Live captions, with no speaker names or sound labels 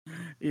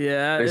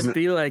Yeah, it'd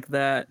be like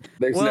that.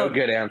 There's no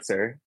good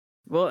answer.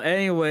 Well,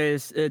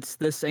 anyways, it's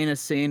This Ain't a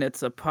Scene.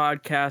 It's a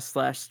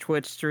podcast /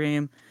 Twitch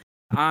stream.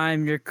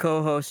 I'm your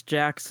co-host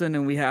Jackson,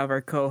 and we have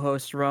our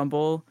co-host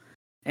Rumble.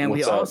 And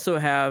we also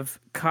have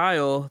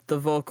Kyle, the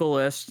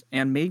vocalist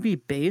and maybe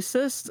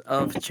bassist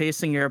of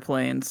Chasing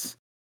Airplanes.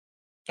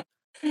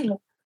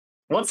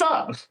 What's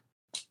up?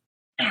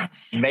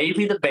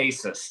 Maybe the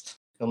bassist.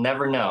 You'll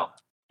never know.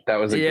 That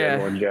was a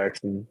good one,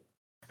 Jackson.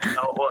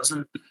 No, it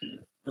wasn't. It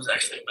was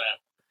actually bad.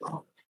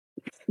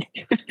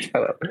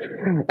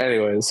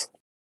 Anyways.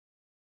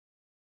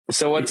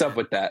 So what's up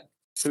with that?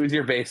 Who's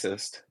your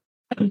bassist?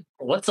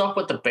 What's up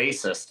with the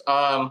bassist?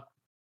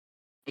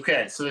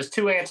 Okay, so there's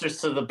two answers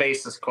to the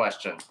bassist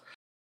question.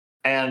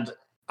 And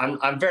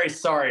I'm very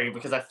sorry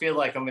because I feel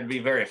like I'm going to be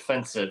very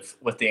offensive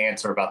with the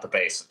answer about the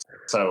bassist.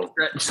 So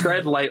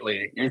tread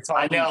lightly.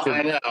 I know.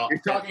 You're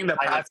talking to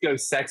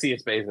Pasco's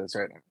sexiest bassist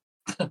right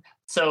now.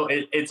 So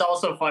it's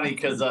also funny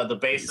because the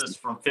bassist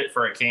from Fit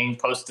for a King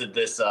posted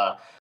this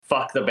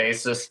 "fuck the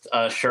bassist"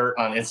 shirt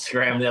on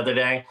Instagram the other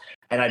day,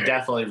 and I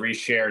definitely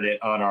reshared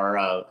it on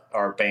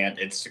our band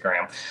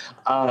Instagram.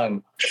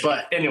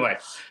 But anyway,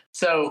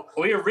 so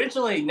we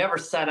originally never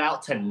set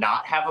out to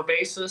not have a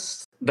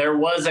bassist. There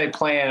was a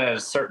plan at a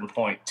certain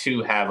point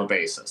to have a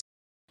bassist,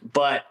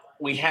 but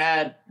we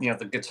had the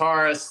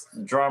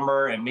guitarist,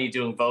 drummer, and me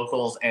doing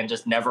vocals, and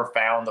just never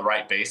found the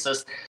right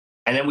bassist.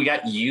 And then we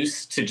got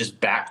used to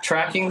just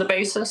backtracking the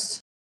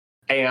bassist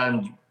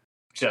and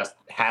just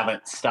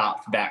haven't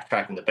stopped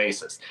backtracking the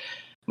bassist.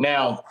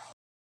 Now,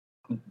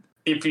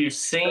 if you've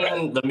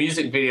seen the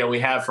music video we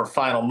have for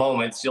Final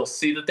Moments, you'll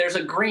see that there's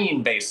a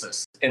green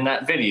bassist in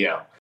that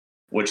video,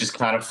 which is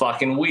kind of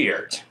fucking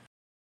weird.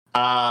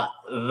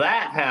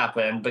 That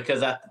happened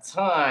because at the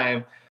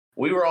time,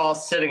 we were all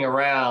sitting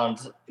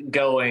around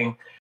going,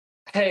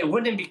 hey,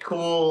 wouldn't it be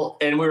cool?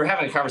 And we were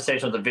having a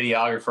conversation with the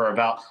videographer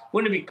about,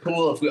 wouldn't it be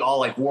cool if we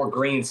all wore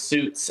green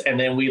suits and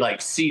then we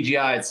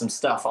CGI'd some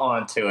stuff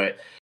onto it?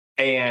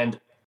 And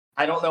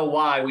I don't know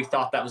why we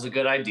thought that was a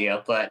good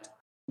idea, but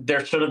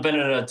there should have been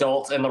an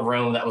adult in the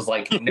room that was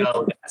like,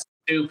 no, that's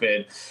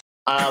stupid.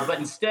 But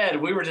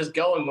instead, we were just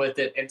going with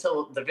it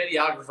until the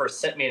videographer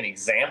sent me an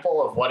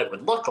example of what it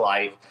would look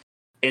like.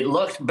 It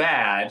looked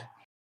bad.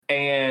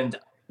 And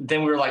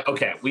then we were like,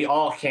 okay, we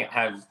all can't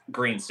have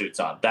green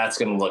suits on. That's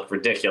going to look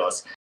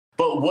ridiculous.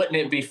 But wouldn't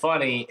it be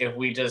funny if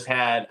we just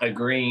had a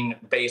green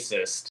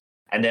bassist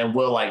and then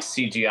we'll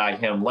CGI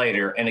him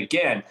later? And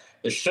again,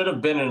 there should have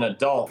been an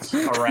adult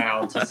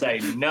around to say,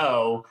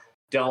 no,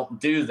 don't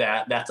do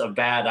that. That's a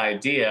bad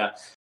idea.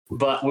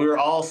 But we were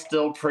all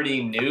still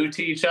pretty new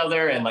to each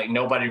other, and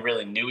nobody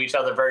really knew each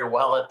other very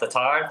well at the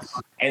time.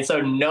 And so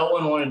no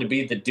one wanted to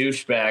be the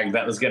douchebag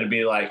that was going to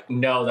be like,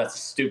 no, that's a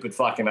stupid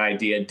fucking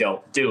idea.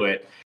 Don't do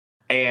it.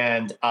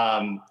 And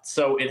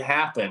so it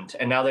happened.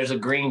 And now there's a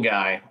green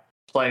guy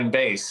playing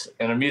bass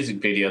in a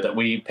music video that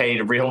we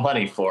paid real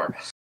money for.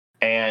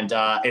 And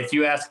if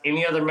you ask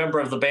any other member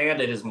of the band,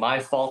 it is my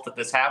fault that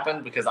this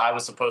happened because I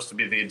was supposed to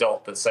be the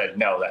adult that said,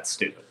 no, that's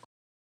stupid.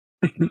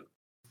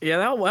 Yeah,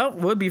 that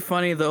would be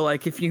funny, though,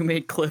 if you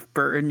made Cliff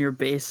Burton your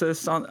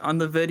bassist on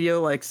the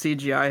video,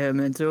 CGI him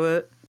into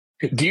it.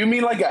 Do you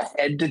mean a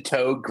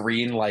head-to-toe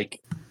green,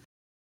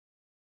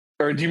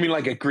 or do you mean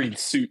a green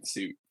suit?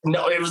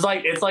 No, it was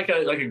it's like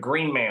a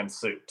Green Man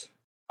suit.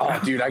 Oh,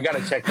 dude, I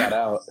gotta check that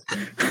out.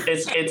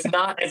 It's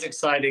not as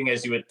exciting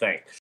as you would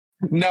think.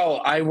 No,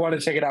 I want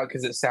to check it out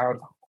because it sounds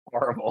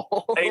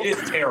horrible. It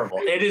is terrible.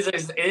 It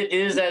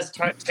is as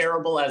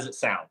terrible as it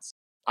sounds.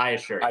 I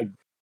assure you.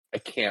 I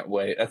can't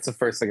wait. That's the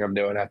first thing I'm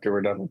doing after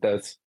we're done with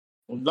this.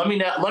 Let me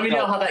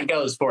know how that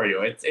goes for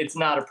you. It's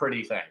not a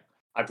pretty thing.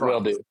 I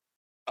promise.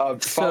 Will do.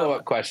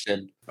 Follow-up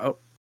question. Oh.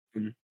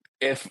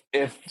 If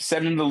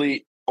Send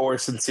Delete or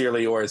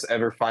Sincerely Yours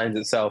ever finds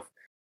itself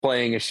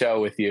playing a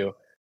show with you,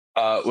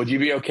 would you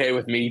be okay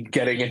with me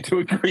getting into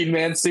a Green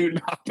Man suit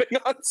and hopping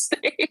on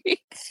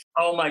stage?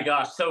 Oh my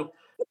gosh. So,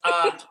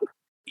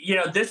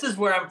 this is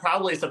where I'm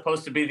probably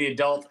supposed to be the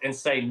adult and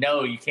say,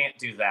 no, you can't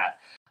do that.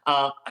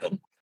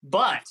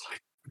 But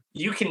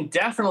you can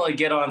definitely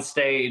get on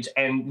stage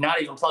and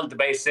not even plug the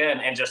bass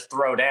in and just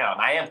throw down.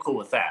 I am cool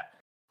with that.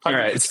 100%. All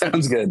right,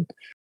 sounds good.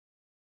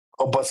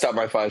 I'll bust out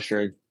my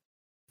 5-string.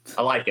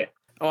 I like it.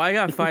 Oh, I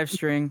got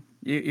 5-string.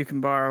 You can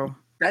borrow.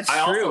 That's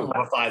I true. also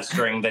have a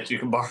 5-string that you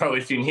can borrow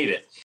if you need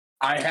it.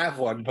 I have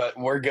one, but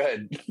we're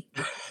good.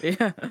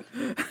 Yeah.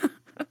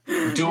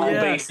 Dual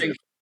bassing.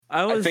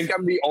 I think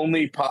I'm the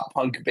only pop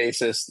punk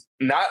bassist,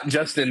 not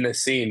just in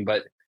this scene,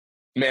 but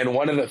man,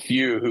 one of the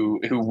few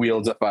who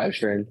wields a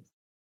 5-string.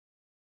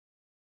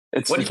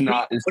 What do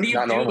you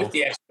do normal. With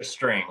the extra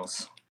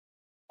strings?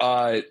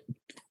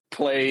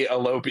 Play a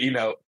low B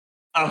note.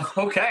 Oh,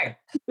 okay.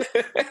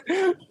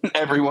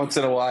 Every once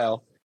in a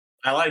while.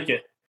 I like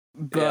it.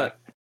 But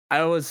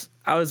I was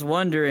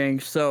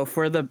wondering, so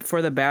for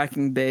the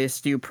backing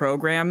bass, do you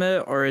program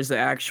it or is the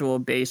actual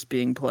bass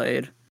being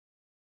played?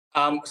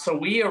 So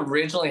we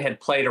originally had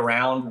played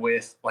around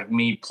with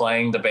me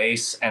playing the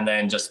bass and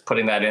then just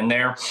putting that in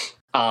there.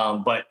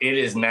 But it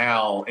is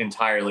now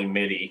entirely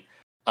MIDI.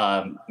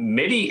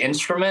 MIDI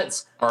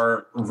instruments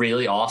are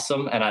really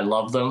awesome, and I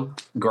love them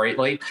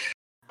greatly.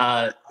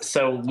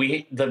 So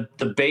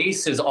the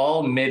bass is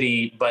all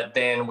MIDI, but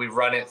then we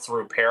run it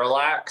through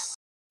Parallax,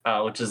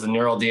 which is the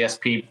Neural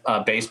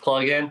DSP bass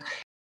plugin.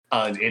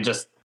 It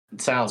just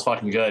sounds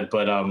fucking good,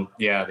 but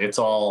yeah, it's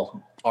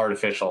all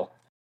artificial.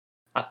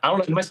 I don't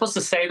know. Am I supposed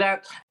to say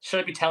that?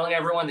 Should I be telling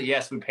everyone that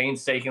yes, we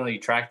painstakingly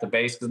track the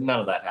bass? Because none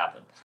of that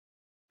happened.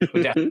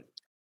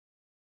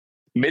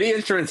 MIDI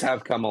instruments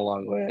have come a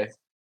long way.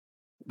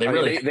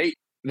 They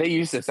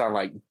used to sound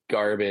like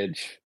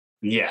garbage.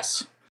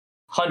 Yes,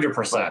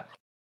 100%.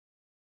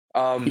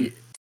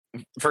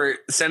 For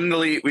Send and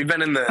Delete, we've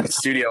been in the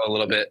studio a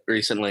little bit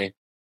recently,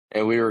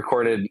 and we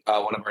recorded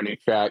one of our new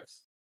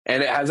tracks,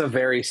 and it has a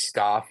very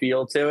ska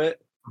feel to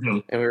it. Mm-hmm.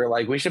 And we were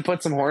like, we should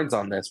put some horns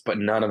on this, but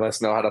none of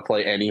us know how to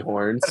play any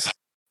horns.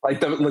 Like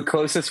the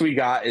closest we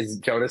got is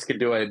Jonas could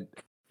do a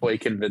fully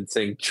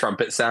convincing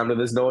trumpet sound with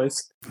his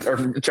noise,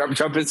 or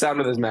trumpet sound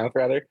with his mouth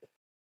rather.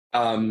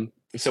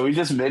 So we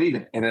just MIDi'd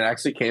it, and it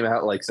actually came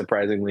out like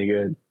surprisingly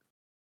good.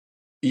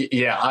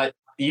 Yeah,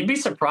 you'd be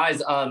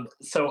surprised.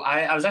 So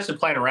I was actually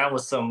playing around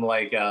with some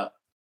like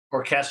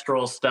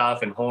orchestral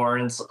stuff and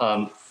horns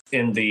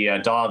in the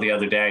DAW the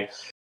other day,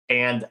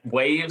 and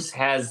Waves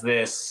has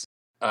this.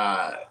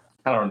 I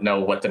don't know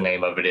what the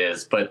name of it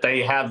is, but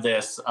they have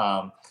this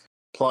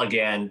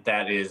plugin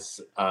that is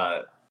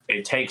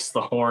it takes the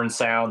horn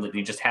sound that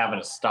you just have in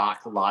a stock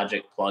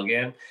Logic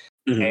plugin,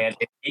 and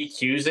it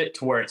EQs it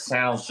to where it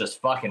sounds just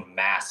fucking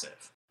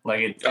massive. Like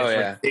it's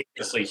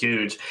ridiculously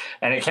huge,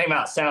 and it came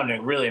out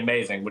sounding really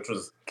amazing, which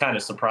was kind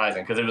of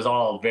surprising because it was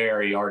all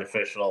very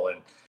artificial and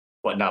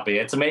whatnot. But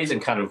it's amazing,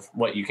 kind of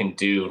what you can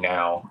do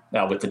now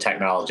with the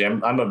technology.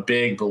 I'm a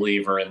big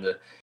believer in the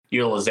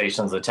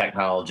utilizations of the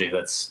technology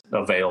that's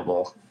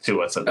available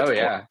to us at this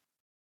point.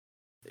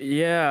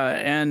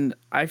 Yeah, and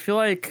I feel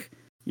like,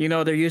 you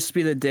know, there used to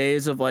be the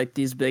days of like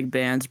these big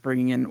bands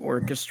bringing in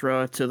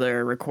orchestra to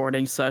their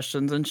recording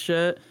sessions and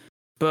shit.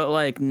 But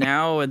like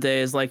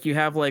nowadays, like you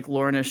have like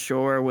Lorna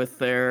Shore with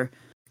their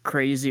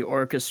crazy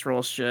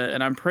orchestral shit,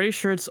 and I'm pretty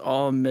sure it's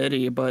all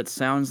MIDI, but it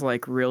sounds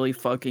like really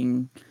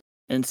fucking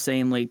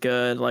insanely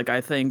good. Like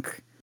I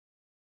think,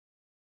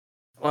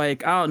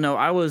 like I don't know,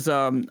 I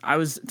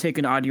was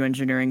taking audio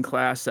engineering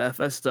class at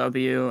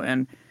FSW,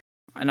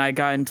 and I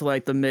got into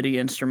like the MIDI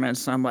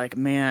instruments, and I'm like,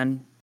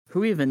 man,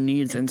 who even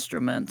needs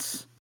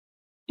instruments?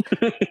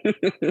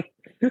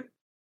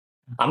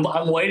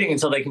 I'm waiting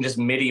until they can just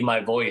MIDI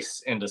my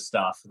voice into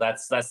stuff.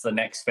 That's the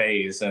next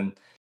phase, and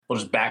we'll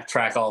just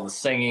backtrack all the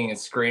singing and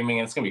screaming,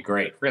 and it's gonna be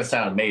great. We're gonna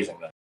sound amazing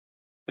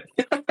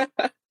though.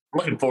 I'm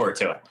looking forward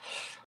to it.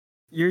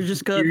 You're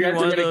just gonna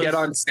get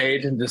on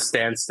stage and just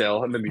stand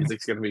still, and the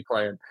music's gonna be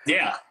playing.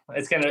 Yeah,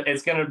 it's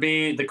gonna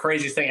be the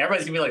craziest thing.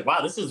 Everybody's gonna be like,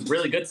 "Wow, this is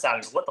really good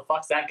sounding. What the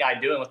fuck's that guy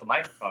doing with the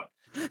microphone?"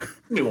 It's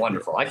gonna be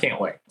wonderful. I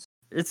can't wait.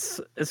 It's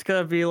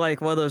gonna be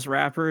like one of those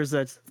rappers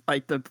that's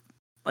like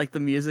the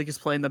music is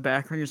playing in the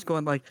background. You're just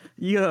going like,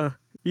 yeah,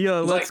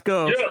 let's like,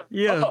 go,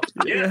 yeah.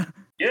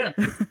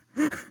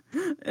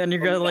 And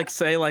you're gonna like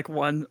say like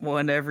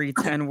one every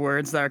 10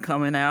 words that are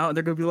coming out. And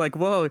they're gonna be like,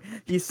 whoa,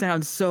 he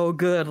sounds so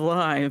good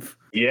live.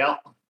 Yep.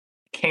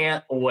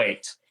 Can't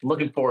wait.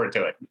 Looking forward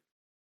to it.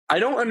 I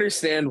don't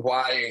understand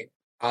why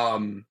a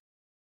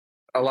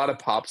lot of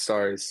pop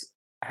stars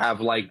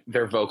have like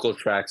their vocal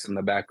tracks in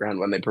the background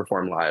when they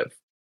perform live.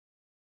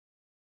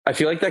 I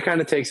feel like that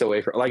kind of takes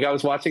away from, like I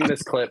was watching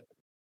this clip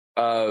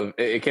of,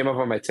 it came up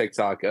on my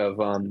TikTok of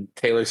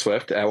Taylor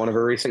Swift at one of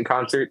her recent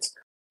concerts,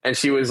 and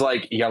she was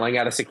like yelling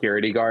at a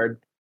security guard,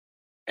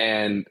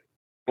 and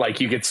like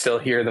you could still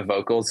hear the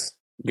vocals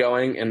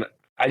going, and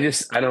I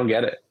don't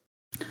get it.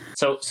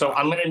 So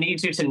I'm gonna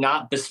need you to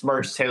not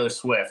besmirch Taylor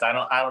Swift. I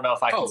don't know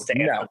if I can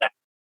stand for that.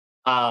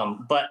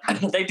 But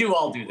they do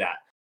all do that.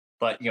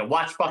 But you know,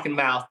 watch fucking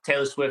mouth.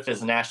 Taylor Swift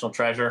is a national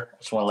treasure. I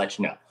just want to let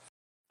you know.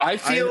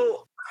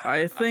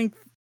 I think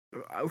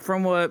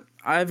from what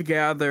I've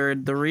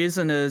gathered, the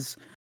reason is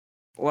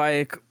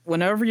like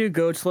whenever you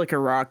go to like a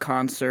rock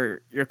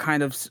concert, you're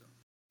kind of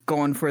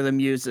going for the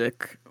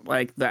music,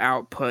 like the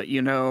output,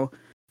 you know.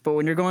 But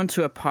when you're going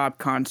to a pop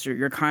concert,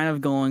 you're kind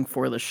of going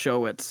for the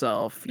show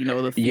itself, you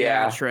know, the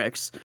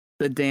theatrics,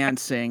 the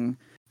dancing,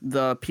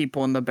 the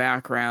people in the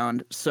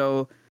background.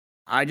 So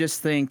I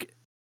just think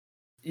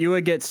you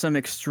would get some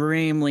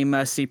extremely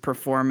messy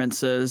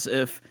performances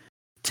if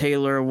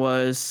Taylor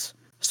was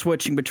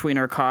switching between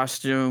her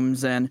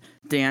costumes and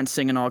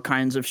dancing and all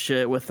kinds of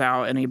shit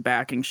without any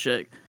backing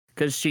shit,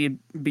 because she'd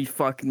be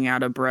fucking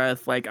out of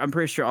breath. Like, I'm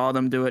pretty sure all of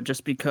them do it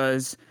just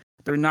because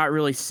they're not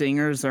really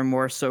singers, they're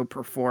more so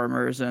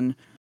performers, and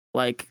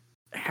like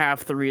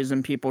half the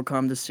reason people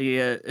come to see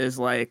it is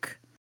like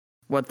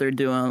what they're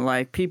doing.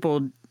 Like,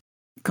 people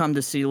come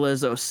to see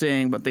Lizzo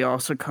sing, but they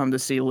also come to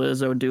see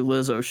Lizzo do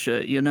Lizzo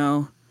shit, you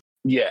know?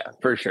 Yeah,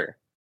 for sure.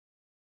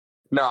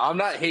 No, I'm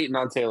not hating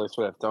on Taylor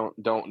Swift.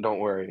 Don't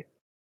worry.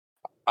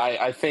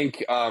 I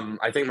think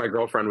my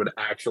girlfriend would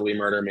actually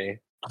murder me.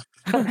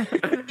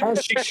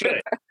 She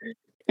should.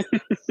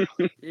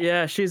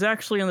 Yeah, she's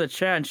actually in the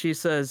chat, and she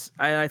says,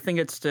 I think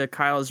it's to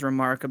Kyle's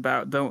remark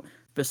about don't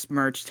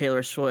besmirch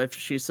Taylor Swift.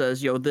 She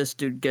says, "Yo, this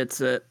dude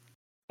gets it."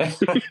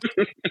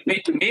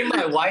 Me and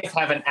my wife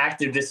have an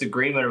active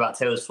disagreement about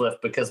Taylor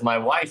Swift because my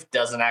wife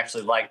doesn't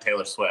actually like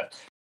Taylor Swift.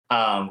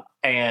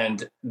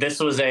 And this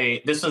was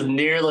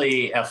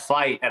nearly a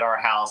fight at our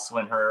house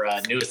when her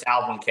newest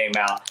album came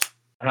out.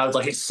 And I was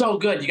like, "It's so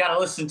good. You got to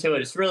listen to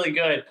it. It's really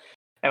good."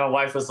 And my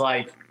wife was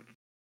like,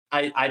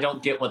 I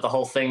don't get what the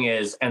whole thing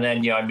is. And then,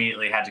 I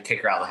immediately had to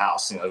kick her out of the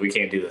house. We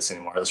can't do this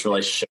anymore. This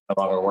relationship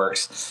no longer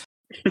works.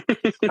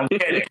 I'm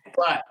kidding.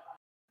 But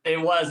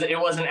it was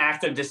an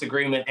active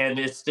disagreement, and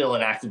it's still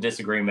an active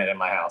disagreement in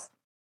my house.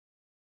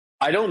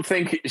 I don't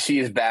think she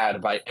is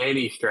bad by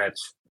any stretch.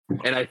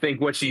 And I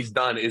think what she's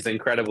done is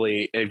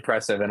incredibly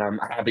impressive, and I'm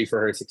happy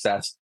for her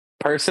success.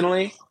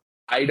 Personally,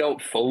 I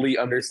don't fully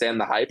understand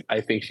the hype.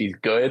 I think she's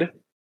good,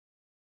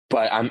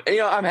 but I'm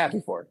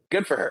happy for her.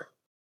 Good for her.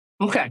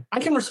 Okay, I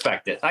can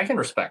respect it. Like,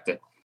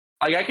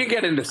 I could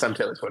get into some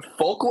Taylor Swift.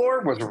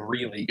 Folklore was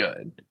really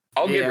good.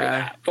 I'll give her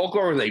that.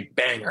 Folklore was a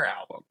banger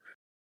album.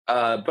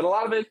 But a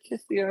lot of it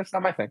just, it's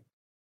not my thing.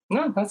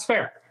 No, that's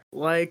fair.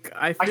 Like,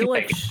 I feel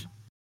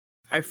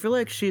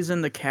like she's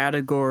in the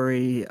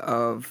category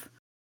of,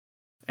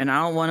 and I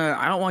don't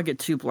want to get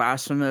too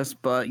blasphemous,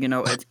 but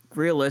it's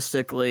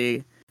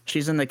realistically,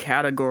 she's in the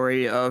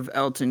category of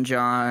Elton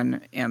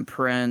John and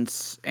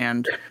Prince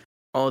and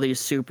all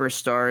these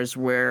superstars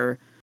where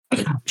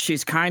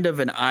she's kind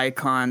of an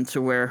icon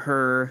to where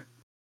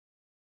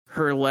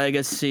her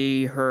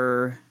legacy,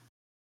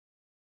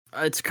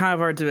 it's kind of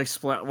hard to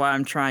explain what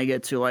I'm trying to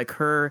get to. Like,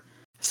 her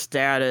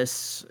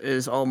status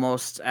is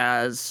almost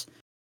as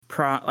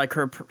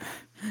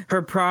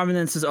her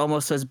prominence is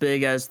almost as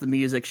big as the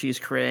music she's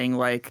creating.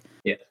 Like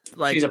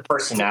she's a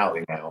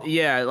personality now.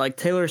 Yeah, like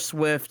Taylor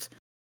Swift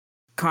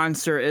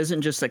concert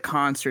isn't just a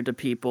concert to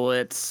people;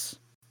 it's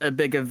a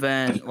big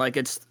event. Like,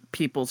 it's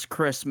people's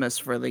Christmas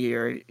for the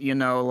year.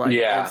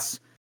 It's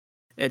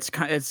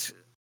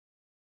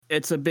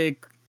a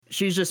big.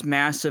 She's just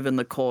massive in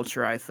the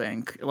culture, I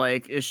think.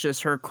 Like, it's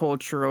just her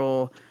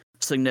cultural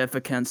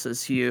significance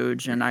is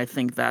huge, and I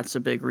think that's a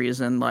big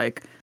reason.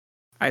 Like,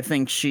 I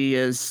think she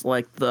is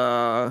like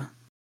the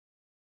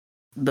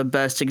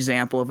best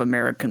example of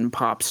American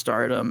pop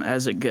stardom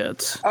as it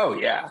gets. Oh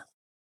yeah.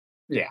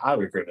 Yeah, I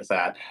would agree with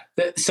that.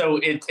 So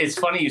it's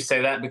funny you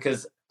say that,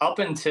 because up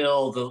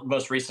until the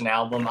most recent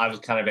album, I was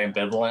kind of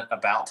ambivalent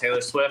about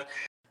Taylor Swift.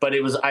 But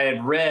I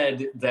had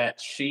read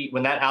that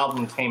when that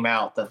album came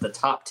out, that the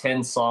top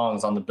 10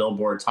 songs on the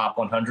Billboard Top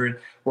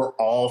 100 were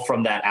all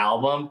from that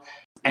album.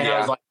 And I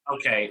was like,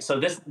 okay, so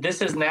this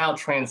has now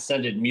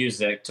transcended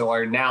music to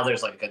where now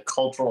there's like a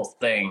cultural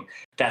thing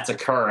that's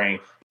occurring.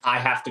 I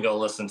have to go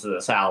listen to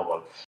this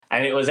album.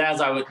 And it was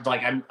as I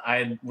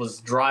was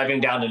driving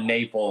down to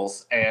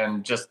Naples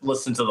and just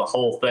listened to the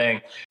whole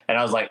thing. And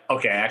I was like,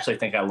 okay, I actually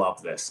think I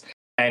love this.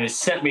 And it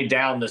sent me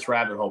down this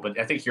rabbit hole. But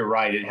I think you're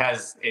right.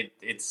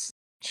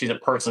 She's a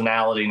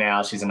personality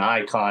now. She's an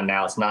icon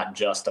now. It's not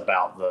just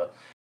about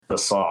the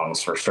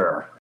songs, for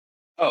sure.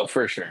 Oh,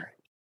 for sure.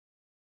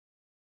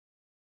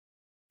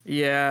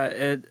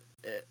 Yeah,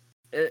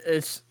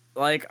 it's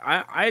like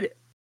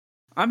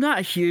I'm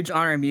not huge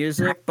on her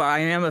music, but I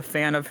am a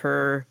fan of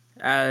her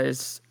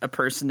as a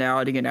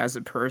personality and as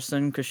a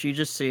person, because she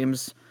just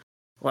seems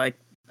like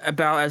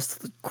about as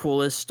the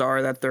coolest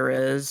star that there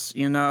is,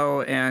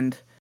 and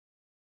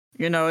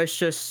it's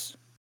just.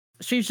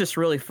 She's just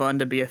really fun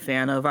to be a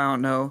fan of. I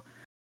don't know.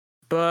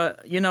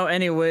 But,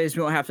 anyways,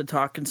 we don't have to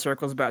talk in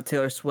circles about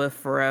Taylor Swift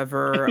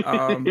forever.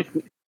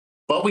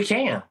 But we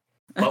can.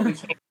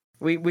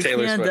 We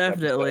can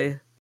definitely.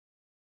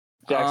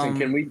 Jackson,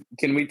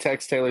 can we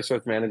text Taylor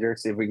Swift manager,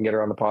 see if we can get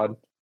her on the pod?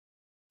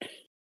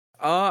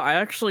 I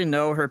actually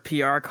know her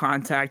PR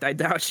contact. I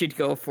doubt she'd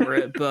go for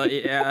it, but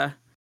yeah.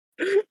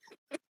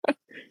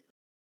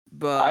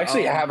 But I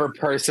actually have her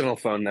personal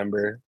phone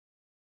number.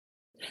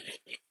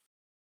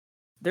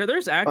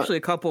 There's actually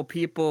a couple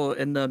people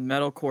in the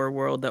metalcore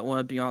world that want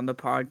to be on the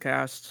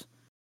podcast.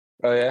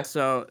 Oh yeah.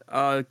 So,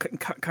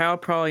 Kyle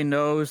probably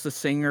knows the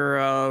singer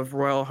of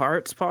Royal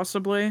Hearts,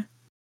 possibly.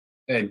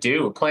 I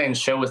do. We're playing a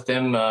show with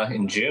them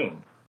in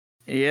June.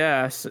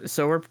 Yeah,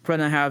 so we're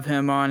gonna have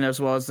him on, as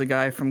well as the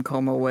guy from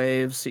Coma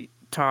Waves,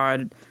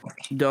 Todd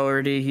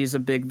Doherty. He's a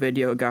big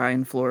video guy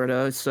in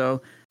Florida.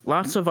 So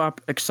lots of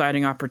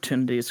exciting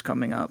opportunities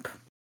coming up.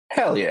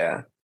 Hell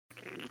yeah.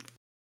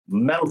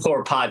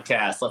 Metalcore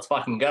podcast. Let's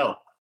fucking go.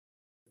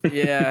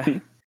 Yeah.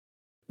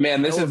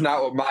 Man, this is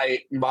not what my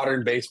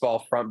modern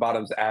baseball front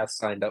bottom's ass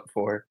signed up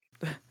for.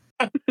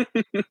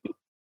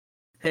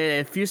 Hey,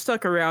 if you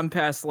stuck around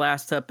past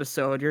last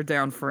episode, you're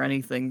down for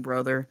anything,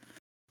 brother.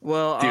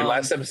 Well, dude,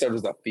 last episode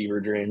was a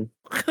fever dream.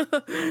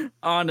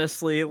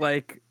 Honestly,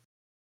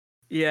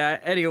 yeah.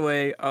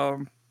 Anyway,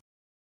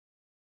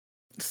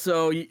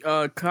 so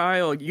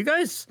Kyle, you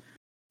guys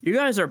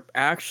are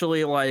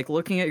actually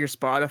looking at your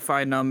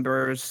Spotify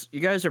numbers. You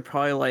guys are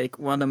probably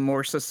one of the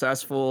more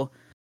successful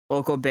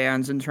local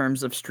bands in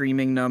terms of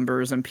streaming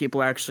numbers and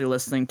people actually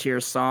listening to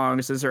your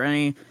songs. Is there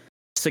any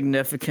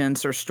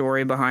significance or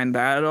story behind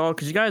that at all?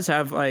 Because you guys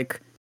have like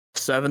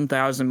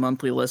 7,000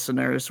 monthly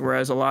listeners,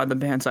 whereas a lot of the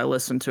bands I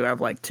listen to have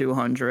like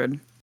 200.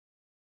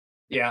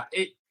 Yeah,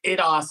 it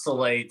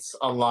oscillates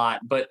a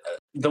lot, but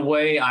the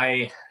way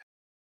I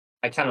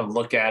kind of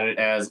look at it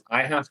as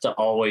I have to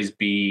always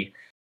be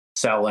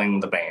selling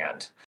the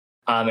band.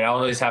 And I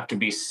always have to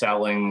be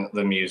selling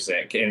the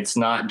music. And it's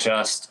not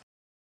just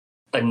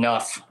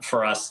enough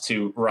for us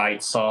to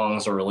write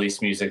songs or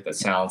release music that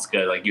sounds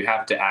good. Like, you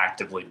have to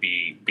actively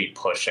be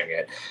pushing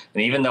it.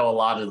 And even though a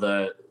lot of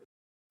the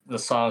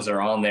songs that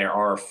are on there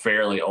are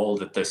fairly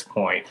old at this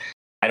point,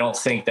 I don't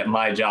think that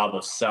my job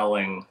of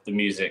selling the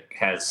music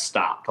has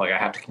stopped. Like, I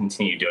have to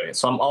continue doing it.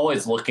 So I'm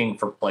always looking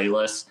for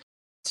playlists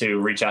to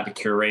reach out to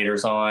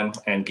curators on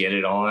and get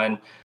it on.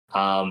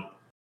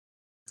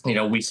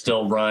 We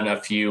still run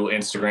a few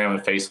Instagram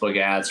and Facebook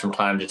ads from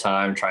time to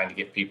time, trying to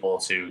get people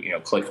to,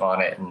 click on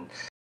it and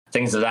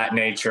things of that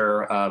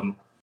nature.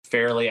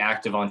 Fairly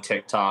active on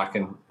TikTok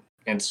and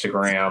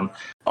Instagram,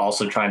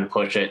 also trying to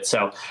push it.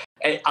 So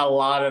a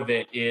lot of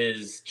it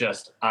is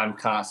just I'm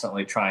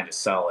constantly trying to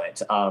sell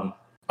it.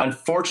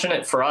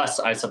 Unfortunate for us,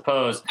 I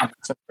suppose,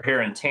 since we're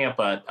here in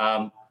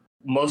Tampa,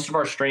 most of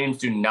our streams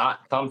do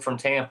not come from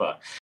Tampa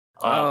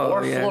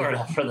or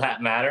Florida, for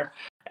that matter.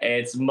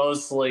 It's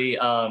mostly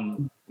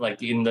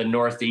like in the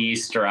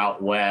Northeast or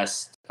out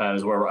West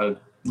is where a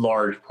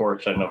large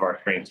portion of our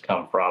streams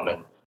come from.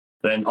 And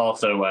then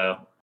also, I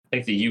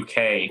think the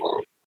UK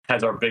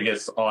has our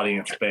biggest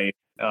audience base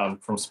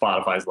from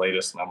Spotify's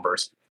latest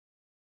numbers.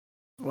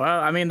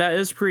 Well, I mean, that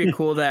is pretty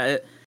cool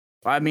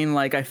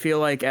I feel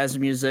like as a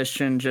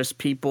musician, just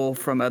people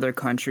from other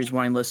countries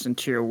wanting to listen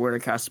to your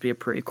work has to be a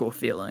pretty cool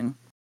feeling.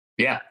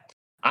 Yeah,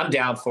 I'm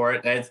down for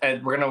it.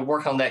 And we're going to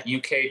work on that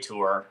UK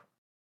tour.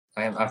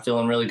 I'm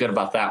feeling really good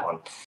about that one.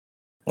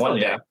 One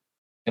day. It's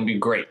going to be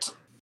great.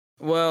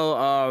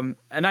 Well,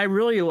 and I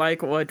really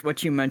like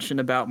what you mentioned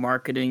about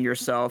marketing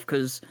yourself,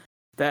 because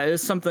that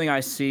is something I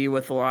see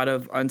with a lot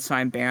of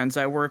unsigned bands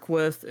I work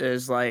with,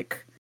 is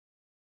like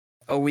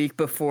a week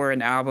before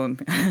an album.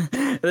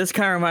 This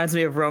kind of reminds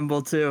me of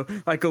Rumble too.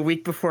 Like a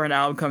week before an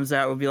album comes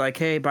out, we'll be like,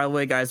 hey, by the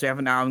way, guys, we have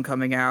an album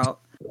coming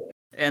out.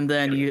 And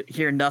then you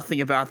hear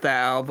nothing about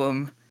that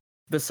album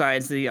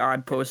besides the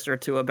odd post or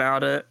two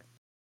about it.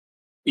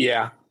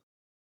 Yeah.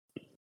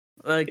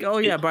 Like, oh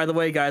yeah, by the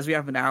way, guys, we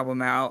have an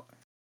album out.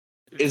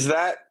 Is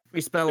that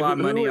we spent a lot of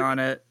money on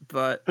it,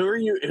 but who are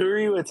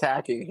you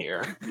attacking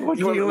here?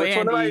 Which one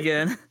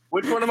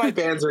of my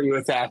bands are you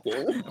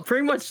attacking?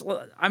 Pretty much,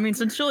 I mean,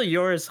 Sincerely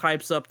Yours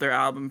hypes up their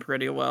album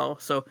pretty well.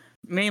 So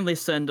mainly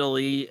Send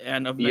Elite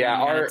and Of Men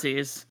and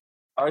Manatees.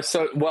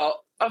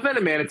 Of Men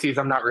and Manatees,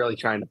 I'm not really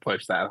trying to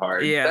push that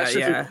hard.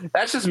 Yeah,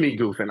 that's just me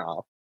goofing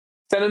off.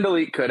 Send and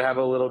Delete could have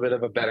a little bit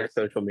of a better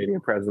social media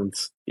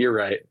presence. You're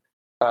right.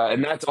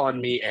 And that's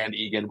on me and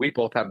Egan. We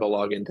both have the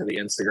login to the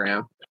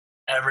Instagram.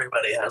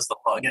 Everybody has the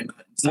login.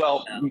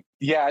 Well,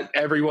 yeah,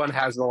 everyone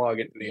has the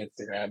login to the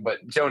Instagram,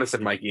 but Jonas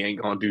and Mikey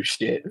ain't gonna do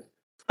shit.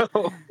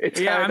 So it's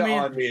kind of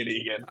on me and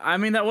Egan. I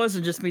mean, that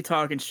wasn't just me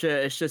talking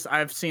shit. It's just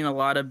I've seen a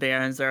lot of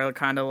bands that are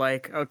kind of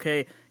like,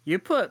 okay, you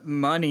put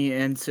money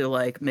into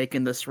like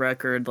making this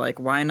record, like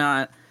why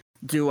not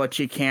do what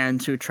you can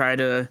to try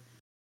to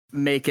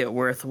make it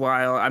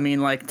worthwhile? I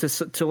mean, like to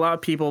a lot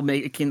of people,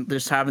 making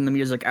just having the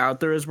music out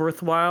there is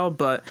worthwhile,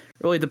 but it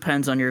really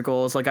depends on your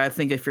goals. Like I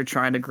think if you're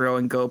trying to grow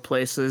and go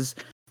places,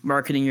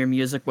 marketing your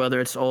music,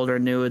 whether it's old or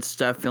new, it's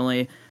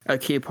definitely a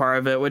key part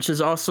of it, which is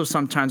also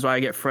sometimes why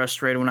I get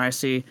frustrated when I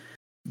see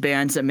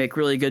bands that make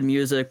really good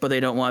music, but they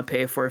don't want to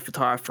pay for a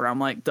photographer. I'm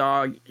like,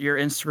 dog, your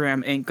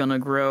Instagram ain't gonna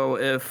grow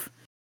if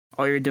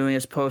all you're doing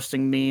is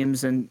posting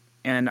memes and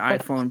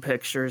iPhone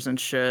pictures and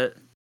shit.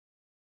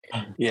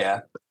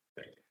 Yeah.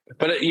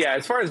 But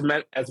as far as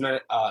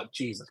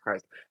Jesus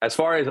Christ, as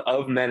far as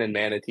Of Men and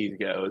Manatees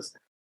goes,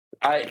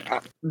 I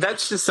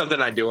that's just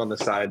something I do on the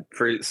side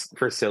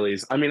for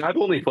sillies. I mean, I've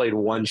only played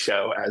one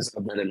show as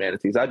Of Men and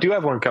Manatees. I do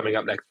have one coming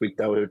up next week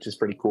though, which is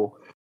pretty cool.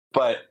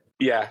 But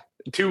yeah,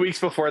 2 weeks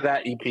before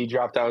that EP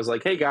dropped, I was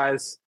like, "Hey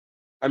guys,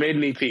 I made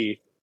an EP.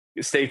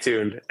 Stay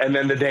tuned." And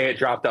then the day it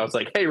dropped, I was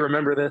like, "Hey,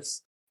 remember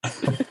this?"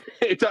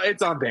 It's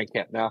on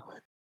Bandcamp now.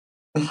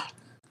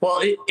 Well,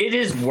 it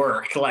is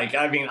work. Like,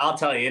 I mean, I'll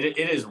tell you, it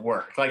is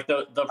work. Like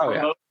the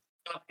promotion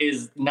stuff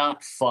is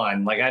not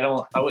fun. Like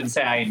I wouldn't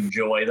say I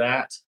enjoy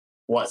that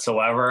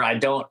whatsoever. I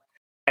don't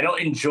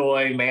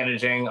enjoy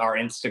managing our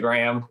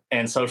Instagram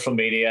and social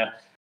media.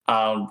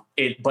 But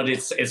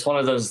it's one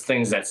of those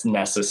things that's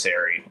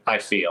necessary, I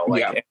feel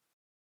like. Yeah.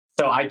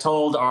 So I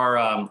told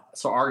our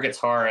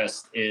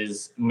guitarist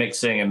is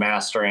mixing and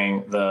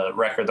mastering the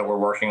record that we're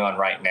working on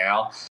right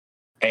now.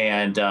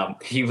 And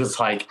he was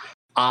like,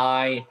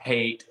 I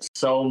hate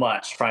so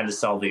much trying to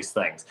sell these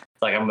things.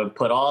 Like, I'm going to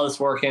put all this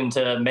work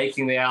into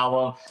making the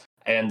album,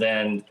 and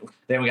then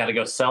we got to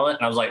go sell it.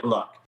 And I was like,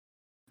 look,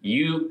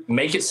 you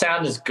make it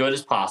sound as good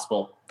as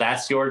possible.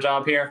 That's your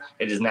job here.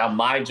 It is now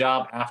my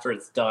job after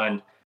it's done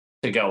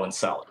to go and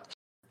sell it.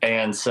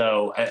 And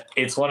so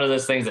it's one of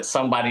those things that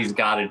somebody's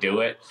got to do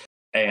it.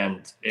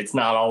 And it's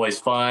not always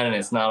fun and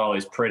it's not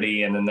always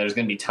pretty. And then there's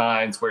going to be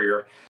times where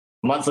your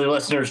monthly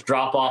listeners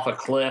drop off a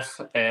cliff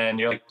and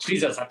you're like,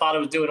 Jesus, I thought I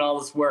was doing all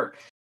this work.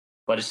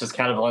 But it's just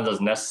kind of one of those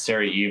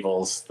necessary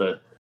evils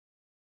that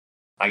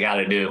I got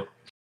to do.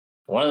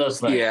 One of those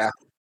things. Yeah.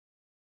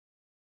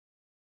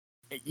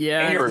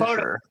 Yeah. And your for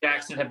photos, sure.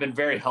 Jackson, have been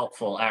very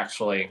helpful,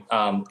 actually.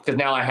 Because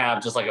now I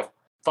have just like a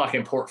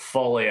fucking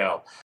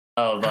portfolio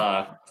of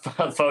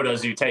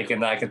photos you've taken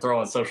that I can throw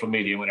on social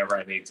media whenever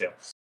I need to.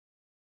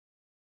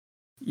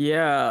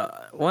 Yeah,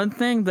 one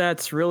thing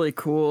that's really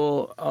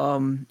cool,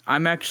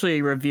 I'm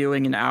actually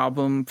reviewing an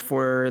album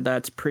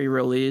that's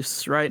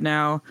pre-release right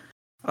now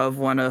of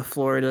one of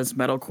Florida's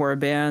metalcore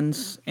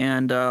bands,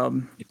 and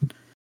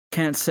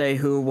can't say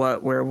who,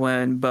 what, where,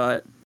 when,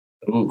 but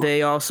Ooh.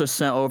 they also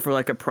sent over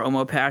like a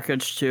promo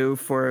package too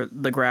for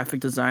the graphic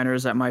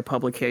designers at my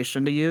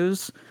publication to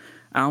use.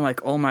 And I'm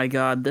like, oh my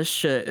god, this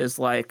shit is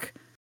like,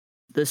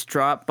 this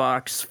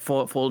Dropbox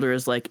folder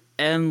is like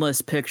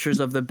endless pictures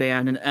of the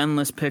band and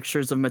endless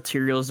pictures of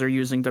materials they're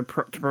using to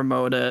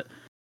promote it,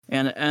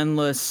 and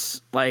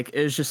endless, like,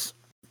 it's just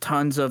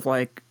tons of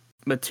like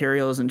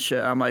materials and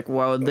shit. I'm like,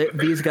 wow,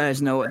 these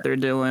guys know what they're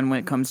doing when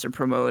it comes to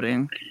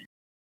promoting.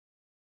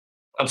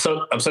 I'm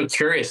so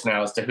curious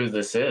now as to who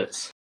this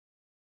is.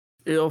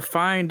 You'll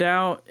find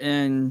out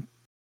in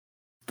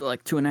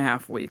like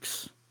 2.5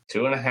 weeks.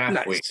 2.5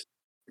 Nice. weeks.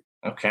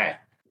 Okay.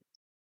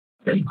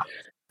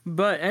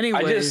 But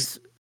anyways,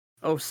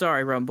 oh,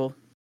 sorry, Rumble.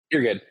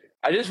 You're good.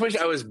 I just wish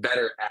I was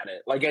better at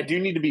it. Like, I do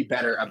need to be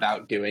better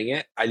about doing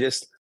it. I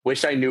just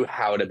wish I knew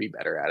how to be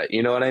better at it.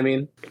 You know what I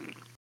mean?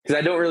 Because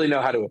I don't really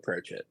know how to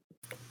approach it.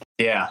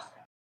 Yeah.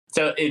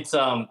 So it's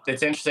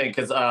interesting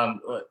because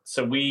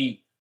so we've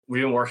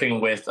been working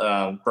with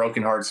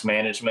Broken Hearts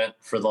Management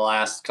for the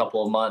last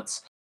couple of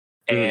months.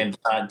 And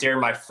during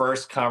my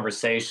first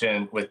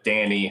conversation with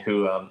Danny,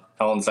 who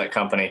owns that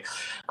company,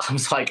 I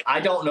was like, I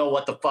don't know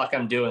what the fuck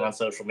I'm doing on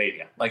social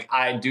media. Like,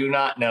 I do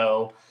not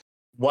know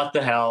what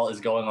the hell is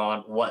going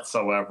on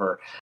whatsoever.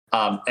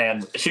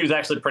 And she was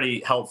actually pretty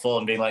helpful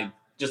in being like,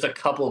 just a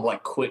couple of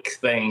like quick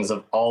things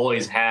of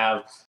always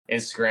have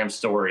Instagram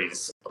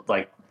stories,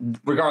 like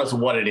regardless of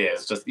what it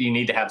is, just you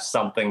need to have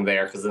something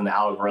there because then the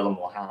algorithm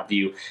will have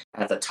you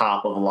at the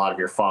top of a lot of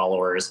your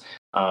followers.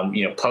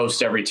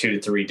 Post every 2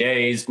 to 3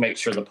 days, make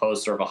sure the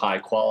posts are of a high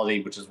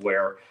quality, which is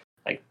where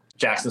like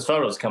Jackson's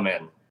photos come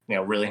in,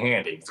 really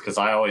handy because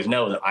I always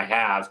know that I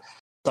have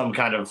some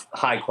kind of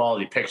high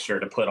quality picture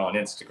to put on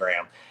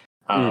Instagram.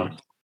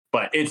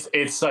 But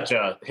it's such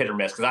a hit or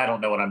miss because I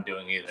don't know what I'm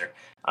doing either.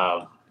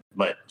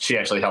 But she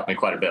actually helped me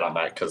quite a bit on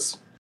that because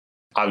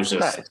I was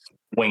just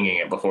winging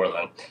it before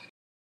then.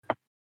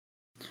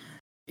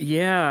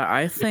 Yeah,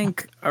 I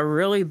think a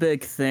really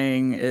big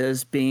thing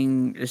is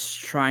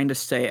trying to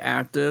stay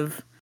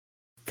active,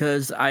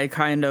 because I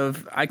kind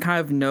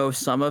of know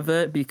some of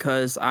it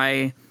because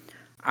I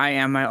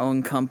am my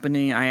own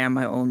company, I am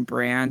my own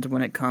brand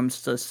when it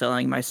comes to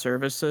selling my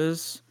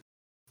services,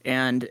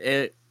 and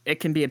it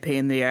can be a pain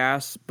in the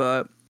ass.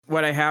 But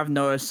what I have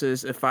noticed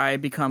is if I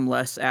become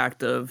less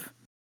active,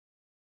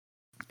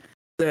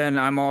 then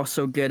I'm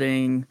also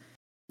getting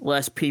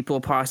less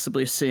people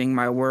possibly seeing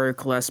my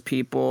work, less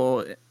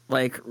people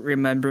like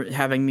remember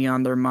having me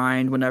on their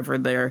mind whenever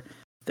they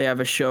have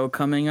a show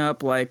coming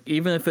up. Like,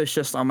 even if it's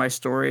just on my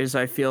stories,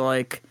 I feel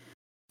like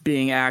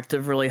being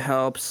active really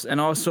helps. And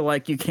also,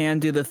 like, you can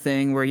do the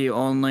thing where you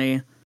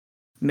only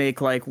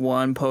make like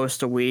one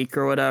post a week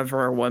or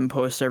whatever, or one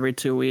post every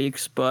 2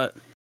 weeks, but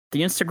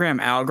the Instagram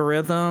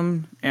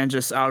algorithm and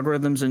just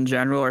algorithms in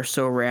general are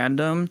so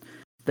random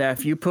that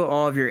if you put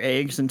all of your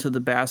eggs into the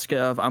basket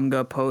of I'm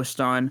gonna post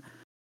on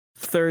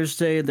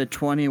Thursday the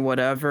 20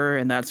 whatever,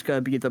 and that's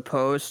gonna be the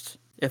post,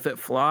 if it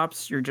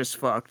flops, you're just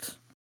fucked.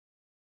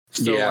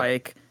 So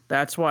like,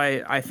 that's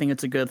why I think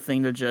it's a good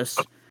thing to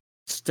just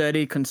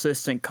steady,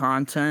 consistent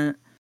content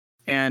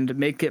and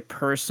make it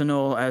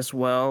personal as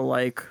well.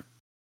 Like,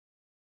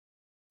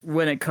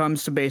 when it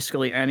comes to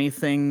basically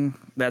anything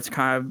that's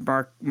kind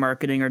of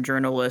marketing or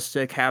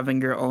journalistic,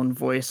 having your own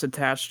voice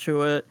attached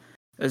to it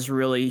is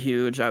really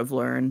huge, I've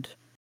learned.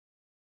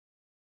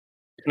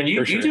 I mean,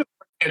 you do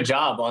a good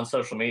job on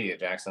social media,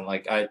 Jackson.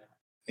 Like,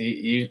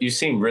 you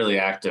seem really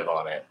active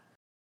on it.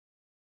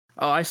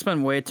 Oh, I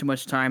spend way too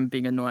much time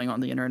being annoying on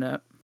the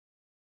internet.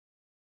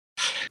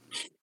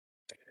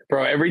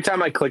 Bro, every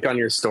time I click on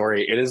your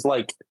story, it is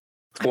like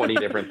 20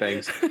 different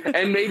things.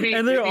 And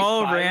and they're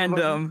all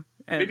random.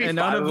 And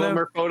none of them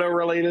are photo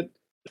related.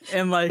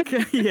 And like,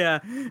 yeah,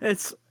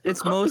 it's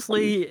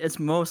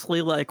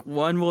mostly like,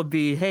 one will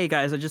be, hey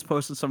guys, I just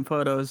posted some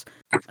photos.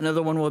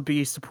 Another one will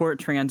be support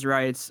trans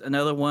rights.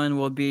 Another one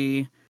will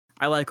be,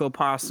 I like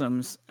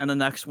opossums. And the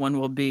next one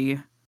will be,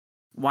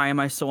 why am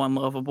I so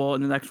unlovable?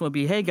 And the next one will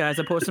be, hey guys,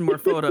 I posted more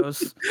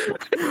photos.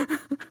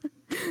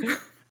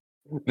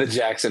 The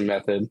Jackson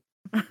method.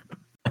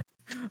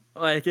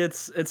 Like,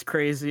 it's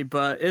crazy,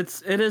 but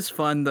it is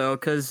fun though,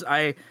 because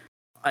I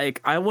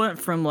went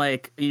from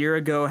like a year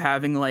ago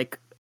having like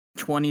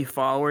 20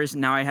 followers.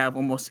 Now I have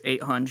almost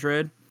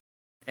 800.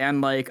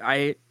 And like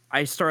I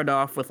started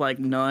off with like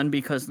none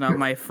because none of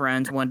my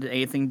friends wanted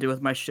anything to do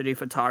with my shitty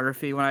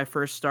photography when I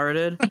first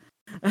started.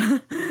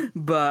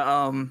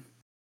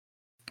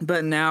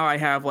 But now I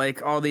have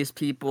like all these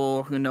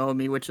people who know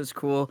me, which is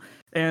cool.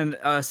 And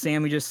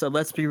Sammy just said,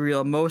 let's be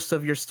real, most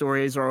of your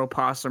stories are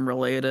opossum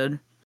related.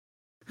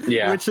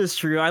 Yeah. Which is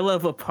true. I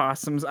love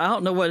opossums. I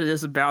don't know what it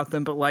is about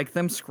them, but like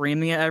them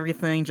screaming at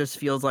everything just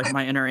feels like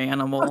my inner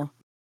animal.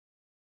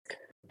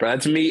 Bro,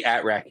 that's me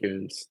at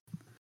raccoons.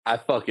 I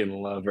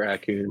fucking love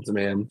raccoons,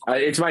 man.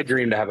 It's my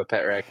dream to have a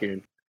pet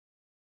raccoon.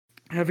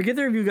 Have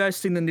either of you guys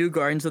seen the new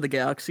Guardians of the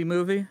Galaxy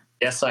movie?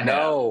 Yes, I have.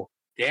 No,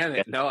 damn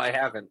it. No, I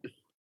haven't.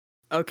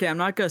 Okay, I'm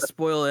not gonna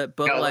spoil it,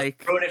 but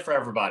like, ruin it for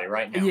everybody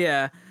right now.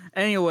 Yeah.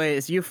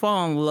 Anyways, you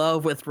fall in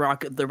love with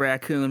Rocket the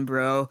Raccoon,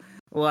 bro.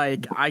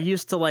 Like, I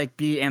used to like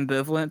be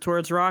ambivalent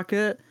towards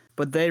Rocket,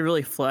 but they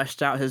really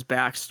fleshed out his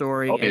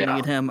backstory and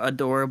made him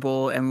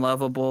adorable and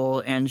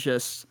lovable, and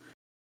just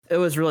it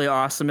was really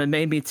awesome. It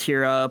made me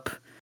tear up.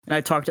 And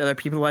I talked to other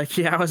people like,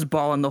 yeah, I was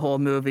bawling the whole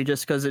movie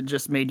just because it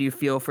just made you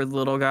feel for the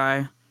little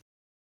guy.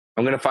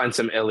 I'm gonna find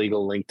some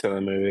illegal link to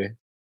the movie.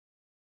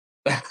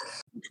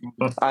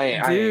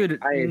 Dude,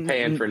 I ain't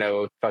paying for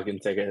no fucking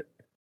ticket.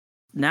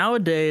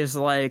 Nowadays,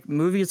 like,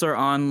 movies are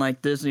on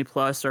like Disney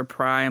Plus or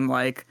Prime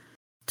like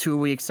 2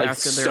 weeks Like,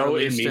 after they're so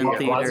released in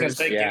immediate. Well, I was theaters.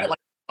 gonna say, give it like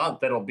a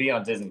month, it'll be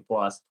on Disney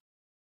Plus.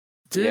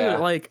 Dude, Yeah.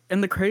 like,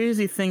 and the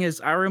crazy thing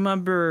is, I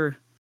remember,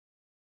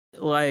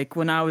 like,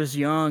 when I was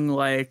young,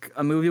 like,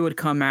 a movie would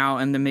come out,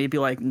 and then maybe,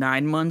 like,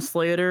 9 months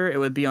later, it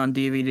would be on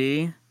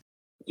DVD.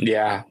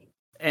 Yeah.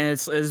 And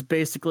it's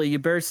basically, you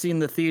better see in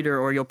the theater,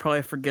 or you'll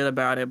probably forget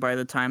about it by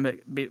the time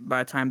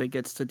it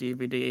gets to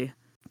DVD.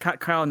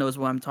 Kyle knows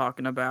what I'm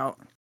talking about.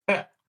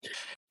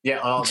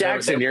 Yeah,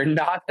 Jackson, you're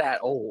not that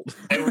old.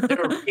 they were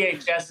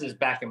VHSs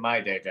back in my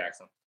day,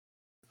 Jackson.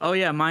 Oh,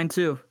 yeah, mine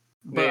too.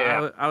 But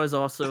Yeah. I was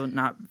also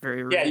not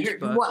very rich. Yeah, you're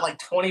but what, like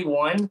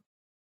 21?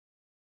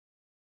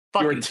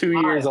 You were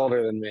 2 years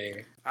older than me.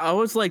 I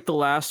was like the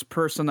last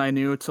person I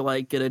knew to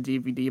like get a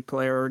DVD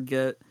player or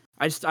get.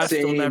 I've still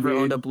Same, never dude.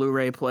 owned a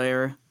Blu-ray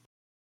player.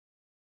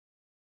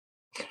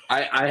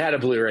 I had a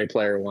Blu-ray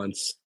player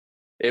once.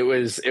 It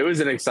was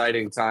an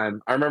exciting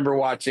time. I remember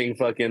watching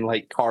fucking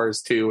like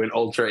Cars 2 in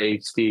Ultra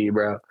HD,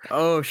 bro.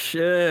 Oh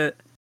shit!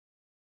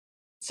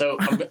 So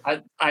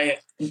I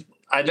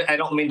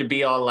don't mean to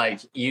be all like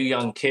you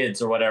young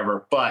kids or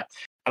whatever, but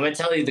I'm gonna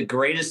tell you the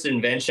greatest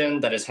invention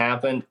that has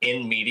happened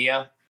in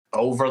media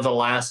over the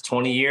last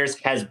 20 years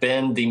has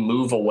been the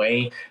move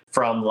away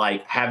from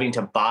like having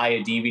to buy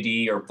a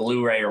DVD or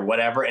Blu-ray or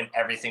whatever and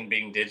everything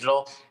being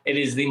digital. It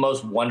is the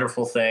most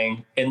wonderful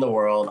thing in the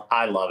world.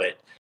 I love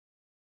it.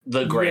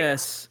 The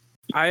greatest.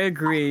 Yes, I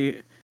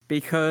agree.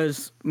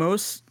 Because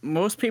most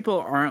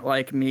people aren't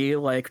like me.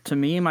 Like, to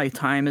me, my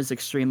time is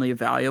extremely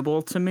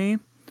valuable to me.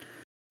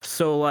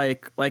 So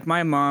like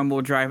my mom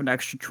will drive an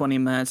extra 20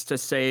 minutes to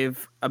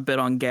save a bit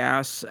on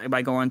gas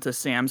by going to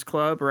Sam's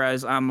Club,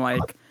 whereas I'm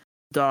like,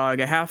 dog,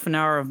 a half an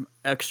hour of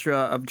extra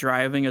of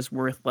driving is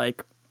worth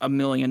like $1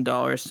 million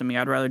to me.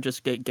 I'd rather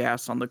just get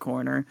gas on the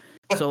corner.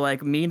 So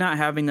like me not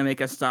having to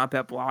make a stop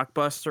at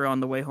Blockbuster on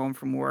the way home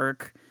from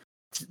work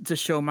to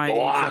show my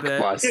age a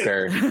bit.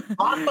 Blockbuster.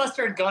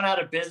 Blockbuster had gone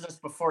out of business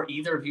before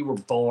either of you were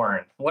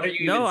born. What are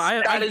you? No,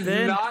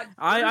 even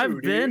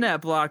I've been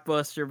at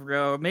Blockbuster,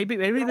 bro. Maybe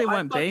they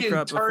went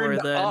bankrupt before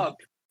then. Up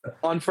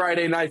on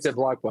Friday nights at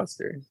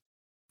Blockbuster.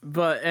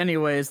 But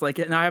anyways, like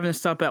not having to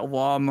stop at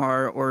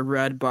Walmart or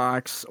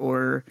Redbox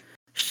or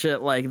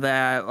shit like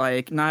that,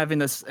 like not having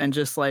this and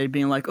just like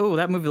being like, oh,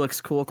 that movie looks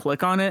cool,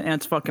 click on it and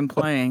it's fucking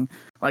playing.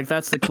 Like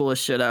that's the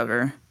coolest shit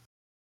ever.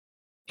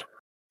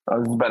 I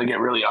was about to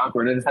get really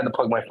awkward. I just had to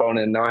plug my phone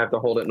in. Now I have to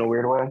hold it in a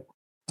weird way.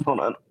 Hold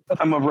on.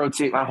 I'm going to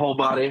rotate my whole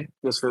body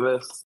just for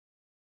this.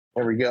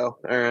 There we go.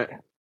 All right.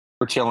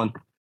 We're chilling.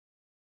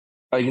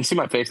 Oh, you can see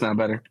my face now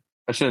better.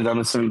 I should have done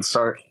this from the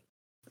start.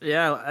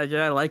 Yeah,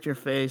 I like your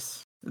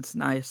face. It's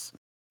nice.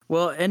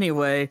 Well,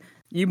 anyway,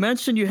 you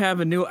mentioned you have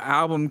a new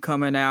album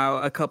coming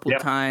out a couple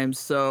times.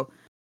 So,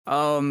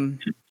 and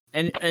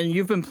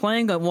you've been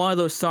playing one of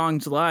those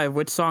songs live.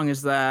 Which song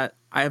is that?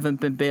 I haven't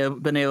been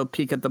able to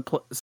peek at the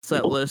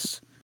set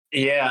list.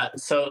 Yeah,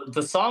 so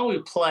the song we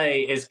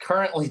play is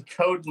currently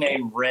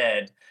codename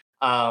Red,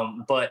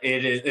 but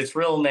its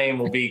real name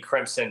will be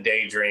Crimson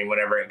Daydream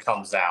whenever it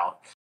comes out.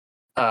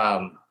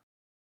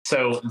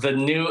 So the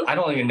new, I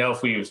don't even know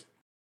if we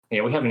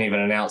haven't even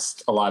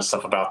announced a lot of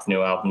stuff about the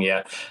new album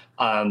yet.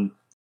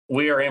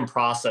 We are in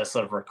process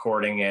of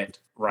recording it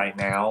right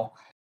now.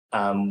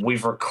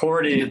 We've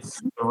recorded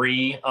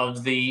 3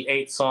 of the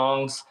 8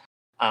 songs.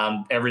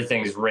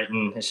 Everything's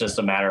written. It's just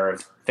a matter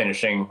of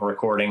finishing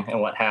recording and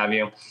what have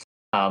you.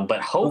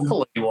 But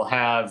hopefully we'll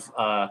have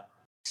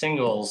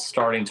singles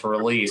starting to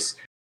release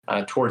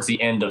towards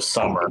the end of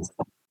summer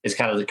is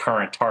kind of the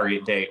current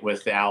target date,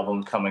 with the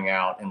album coming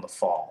out in the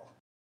fall,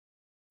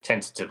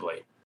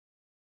 tentatively.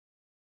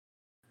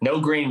 No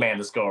Green Man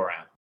this go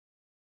around.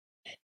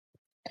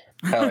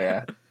 Hell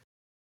yeah.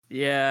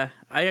 Yeah,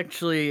 I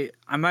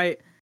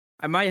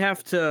might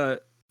have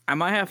to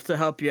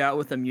help you out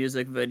with a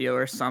music video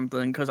or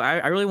something because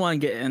I really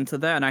want to get into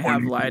that and I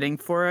have lighting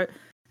for it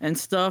and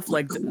stuff.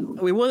 Like it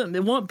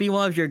won't be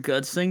one of your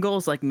good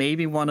singles, like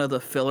maybe one of the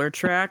filler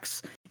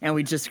tracks, and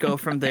we just go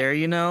from there,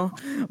 you know.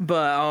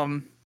 But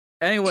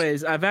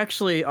anyways, I've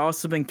actually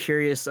also been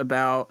curious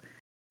about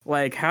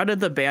like how did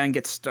the band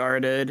get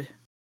started?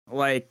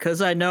 Like,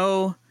 cause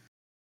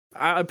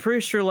I'm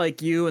pretty sure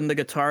like you and the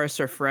guitarist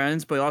are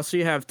friends, but also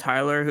you have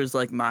Tyler who's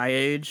like my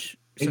age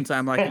since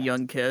I'm like a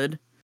young kid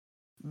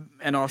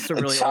and also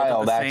really old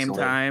at the same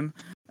time.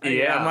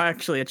 Yeah, I'm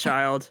actually a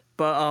child,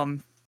 but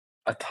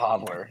a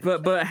toddler.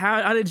 But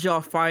how did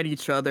y'all find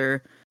each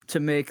other to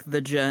make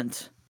the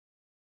Gent?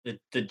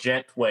 The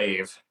Gent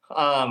Wave.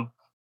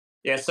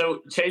 Yeah,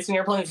 so Chasing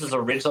Airplanes was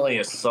originally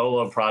a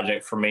solo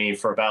project for me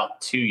for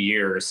about 2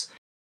 years.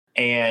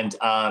 And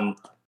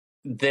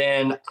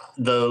then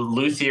the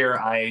luthier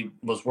I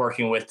was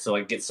working with to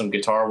like get some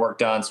guitar work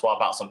done, swap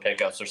out some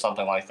pickups or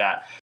something like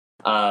that,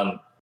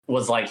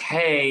 was like,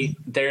 hey,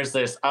 there's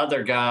this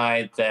other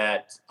guy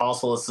that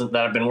also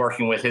that I've been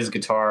working with his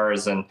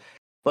guitars and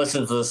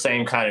listens to the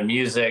same kind of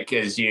music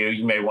as you.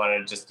 You may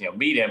want to just,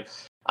 meet him.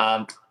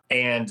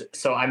 And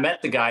so I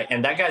met the guy,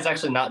 and that guy's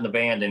actually not in the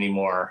band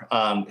anymore.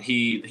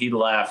 He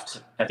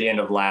left at the end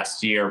of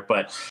last year,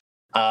 but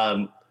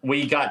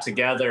we got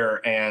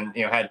together and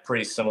had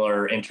pretty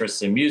similar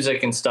interests in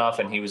music and stuff.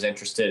 And he was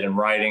interested in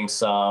writing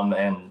some,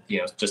 and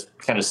just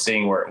kind of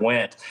seeing where it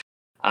went.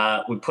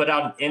 We put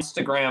out an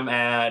Instagram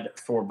ad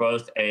for for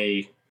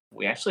a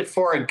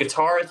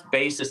guitarist,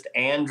 bassist,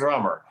 and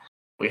drummer.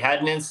 We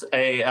had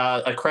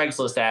a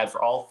Craigslist ad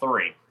for all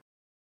three.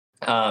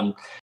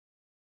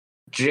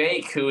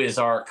 Jake, who is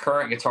our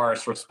current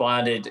guitarist,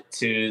 responded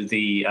to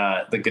the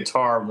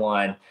guitar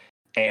one,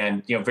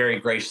 and very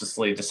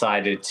graciously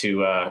decided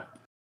to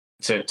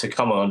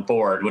come on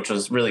board, which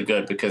was really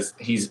good because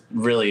he's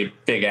really a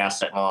big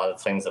asset in a lot of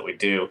the things that we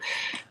do.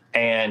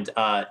 And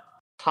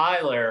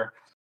Tyler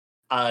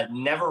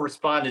never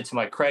responded to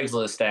my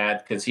Craigslist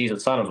ad because he's a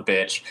son of a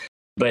bitch,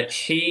 but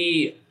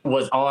he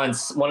was on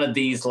one of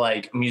these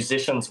like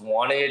Musicians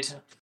Wanted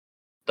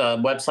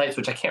websites,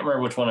 which I can't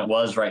remember which one it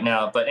was right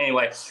now. But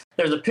anyway,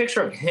 there's a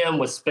picture of him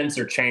with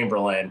Spencer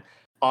Chamberlain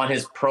on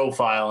his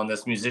profile on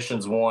this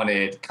Musicians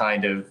Wanted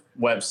kind of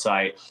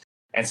website.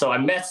 And so I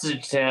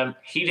messaged him.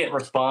 He didn't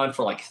respond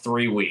for like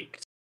 3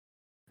 weeks.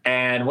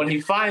 And when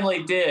he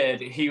finally did,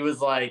 he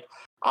was like,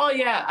 oh,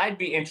 yeah, I'd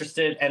be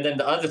interested. And then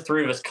the other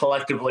three of us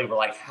collectively were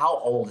like, how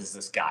old is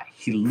this guy?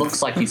 He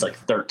looks like he's like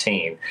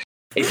 13.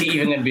 Is he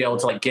even going to be able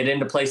to like get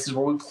into places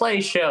where we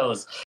play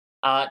shows?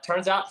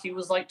 Turns out he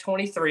was like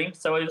 23,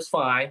 so it was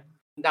fine.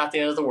 Not the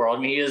end of the world.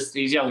 I mean,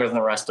 he's younger than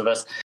the rest of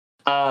us.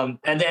 And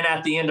then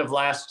at the end of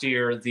last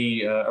year,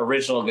 the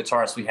original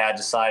guitarist we had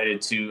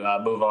decided to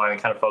move on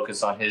and kind of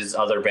focus on his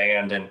other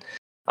band and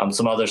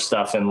some other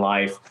stuff in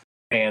life.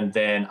 And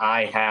then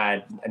I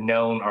had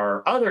known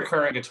our other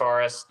current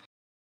guitarist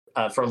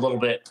for a little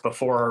bit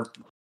before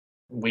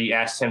we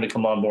asked him to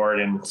come on board.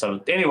 And so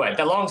anyway,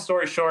 that long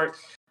story short,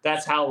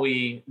 that's how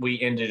we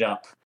ended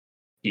up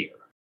here.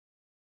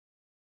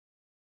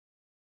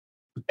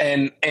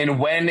 And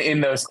when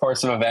in those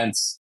course of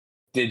events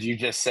did you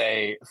just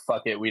say,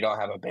 fuck it, we don't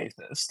have a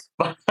bassist?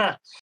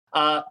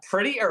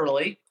 Pretty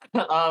early.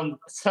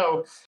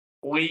 So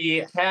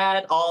we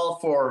had all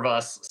four of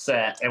us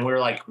set, and we were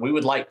like, we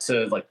would like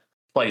to like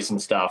play some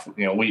stuff.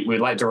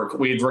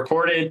 We'd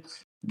recorded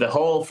the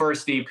whole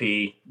first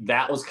EP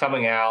that was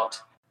coming out.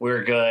 We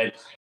were good.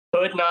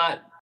 Could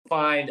not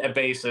find a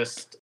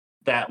bassist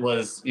that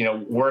was,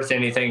 worth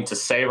anything to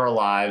save our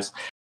lives.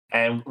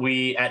 And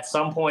we, at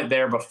some point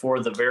there before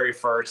the very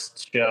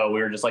first show,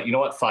 we were just like, you know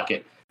what? Fuck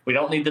it. We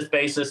don't need this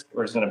bassist.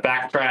 We're just going to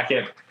backtrack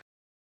it.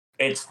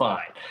 It's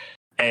fine.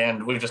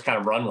 And we've just kind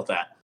of run with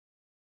that.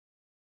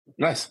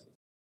 Nice.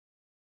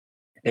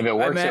 If it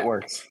works, it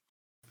works.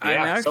 I'm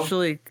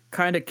actually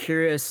kind of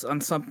curious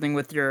on something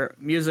with your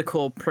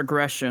musical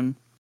progression.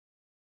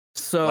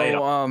 So,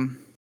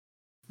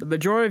 the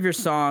majority of your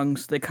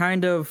songs, they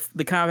kind of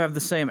have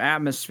the same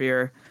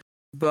atmosphere.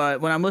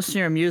 But when I'm listening to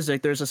your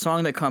music, there's a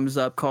song that comes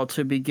up called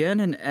To Begin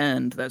and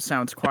End that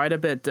sounds quite a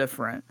bit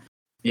different.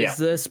 Yeah. Is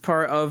this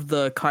part of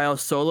the Kyle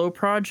solo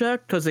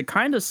project? Because it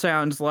kind of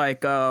sounds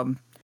like the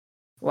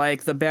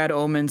Bad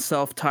Omen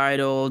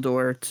self-titled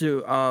or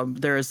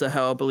There Is the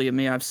Hell, Believe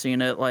Me, I've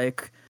seen it.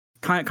 Like,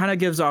 kind of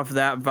gives off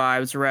that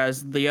vibes,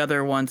 whereas the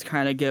other ones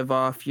kind of give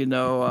off,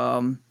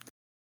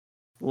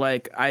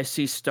 like I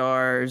See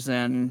Stars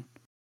and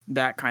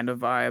that kind of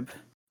vibe.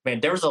 Man,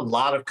 there was a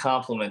lot of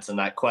compliments in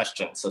that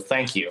question, so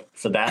thank you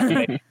for that.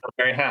 I'm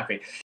very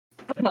happy.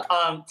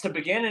 To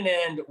Begin and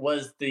End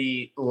was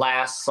the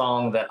last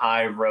song that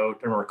I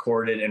wrote and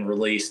recorded and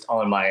released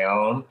on my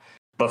own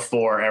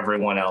before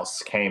everyone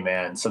else came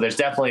in. So there's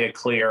definitely a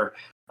clear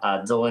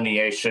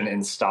delineation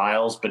in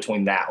styles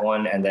between that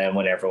one and then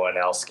when everyone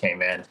else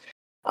came in.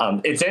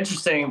 It's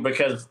interesting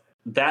because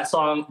that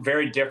song,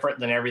 very different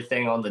than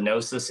everything on the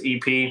Gnosis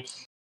EP.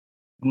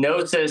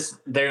 Gnosis,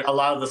 a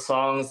lot of the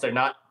songs, they're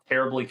not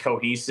terribly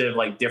cohesive.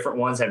 Like different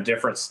ones have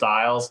different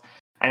styles,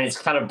 and it's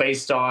kind of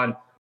based on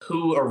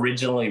who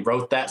originally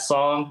wrote that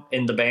song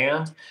in the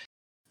band.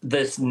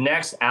 This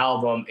next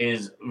album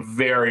is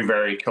very,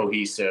 very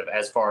cohesive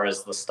as far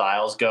as the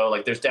styles go.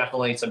 Like there's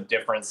definitely some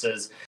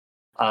differences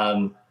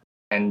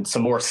and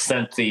some more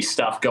synthy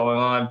stuff going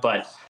on,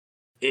 but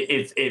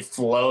it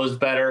flows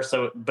better.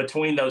 So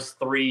between those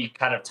three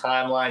kind of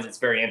timelines, it's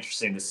very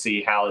interesting to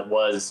see how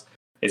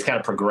it's kind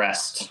of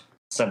progressed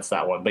since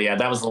that one. But yeah,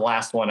 that was the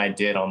last one I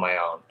did on my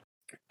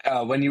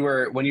own. When you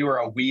were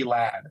a wee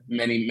lad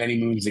many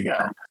moons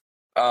ago,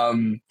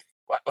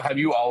 have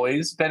you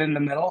always been in the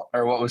middle,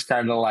 or what was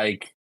kind of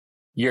like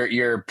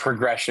your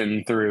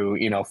progression through,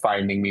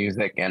 finding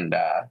music and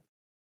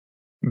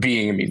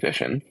being a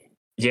musician?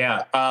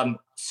 Yeah.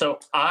 So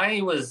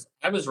I was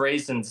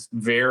raised in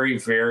very,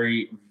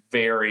 very,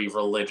 very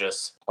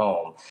religious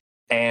home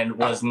and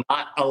was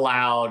not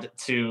allowed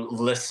to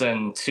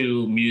listen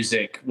to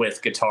music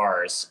with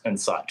guitars and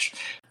such.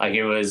 Like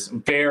it was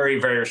very,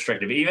 very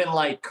restrictive. Even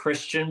like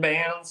Christian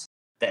bands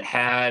that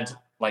had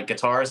like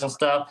guitars and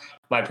stuff,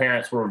 my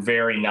parents were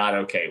very not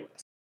okay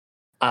with.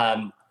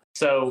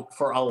 So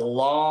for a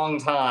long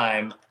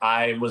time,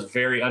 I was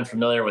very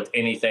unfamiliar with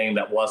anything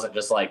that wasn't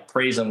just like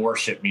praise and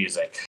worship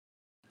music.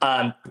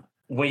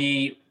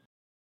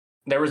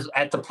 There was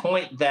at the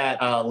point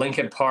that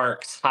Linkin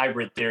Park's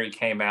Hybrid Theory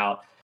came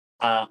out,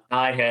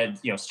 I had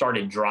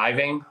started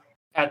driving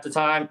at the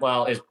time.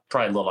 Well, it's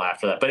probably a little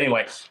after that, but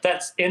anyway,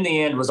 that's in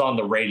the end was on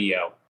the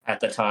radio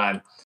at the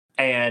time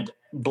and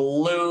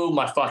blew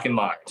my fucking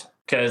mind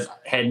because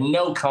I had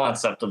no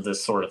concept of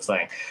this sort of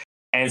thing.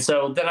 And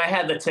so then I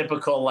had the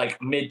typical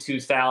like mid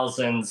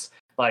 2000s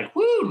like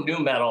woo new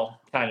metal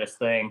kind of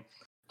thing.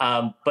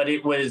 But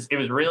it was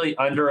really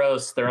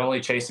Underoath's They're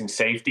Only Chasing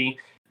Safety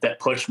that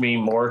pushed me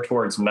more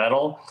towards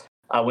metal.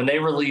 When they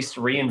released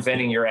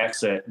Reinventing Your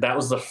Exit, that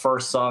was the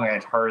first song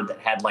I'd heard that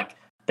had like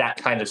that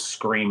kind of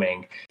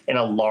screaming in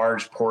a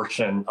large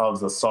portion of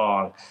the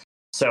song.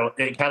 So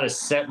it kind of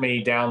sent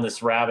me down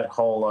this rabbit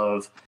hole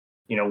of,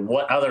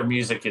 what other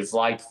music is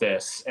like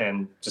this,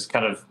 and just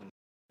kind of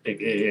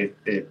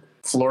it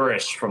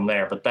flourished from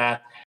there. But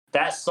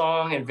that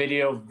song and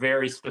video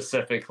very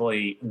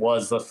specifically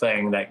was the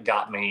thing that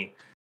got me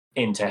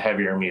into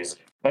heavier music.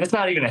 And it's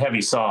not even a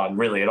heavy song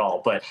really at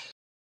all, but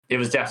it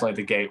was definitely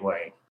the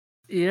gateway.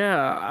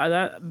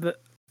 Yeah,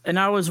 and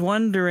I was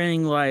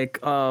wondering, like,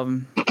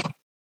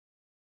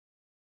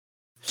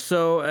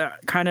 so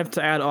kind of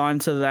to add on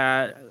to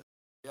that,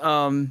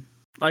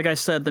 like I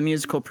said, the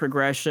musical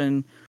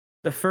progression,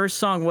 the first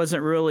song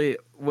wasn't really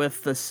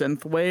with the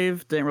synth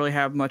wave, didn't really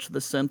have much of the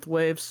synth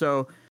wave.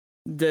 So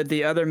did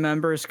the other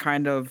members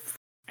kind of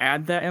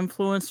add that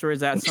influence, or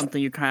is that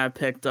something you kind of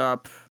picked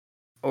up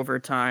over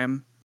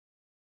time?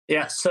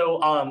 Yeah,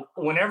 so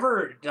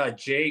whenever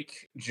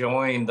Jake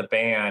joined the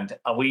band,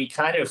 we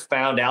kind of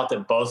found out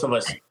that both of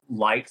us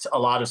liked a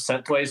lot of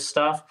synthwave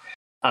stuff.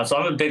 So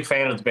I'm a big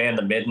fan of the band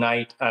The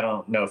Midnight. I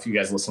don't know if you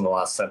guys listen to a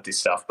lot of synthy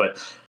stuff,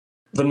 but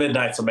The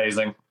Midnight's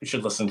amazing. You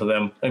should listen to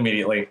them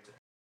immediately.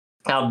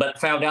 But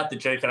found out that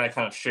Jake and I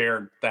kind of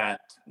shared that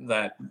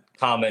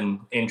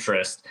common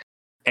interest.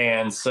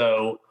 And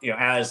so,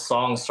 as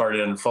songs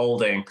started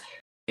unfolding,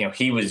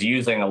 he was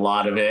using a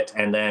lot of it.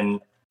 And then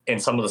in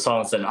some of the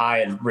songs that I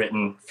had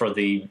written for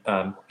the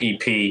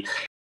EP, we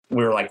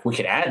were like, we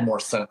could add more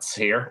synths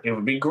here. It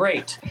would be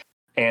great.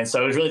 And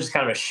so it was really just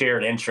kind of a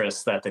shared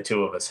interest that the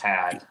two of us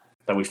had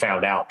that we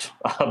found out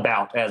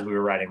about as we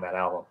were writing that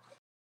album.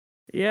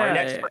 Yeah. Our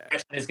next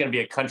progression is going to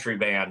be a country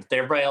band.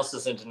 Everybody else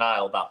is in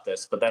denial about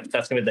this, but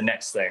that's going to be the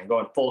next thing,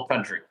 going full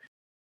country.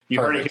 You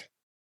heard it.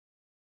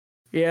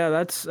 Yeah,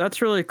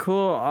 that's really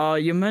cool.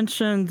 You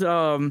mentioned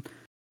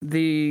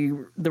the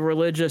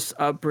religious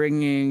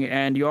upbringing,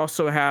 and you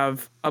also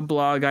have a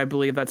blog, I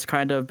believe, that's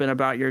kind of been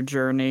about your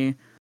journey.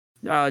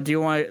 Do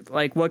you want,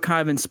 like, what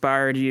kind of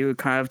inspired you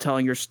kind of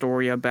telling your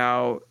story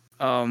about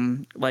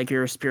like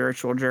your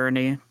spiritual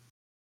journey?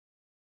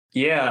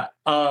 Yeah.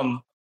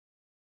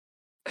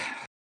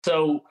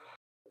 So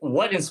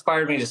what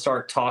inspired me to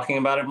start talking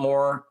about it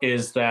more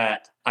is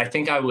that I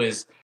think I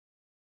was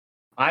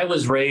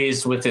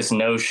raised with this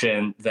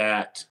notion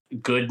that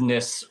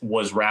goodness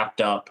was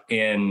wrapped up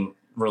in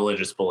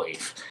religious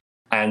belief,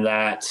 and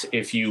that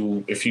if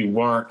you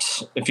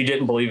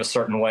didn't believe a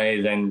certain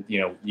way, then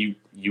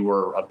you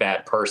were a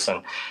bad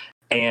person.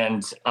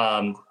 And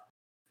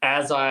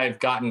as I've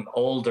gotten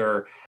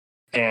older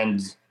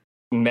and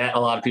met a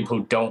lot of people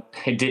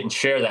who didn't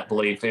share that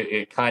belief,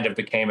 it kind of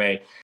became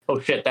oh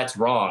shit, that's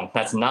wrong.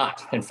 That's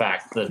not in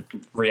fact the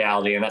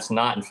reality, and that's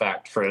not in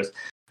fact truth,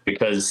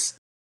 because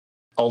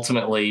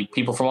ultimately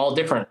people from all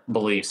different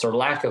beliefs or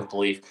lack of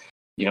belief,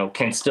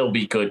 can still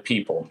be good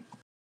people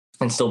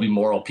and still be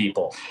moral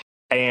people.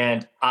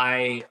 And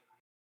I've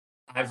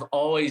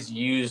always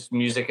used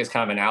music as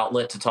kind of an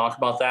outlet to talk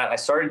about that. I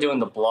started doing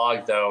the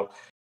blog though,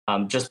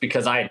 just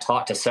because I had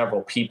talked to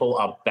several people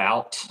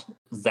about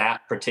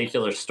that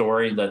particular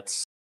story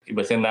that's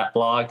within that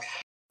blog.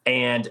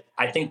 And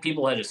I think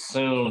people had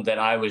assumed that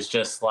I was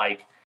just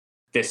like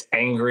this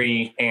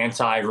angry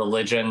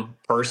anti-religion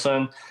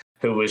person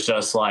who was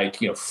just like,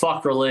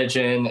 fuck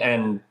religion,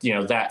 and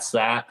that's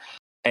that.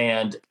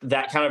 And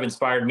that kind of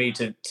inspired me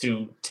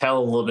to tell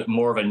a little bit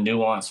more of a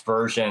nuanced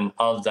version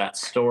of that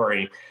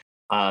story,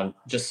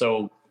 just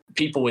so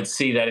people would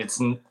see that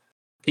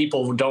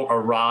people don't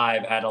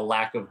arrive at a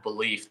lack of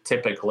belief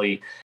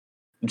typically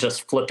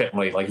just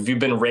flippantly. Like if you've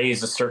been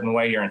raised a certain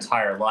way your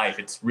entire life,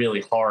 it's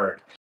really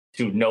hard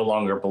to no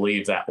longer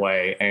believe that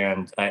way.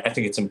 And I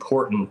think it's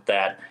important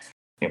that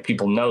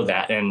people know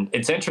that. And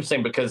it's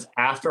interesting because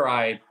after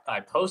I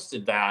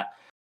posted that,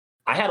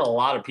 I had a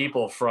lot of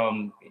people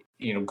from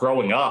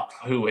growing up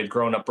who had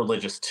grown up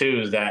religious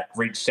too that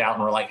reached out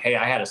and were like, hey,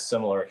 I had a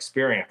similar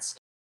experience.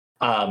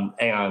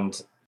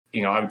 And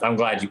I'm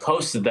glad you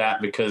posted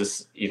that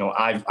because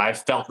I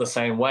felt the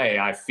same way.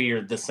 I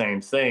feared the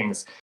same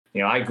things.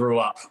 I grew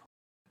up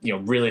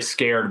really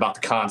scared about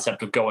the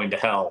concept of going to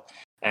hell,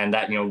 and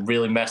that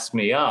really messed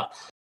me up.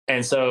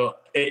 And so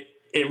it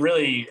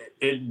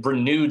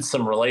renewed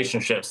some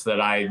relationships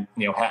that I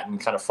hadn't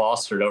kind of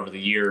fostered over the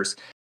years,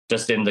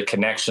 just in the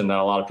connection that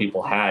a lot of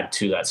people had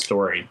to that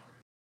story.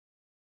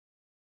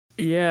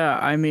 Yeah,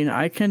 I mean,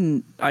 I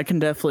can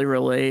definitely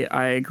relate.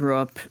 I grew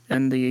up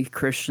in the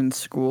Christian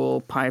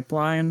school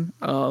pipeline,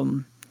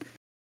 and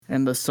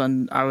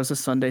I was a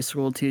Sunday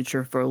school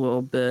teacher for a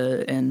little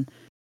bit, and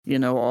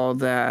all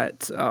that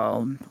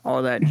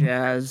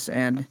jazz.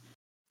 And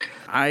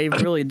I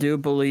really do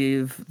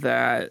believe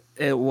that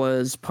it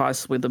was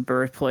possibly the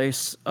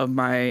birthplace of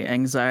my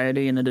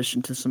anxiety, in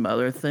addition to some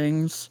other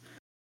things,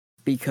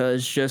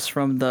 because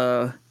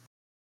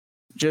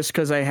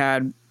because I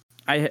had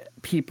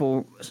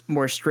people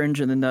more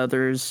stringent than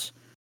others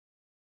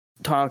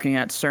talking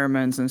at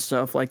sermons and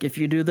stuff like, if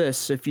you do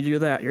this, if you do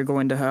that, you're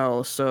going to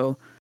hell. So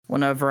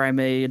whenever I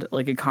made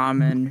like a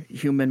common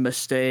human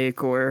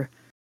mistake or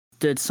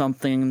did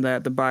something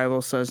that the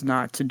Bible says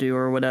not to do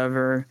or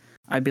whatever,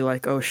 I'd be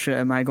like, oh shit,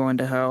 am I going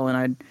to hell?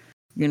 And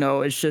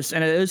it's just,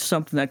 and it is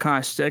something that kind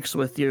of sticks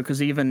with you,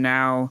 because even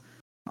now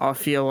I'll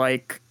feel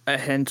like a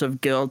hint of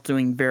guilt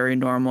doing very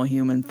normal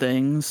human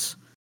things.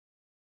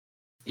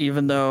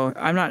 Even though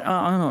I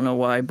don't know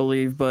what I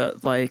believe,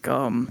 but like,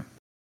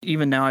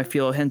 even now I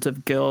feel a hint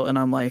of guilt, and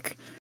I'm like,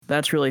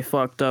 that's really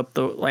fucked up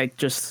though. Like,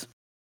 just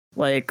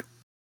like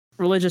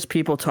religious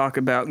people talk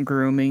about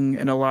grooming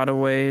in a lot of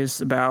ways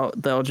about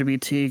the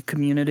LGBT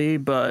community,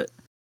 but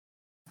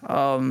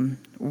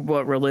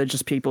what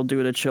religious people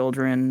do to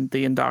children,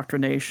 the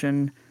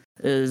indoctrination,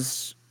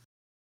 is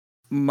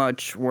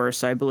much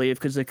worse, I believe,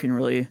 because it can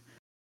really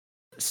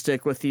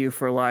stick with you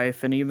for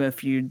life. And even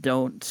if you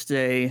don't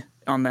stay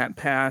on that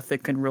path,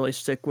 it can really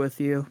stick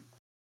with you.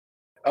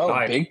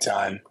 Oh, big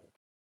time.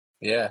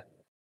 Yeah.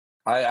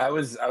 I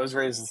was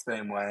raised the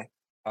same way.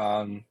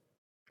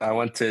 I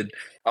went to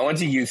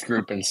youth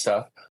group and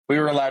stuff. We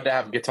were allowed to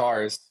have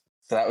guitars,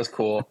 so that was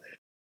cool.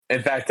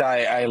 In fact,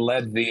 I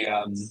led the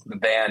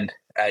band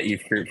at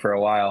youth group for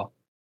a while.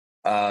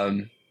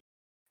 And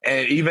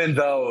even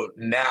though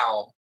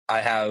now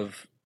I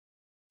have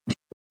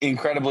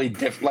incredibly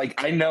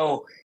like, I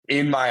know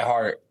in my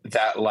heart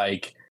that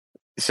like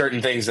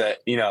certain things that,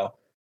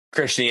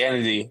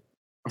 Christianity,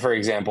 for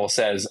example,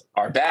 says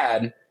are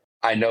bad,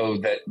 I know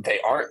that they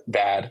aren't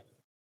bad.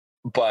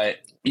 But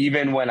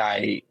even when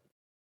I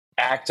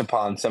act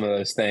upon some of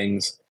those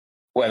things,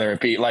 whether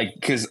it be like,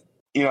 because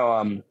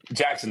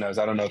Jackson knows,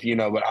 I don't know if you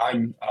know, but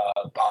I'm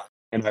bi,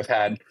 and I've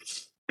had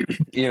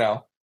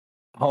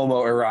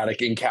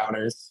homoerotic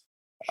encounters,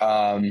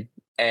 and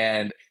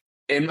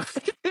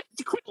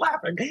quit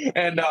laughing,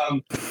 and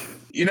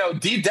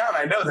deep down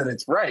I know that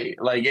it's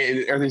right, like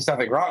or there's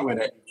nothing wrong with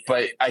it,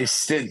 but I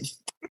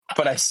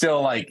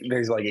still like,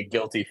 there's like a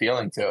guilty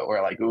feeling to it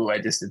where like, ooh, I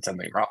just did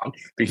something wrong,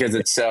 because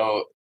it's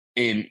so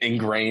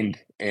ingrained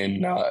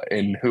in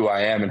who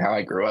I am and how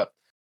I grew up.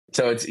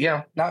 So it's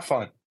not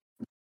fun.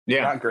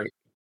 Yeah, not great.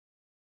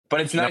 But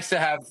it's nice to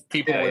have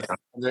people with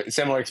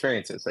similar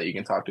experiences that you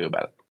can talk to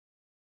about it.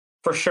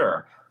 For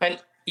sure.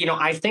 And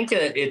I think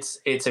that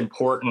it's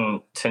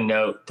important to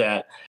note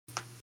that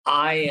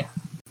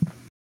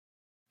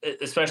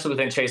especially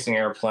within Chasing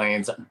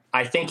Airplanes,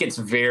 I think it's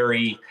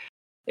very,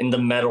 in the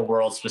metal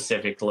world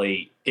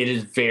specifically, it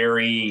is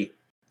very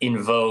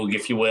in vogue,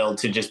 if you will,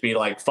 to just be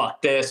like,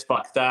 fuck this,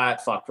 fuck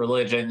that, fuck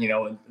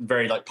religion,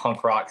 very like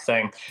punk rock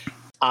thing.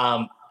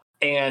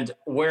 And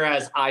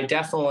whereas I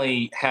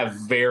definitely have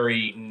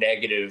very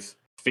negative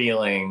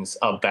feelings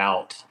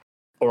about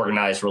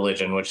organized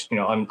religion, which,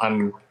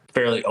 I'm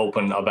fairly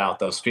open about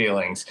those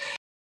feelings,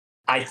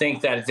 I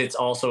think that it's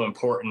also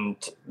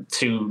important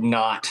to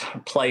not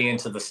play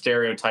into the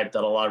stereotype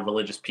that a lot of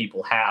religious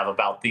people have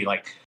about the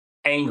like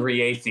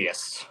angry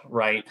atheists,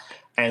 right?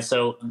 And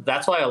so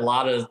that's why a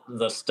lot of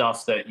the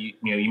stuff that you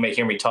may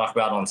hear me talk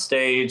about on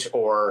stage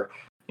or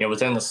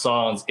within the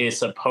songs is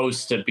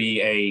supposed to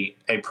be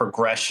a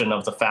progression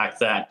of the fact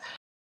that,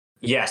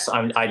 yes,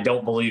 I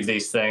don't believe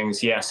these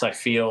things. Yes, I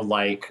feel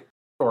like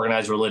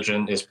organized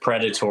religion is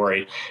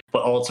predatory,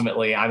 but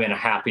ultimately I'm in a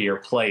happier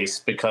place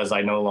because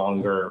I no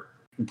longer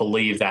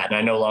believe that, and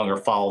I no longer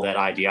follow that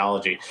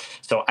ideology.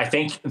 So I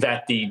think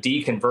that the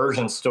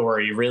deconversion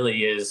story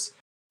really is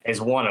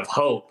one of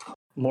hope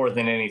more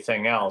than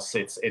anything else.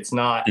 It's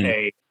not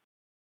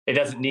it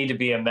doesn't need to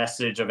be a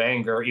message of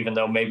anger, even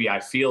though maybe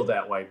I feel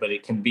that way, but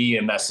it can be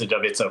a message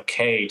of it's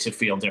okay to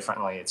feel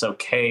differently. It's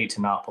okay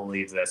to not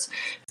believe this.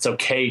 It's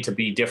okay to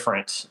be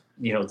different,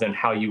 than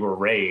how you were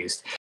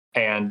raised.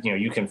 And,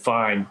 you can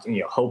find,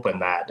 hope in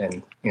that.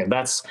 And,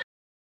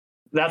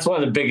 that's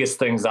one of the biggest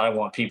things that I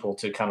want people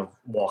to kind of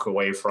walk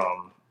away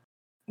from,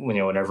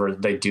 whenever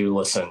they do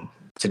listen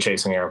to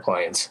Chasing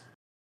Airplanes.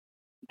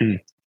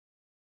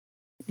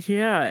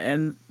 Yeah.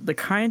 And the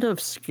kind of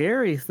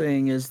scary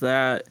thing is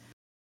that,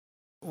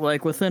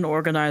 like, within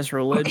organized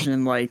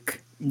religion,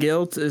 like,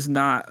 guilt is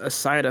not a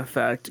side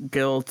effect.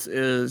 Guilt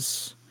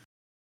is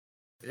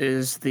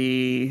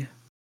the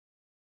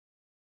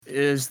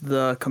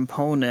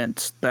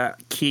component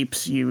that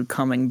keeps you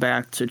coming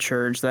back to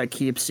church, that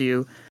keeps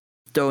you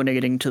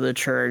donating to the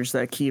church,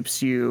 that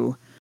keeps you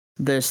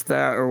this,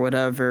 that, or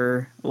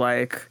whatever.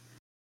 Like,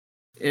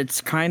 it's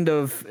kind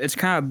of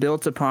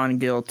built upon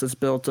guilt. It's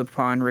built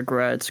upon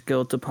regrets,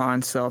 built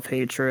upon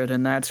self-hatred,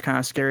 and that's kind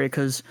of scary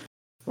because,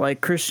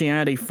 like,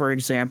 Christianity, for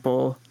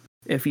example,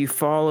 if you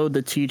follow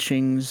the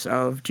teachings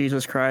of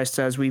Jesus Christ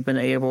as we've been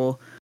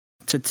able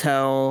to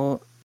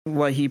tell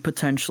what he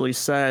potentially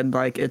said,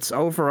 like, it's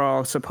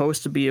overall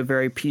supposed to be a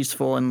very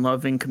peaceful and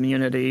loving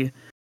community,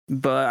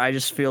 but I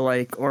just feel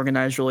like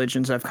organized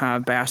religions have kind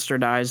of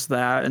bastardized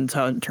that and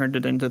turned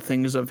it into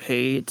things of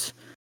hate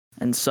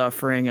and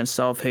suffering and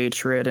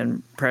self-hatred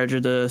and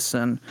prejudice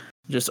and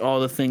just all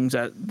the things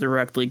that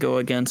directly go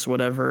against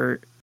whatever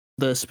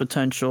this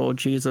potential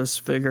Jesus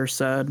figure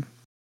said.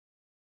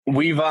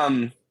 We've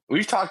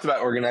talked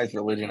about organized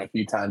religion a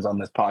few times on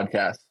this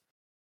podcast.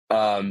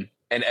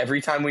 And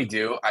every time we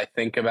do, I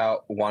think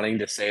about wanting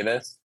to say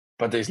this,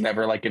 but there's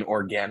never like an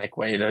organic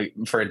way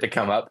for it to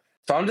come up.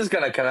 So I'm just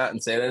going to come out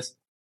and say this.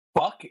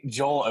 Fuck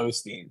Joel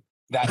Osteen.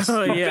 That's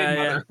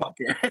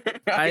motherfucker.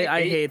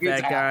 I hate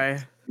that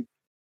guy.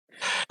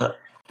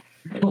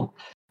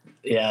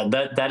 Yeah,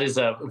 that is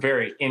a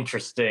very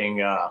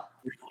interesting,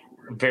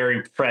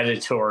 very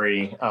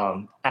predatory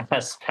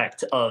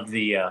aspect of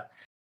the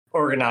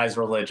organized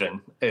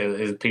religion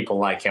is people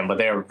like him, but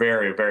they are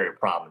very, very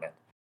prominent.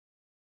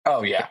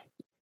 Oh, yeah.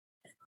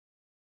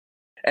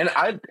 And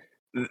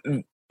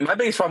my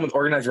biggest problem with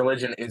organized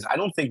religion is I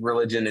don't think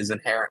religion is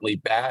inherently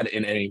bad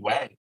in any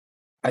way.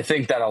 I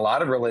think that a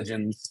lot of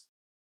religions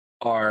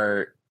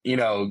are,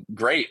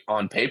 great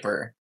on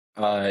paper.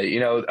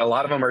 A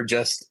lot of them are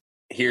just,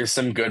 here's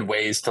some good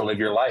ways to live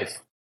your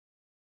life.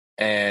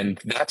 And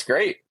that's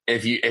great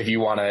if you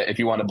want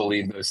to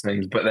believe those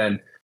things. But then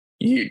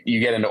you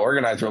get into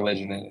organized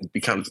religion and it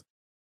becomes,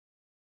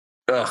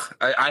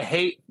 I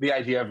hate the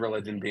idea of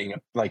religion being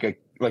like a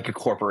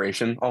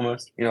corporation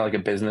almost, like a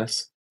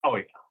business. Oh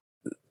yeah,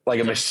 like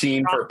a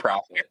machine for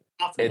profit.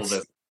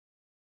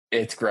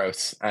 It's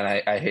gross, and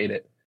I hate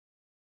it.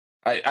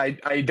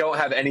 I don't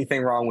have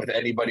anything wrong with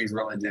anybody's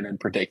religion in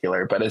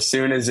particular, but as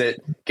soon as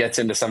it gets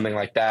into something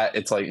like that,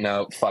 it's like,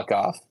 no, fuck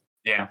off.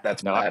 Yeah,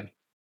 that's bad.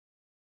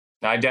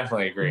 I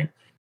definitely agree.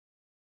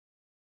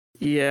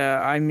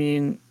 Yeah, I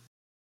mean,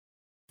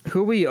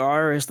 who we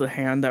are is the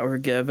hand that we're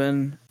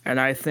given, and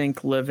I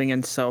think living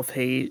in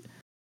self-hate,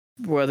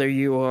 whether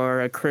you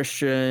are a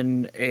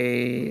Christian,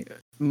 a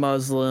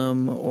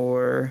Muslim,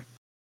 or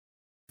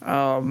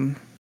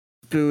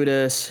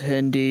Buddhist,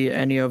 Hindi,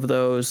 any of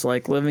those,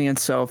 like, living in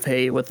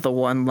self-hate with the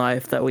one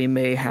life that we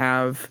may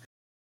have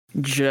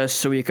just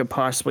so we could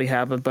possibly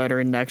have a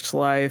better next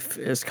life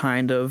is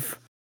kind of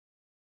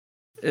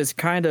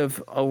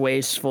a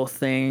wasteful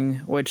thing,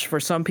 which for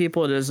some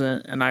people it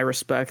isn't, and I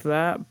respect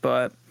that,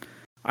 but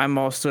I'm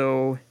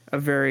also a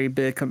very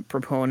big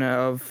proponent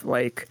of,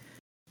 like,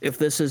 if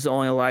this is the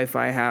only life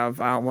I have,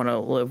 I don't want to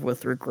live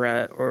with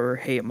regret or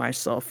hate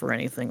myself or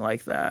anything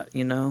like that,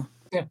 Yeah,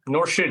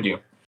 nor should you.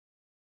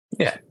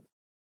 Yeah.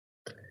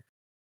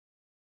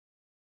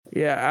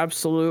 Yeah,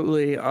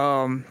 absolutely.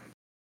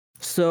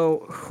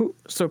 So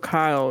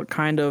Kyle,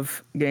 kind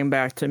of getting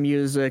back to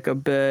music a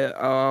bit,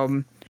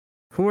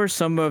 who are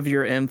some of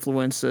your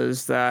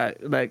influences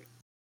that, like,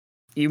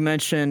 you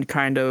mentioned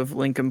kind of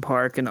Linkin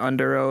Park and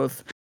Under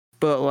Oath,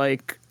 but,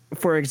 like,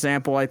 for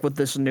example, like with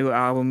this new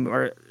album,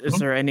 or is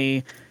there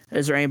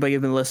anybody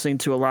you've been listening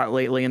to a lot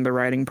lately in the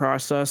writing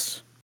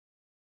process?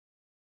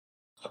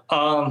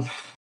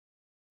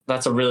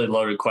 That's a really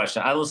loaded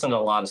question. I listen to a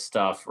lot of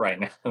stuff right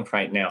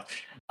now.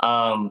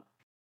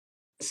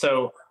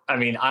 So, I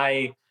mean,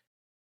 I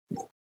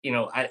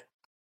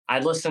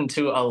listen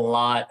to a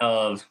lot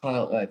of,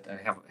 well, I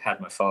haven't had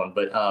my phone,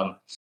 but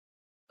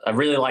I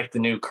really like the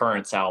new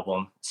Currents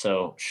album.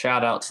 So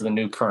shout out to the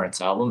new Currents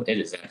album. It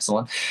is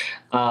excellent.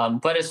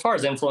 But as far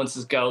as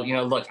influences go,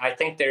 look, I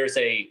think there's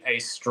a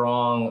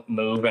strong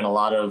move in a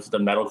lot of the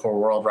metalcore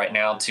world right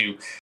now to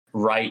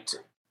write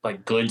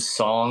like good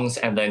songs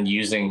and then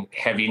using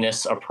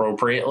heaviness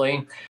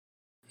appropriately.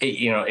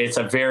 It's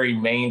a very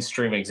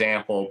mainstream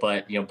example,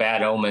 but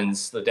Bad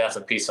Omens, The Death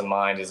of Peace of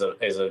Mind is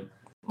a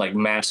like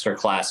master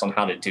class on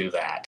how to do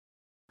that.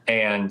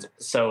 And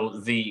so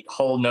the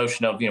whole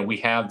notion of, we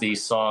have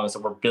these songs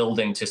that we're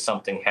building to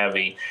something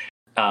heavy,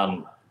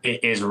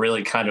 it is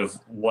really kind of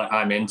what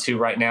I'm into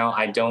right now.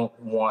 I don't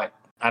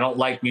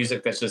like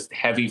music that's just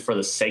heavy for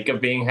the sake of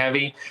being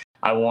heavy.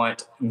 I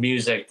want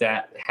music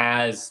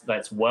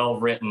that's well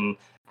written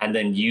and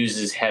then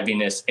uses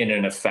heaviness in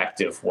an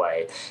effective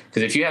way.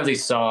 Because if you have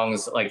these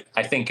songs, like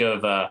I think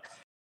of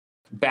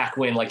back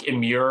when like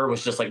Immure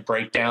was just like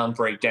breakdown,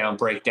 breakdown,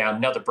 breakdown,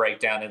 another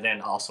breakdown, and then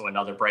also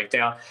another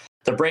breakdown.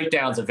 The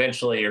breakdowns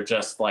eventually are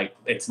just like,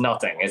 it's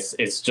nothing.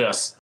 It's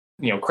just,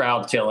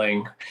 crowd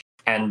killing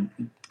and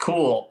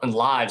cool and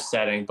live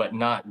setting, but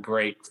not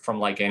great from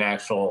like an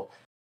actual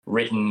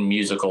written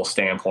musical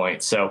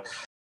standpoint. So,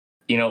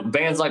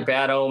 bands like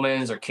Bad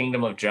Omens or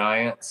Kingdom of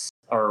Giants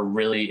are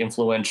really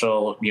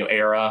influential,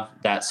 era,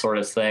 that sort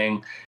of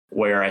thing,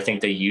 where I think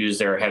they use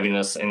their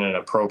heaviness in an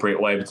appropriate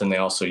way, but then they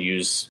also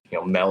use,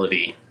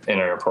 melody in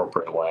an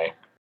appropriate way.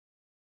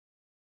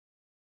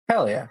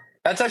 Hell yeah.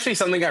 That's actually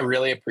something I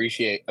really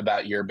appreciate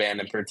about your band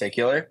in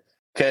particular,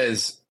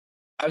 because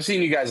I've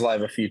seen you guys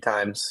live a few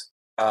times.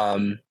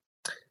 And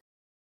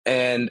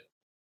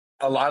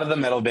a lot of the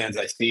metal bands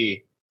I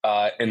see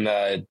in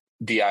the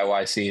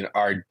DIY scene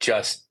are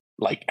just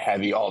like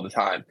heavy all the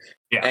time.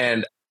 Yeah.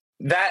 And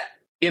that,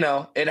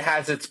 it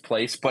has its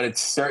place, but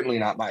it's certainly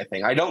not my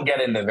thing. I don't get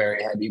into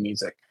very heavy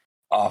music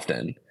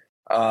often.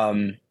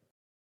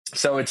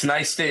 So it's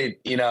nice to,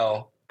 and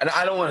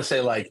I don't want to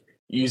say like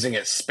using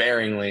it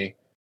sparingly,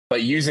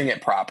 but using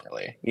it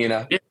properly,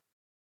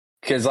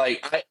 because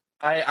like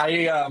I've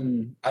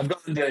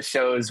gone to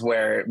shows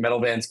where metal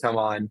bands come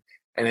on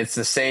and it's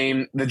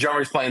the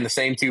drummer's playing the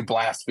same two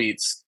blast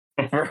beats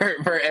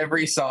for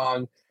every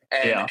song,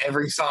 and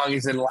every song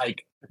is in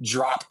like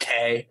drop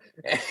K.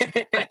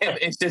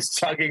 It's just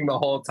chugging the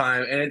whole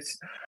time, and it's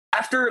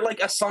after like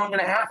a song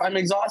and a half, I'm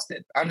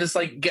exhausted. I'm just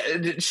like,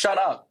 shut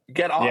up,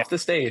 get off the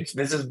stage.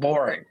 This is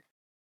boring.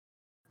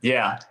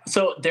 Yeah.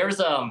 So there's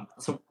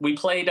so we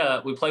played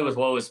with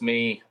Woe Is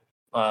Me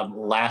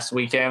last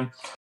weekend,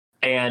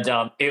 and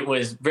it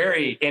was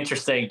very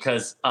interesting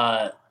because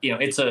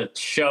it's a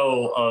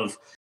show of,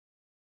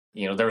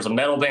 there was a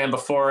metal band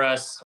before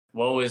us.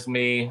 Woe Is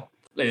Me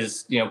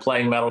is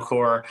playing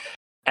metalcore,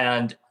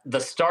 and the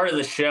start of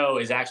the show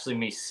is actually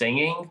me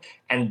singing,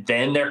 and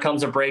then there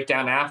comes a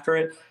breakdown after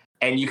it,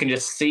 and you can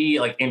just see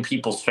like in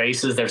people's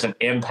faces there's an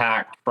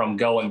impact from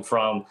going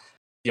from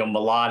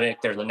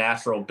melodic, there's a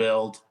natural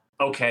build,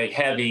 okay,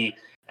 heavy,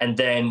 and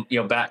then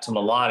back to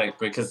melodic,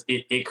 because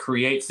it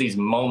creates these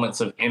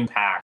moments of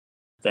impact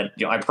that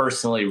I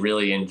personally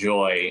really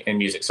enjoy in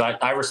music. So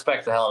I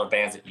respect the hell out of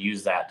bands that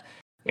use that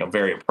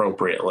very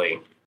appropriately.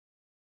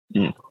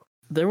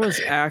 There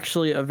was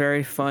actually a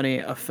very funny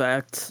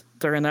effect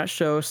during that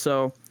show.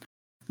 So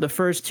the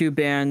first two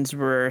bands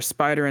were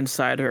Spider and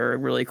Cider, a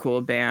really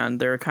cool band.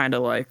 They're kind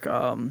of like,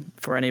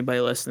 for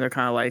anybody listening, they're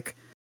kind of like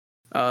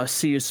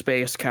See You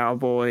Space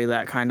Cowboy,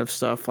 that kind of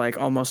stuff, like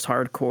almost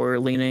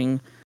hardcore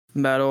leaning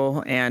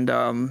metal. And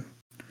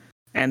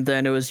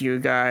then it was you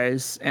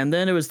guys, and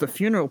then it was the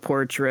Funeral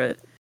Portrait,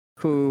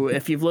 who,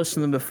 if you've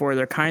listened to them before,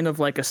 they're kind of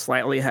like a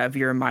slightly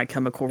heavier My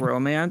Chemical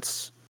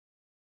Romance.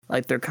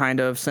 Like they're kind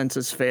of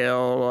Senses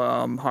Fail,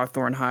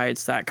 Hawthorne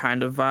Heights, that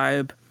kind of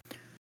vibe.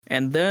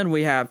 And then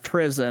we have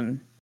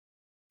Prison.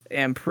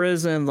 And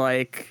Prison,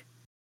 like,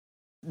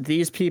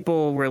 these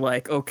people were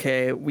like,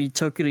 okay, we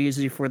took it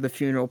easy for the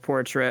Funeral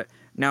Portrait.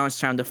 Now it's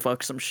time to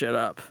fuck some shit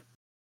up.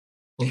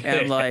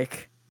 And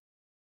like,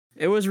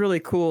 it was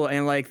really cool.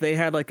 And like, they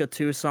had like a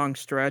 2-song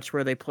stretch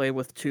where they played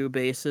with 2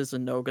 basses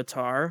and no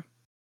guitar.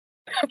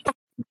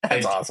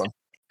 That's awesome.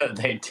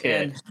 They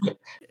did.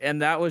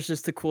 And that was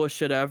just the coolest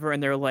shit ever.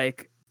 And they're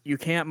like, you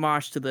can't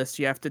mosh to this,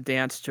 you have to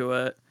dance to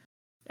it.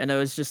 And it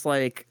was just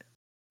like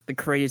the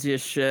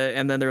craziest shit.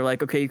 And then they're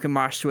like, okay, you can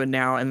mosh to it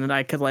now. And then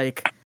I could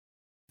like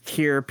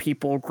hear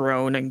people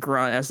groan and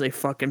grunt as they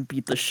fucking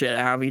beat the shit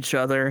out of each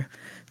other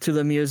to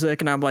the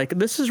music. And I'm like,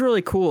 this is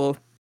really cool.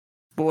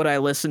 But would I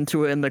listen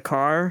to it in the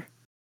car?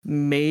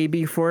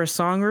 Maybe for a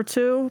song or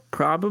two,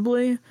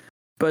 probably.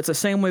 But it's the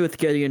same way with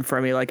Gideon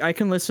for me. Like, I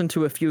can listen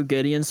to a few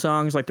Gideon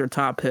songs, like their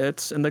top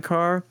hits, in the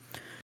car,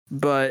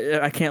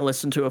 but I can't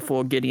listen to a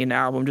full Gideon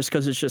album just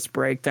because it's just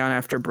breakdown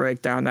after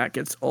breakdown. That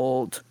gets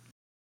old.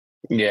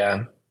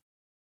 Yeah.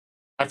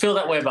 I feel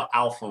that way about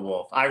Alpha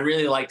Wolf. I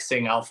really like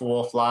seeing Alpha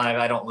Wolf live.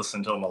 I don't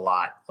listen to them a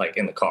lot, like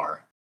in the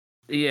car.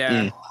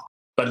 Yeah.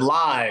 But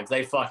live,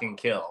 they fucking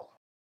kill.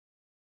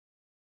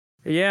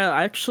 Yeah,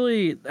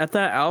 actually, at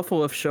that Alpha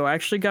Wolf show, I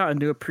actually got a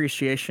new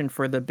appreciation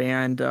for the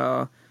band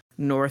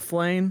North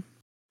Lane.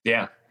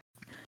 Yeah.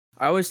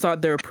 I always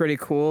thought they were pretty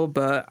cool,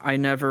 but I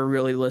never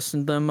really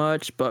listened to them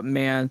much. But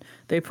man,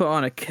 they put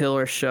on a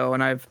killer show,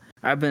 and I've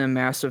been a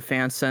massive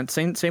fan since.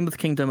 Same with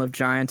Kingdom of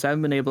Giants. I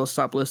haven't been able to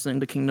stop listening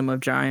to Kingdom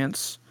of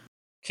Giants.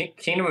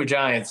 Kingdom of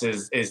Giants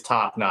is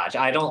top notch.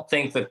 I don't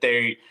think that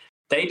they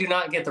do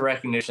not get the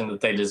recognition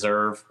that they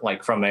deserve,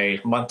 like from a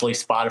monthly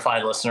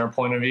Spotify listener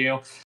point of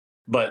view.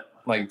 But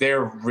Like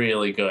they're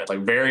really good. Like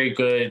very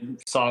good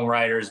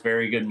songwriters,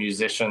 very good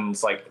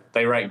musicians. Like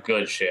they write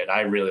good shit.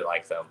 I really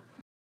like them.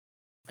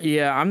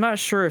 Yeah, I'm not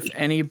sure if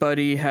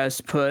anybody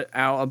has put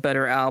out a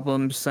better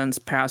album since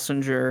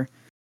Passenger,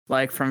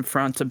 like from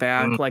front to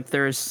back. Like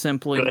there's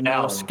simply Good no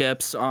album.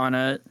 skips on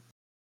it.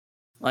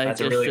 Like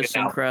That's a it's really just good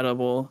album.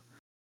 incredible.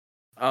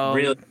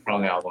 Really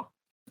strong album.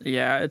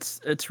 Yeah,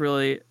 it's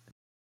really,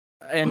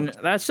 and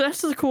that's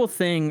the cool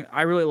thing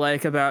I really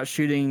like about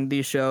shooting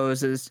these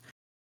shows is,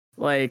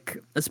 like,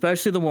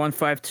 especially the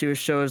 152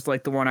 shows,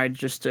 like the one I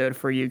just did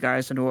for you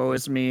guys and Woe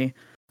Is Me.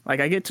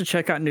 Like I get to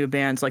check out new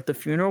bands, like the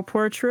Funeral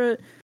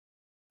Portrait.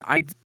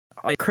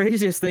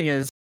 Craziest thing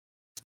is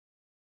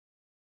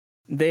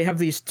they have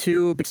these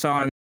two big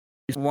songs.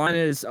 One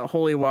is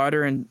Holy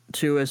Water and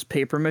two is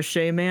Paper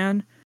Mache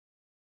Man.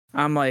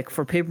 I'm like,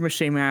 for Paper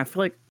Mache Man, I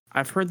feel like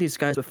I've heard these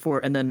guys before,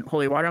 and then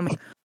Holy Water, I'm like,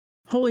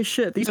 holy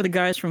shit, these are the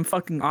guys from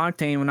fucking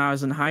Octane when I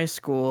was in high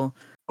school.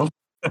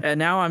 and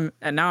now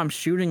I'm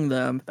shooting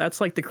them.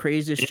 That's like the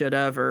craziest shit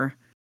ever.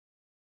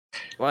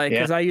 Like,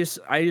 because I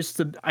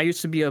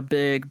used to be a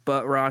big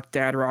butt rock,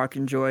 dad rock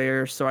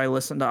enjoyer, so I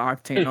listened to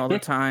Octane all the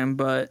time.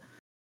 But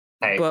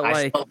Hey, but I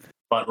like, still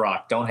butt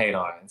rock. Don't hate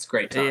on it. It's a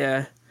great time.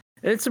 yeah,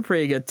 it's a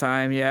pretty good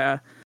time. Yeah,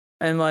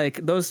 and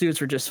like those dudes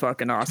were just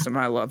fucking awesome.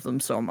 I love them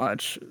so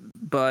much.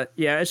 But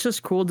yeah, it's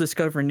just cool to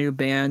discover new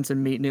bands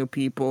and meet new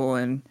people,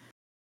 and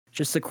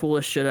just the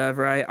coolest shit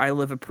ever. I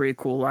live a pretty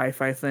cool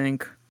life, I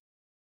think.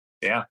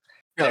 Yeah.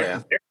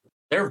 Yeah.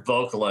 Their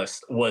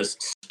vocalist was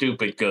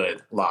stupid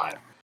good live.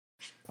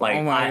 Like,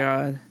 oh my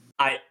god.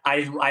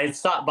 I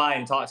stopped by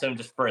and talked to him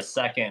just for a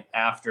second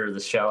after the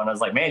show, and I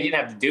was like, man, you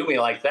didn't have to do me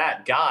like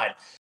that. God,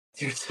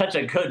 you're such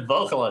a good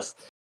vocalist.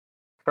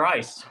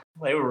 Christ,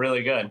 they were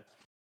really good.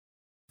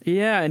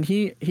 Yeah, and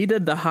he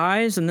did the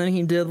highs, and then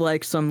he did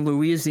like some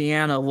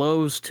Louisiana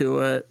lows to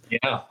it.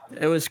 Yeah,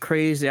 it was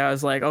crazy. I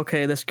was like,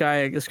 okay, this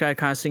guy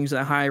kind of sings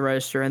that high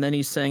register, and then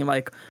he's saying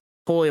like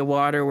Holy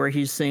Water, where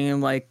he's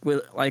singing like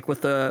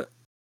with a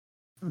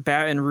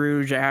Baton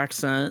Rouge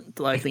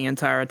accent like the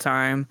entire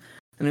time,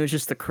 and it was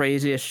just the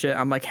craziest shit.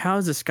 I'm like, how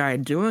is this guy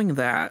doing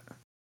that?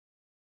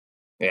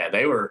 Yeah,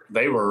 they were.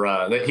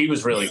 He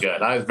was really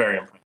good. I was very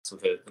impressed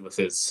with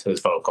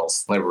his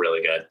vocals. They were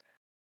really good.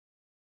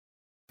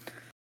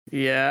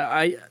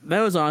 Yeah,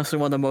 that was honestly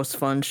one of the most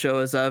fun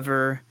shows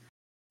ever.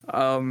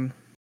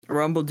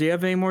 Rumble, do you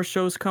have any more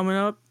shows coming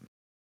up?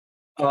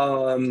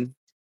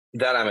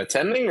 That I'm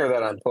attending or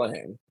that I'm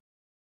playing?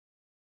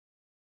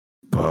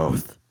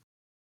 Both.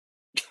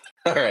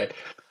 All right.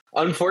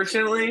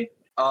 Unfortunately,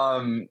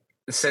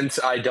 since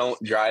I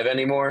don't drive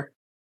anymore,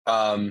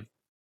 I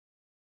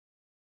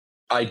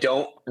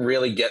don't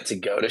really get to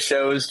go to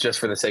shows just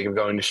for the sake of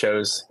going to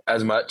shows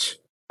as much.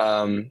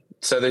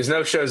 So there's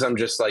no shows I'm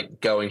just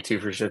like going to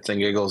for shits and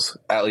giggles,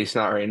 at least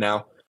not right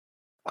now.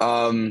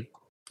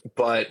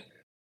 But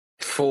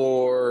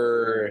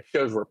for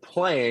shows we're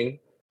playing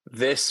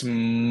this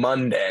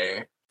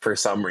Monday, for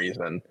some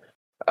reason,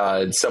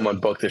 someone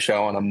booked the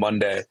show on a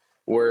Monday.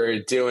 We're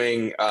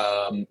doing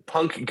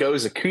Punk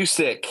Goes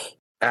Acoustic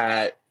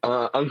at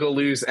Uncle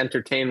Lou's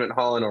Entertainment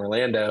Hall in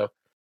Orlando.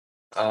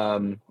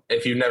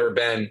 If you've never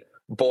been,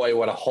 boy,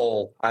 what a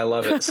hole. I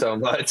love it so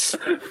much.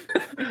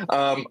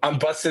 I'm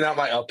busting out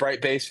my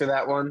upright bass for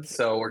that one,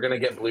 so we're going to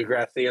get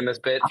bluegrassy in this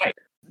bitch.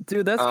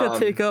 Dude, that's going to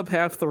take up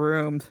half the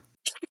room.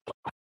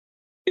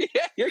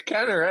 Yeah, you're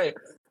kind of right.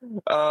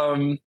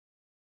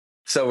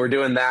 So we're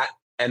doing that,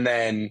 and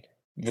then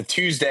the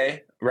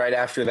Tuesday right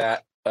after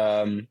that,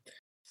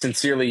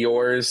 Sincerely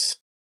Yours.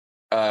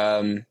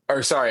 Monday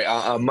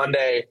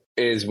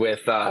is with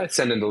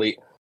Send and Delete,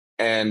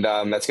 and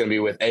that's going to be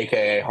with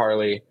AKA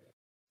Harley,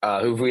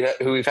 who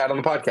we've had on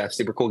the podcast.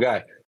 Super cool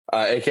guy,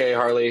 AKA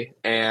Harley,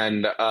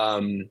 and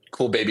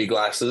Cool Baby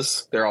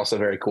Glasses. They're also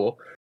very cool.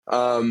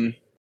 And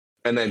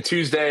then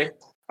Tuesday,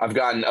 I've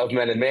got an Of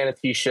Men and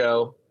Manatee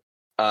show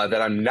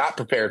that I'm not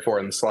prepared for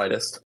in the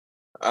slightest.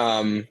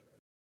 And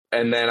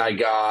then I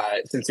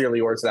got Sincerely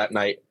Yours that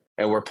night,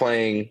 and we're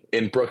playing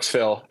in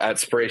Brooksville at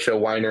Spiratio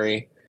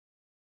Winery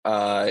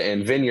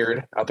and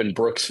Vineyard up in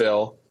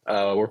Brooksville.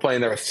 We're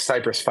playing there with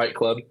Cypress Fight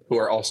Club, who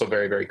are also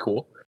very, very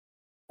cool.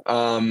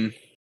 And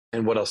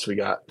what else we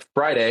got?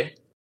 Friday,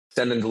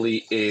 Send and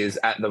Delete is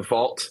at the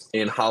Vault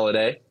in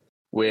Holiday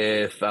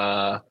with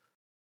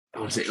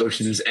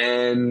Ocean's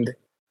End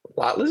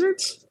Lot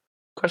Lizards?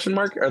 Question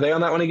mark? Are they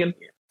on that one again?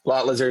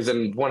 Lot Lizards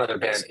and one other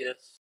band.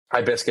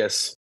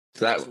 Hibiscus.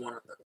 So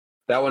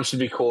that one should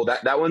be cool.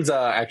 That one's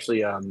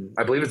actually I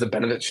believe it's a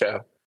benefit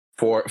show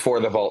for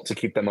the Vault to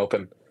keep them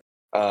open.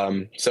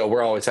 So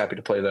we're always happy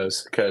to play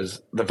those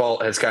because the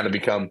Vault has kind of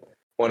become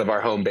one of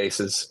our home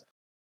bases.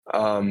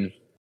 And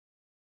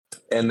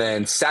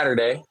then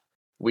Saturday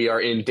we are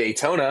in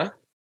Daytona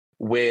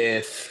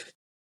with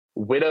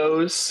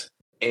Widows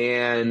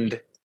and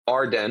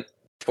Ardent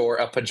for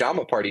a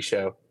pajama party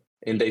show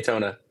in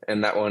Daytona,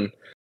 and that one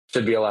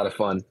should be a lot of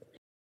fun.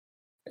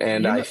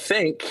 And I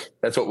think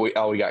that's all we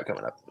got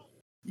coming up.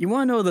 You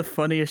want to know the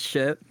funniest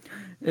shit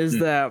is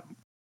that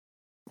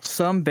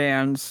some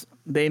bands,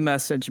 they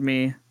message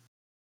me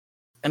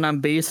and I'm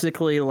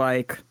basically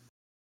like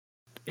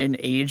an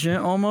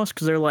agent almost,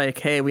 because they're like,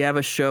 hey, we have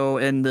a show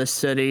in this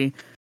city.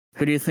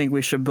 Who do you think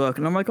we should book?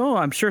 And I'm like, oh,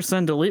 I'm sure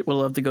Send Delete would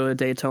love to go to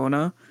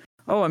Daytona.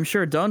 Oh, I'm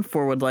sure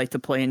Dunfor would like to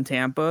play in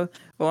Tampa.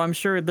 Oh, I'm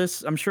sure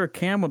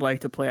Cam would like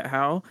to play at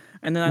Howe.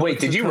 And then wait,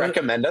 did you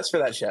recommend us for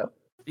that show?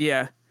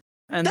 Yeah.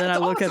 And That's then I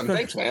look awesome. at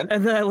Thanks, man.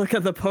 And then I look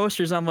at the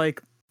posters. I'm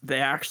like, they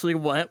actually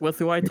went with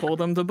who I told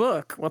them to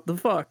book. What the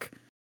fuck?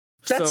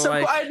 That's so.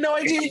 I had no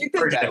idea you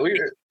did that.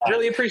 We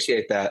really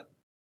appreciate that.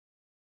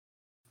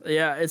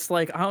 Yeah, it's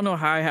like I don't know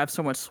how I have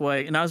so much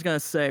sway. And I was gonna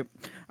say,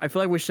 I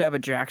feel like we should have a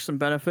Jackson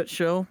benefit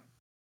show.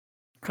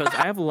 Because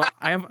I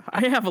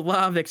have a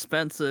lot of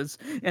expenses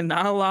and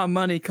not a lot of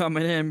money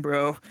coming in,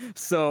 bro.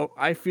 So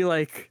I feel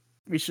like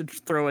we should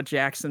throw a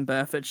Jackson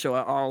benefit show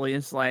at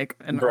Ollie's, like,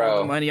 and all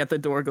the money at the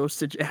door goes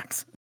to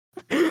Jackson.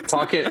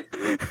 Talking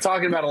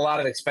about a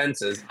lot of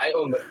expenses. I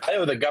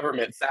owe the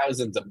government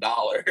thousands of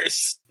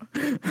dollars.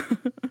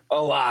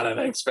 A lot of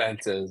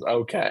expenses.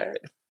 Okay.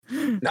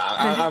 No,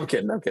 I'm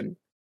kidding.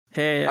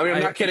 Hey, I mean,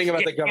 I'm not kidding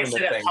about the government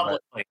thing.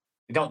 Publicly.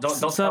 Don't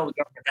tell the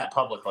government that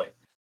publicly.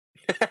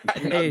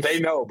 Hey, they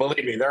know,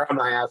 believe me, they're on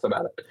my ass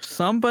about it.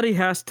 Somebody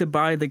has to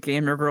buy the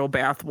Gamer Girl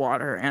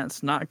bathwater, and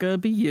it's not gonna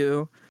be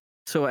you,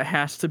 so it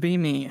has to be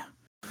me.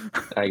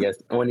 I guess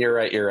when you're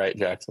right,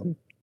 Jackson.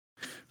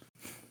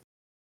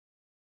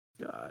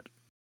 God.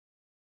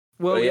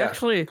 Well, we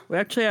actually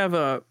have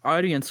a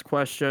audience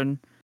question.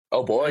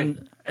 Oh boy!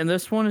 And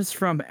this one is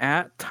from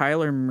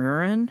 @Tyler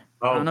Murrin.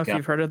 I don't know if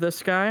you've heard of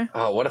this guy.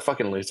 Oh, what a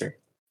fucking loser!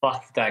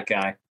 Fuck that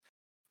guy.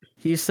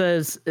 He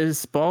says,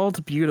 "Is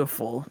bald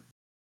beautiful?"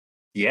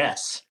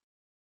 Yes.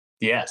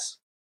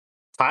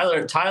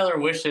 Tyler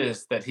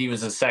wishes that he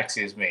was as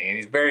sexy as me, and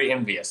he's very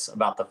envious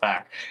about the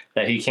fact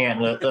that he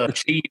can't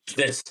achieve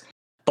this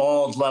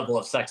bald level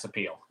of sex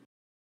appeal.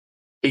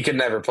 He could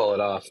never pull it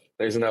off.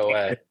 There's no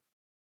way.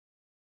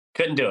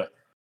 Couldn't do it.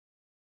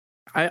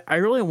 I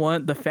really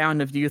want the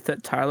fountain of youth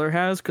that Tyler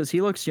has, because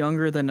he looks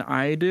younger than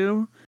I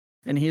do,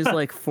 and he's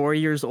like 4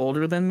 years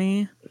older than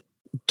me.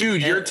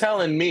 Dude, you're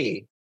telling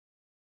me.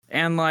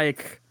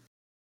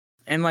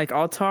 And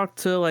I'll talk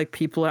to like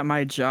people at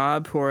my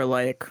job who are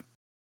like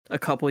a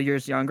couple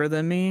years younger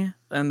than me,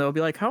 and they'll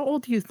be like, "How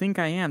old do you think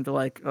I am?" They're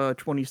like,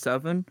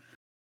 27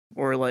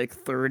 or like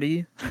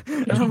 30.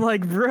 And I'm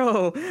like,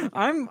 "Bro,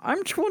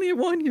 I'm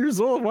 21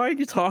 years old. Why are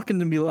you talking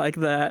to me like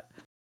that?"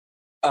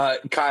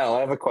 Kyle,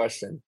 I have a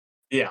question.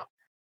 Yeah.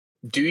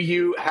 Do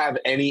you have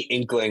any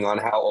inkling on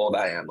how old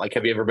I am? Like,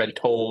 have you ever been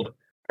told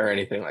or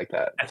anything like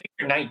that? I think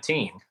you're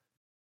 19.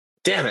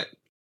 Damn it.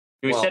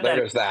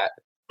 There's that.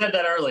 Said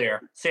that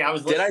earlier. See, I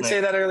was listening. Did I say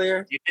that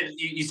earlier?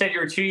 You said you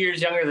were 2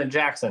 years younger than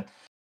Jackson.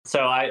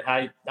 So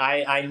I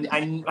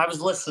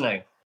was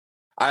listening.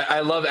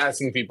 I love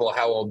asking people,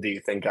 how old do you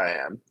think I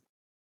am?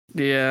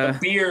 Yeah. The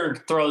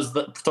beard throws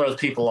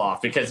people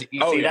off, because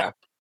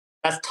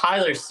that's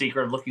Tyler's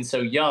secret of looking so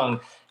young,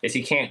 is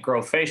he can't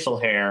grow facial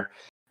hair,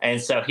 and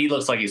so he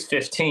looks like he's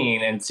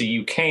 15, and so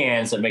you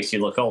can, so it makes you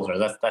look older.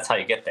 That's how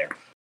you get there.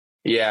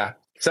 Yeah.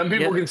 Some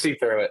people can see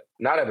through it.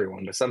 Not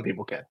everyone, but some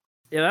people can.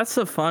 Yeah, that's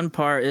the fun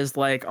part, is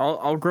like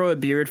I'll grow a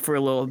beard for a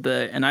little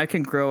bit, and I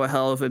can grow a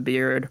hell of a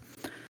beard,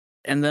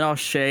 and then I'll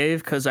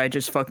shave because I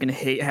just fucking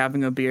hate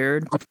having a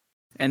beard,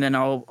 and then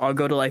I'll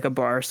go to like a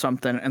bar or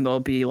something, and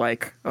they'll be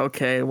like,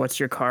 "Okay, what's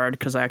your card?"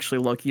 Because I actually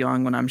look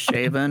young when I'm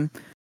shaving,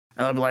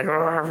 and I'll be like,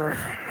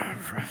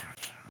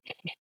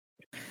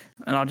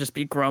 and I'll just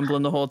be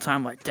grumbling the whole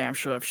time, like, "Damn,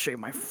 should have shaved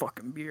my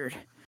fucking beard."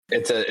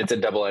 It's a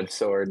double-edged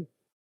sword.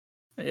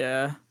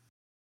 Yeah.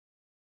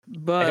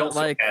 But I don't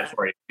feel bad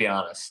for you, to be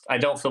honest. I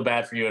don't feel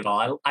bad for you at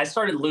all. I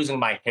started losing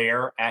my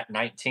hair at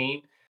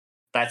 19.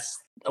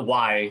 That's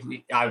why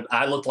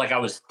I looked like I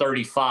was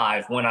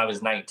 35 when I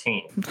was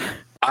 19.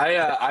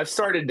 I've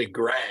started to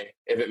gray,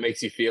 if it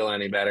makes you feel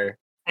any better.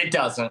 It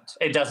doesn't.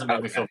 It doesn't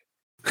make me feel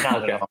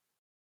not at all.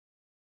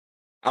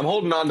 I'm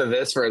holding on to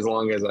this for as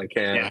long as I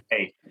can. Yeah,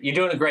 hey, you're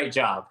doing a great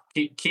job.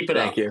 Keep it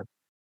up. Thank you.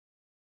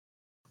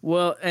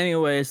 Well,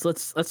 anyways,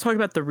 let's talk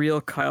about the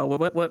real Kyle.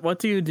 What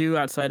do you do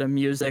outside of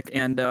music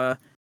and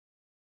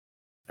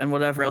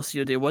whatever else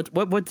you do? What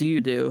do you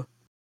do?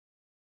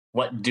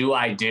 What do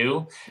I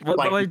do?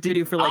 What do you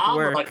do for like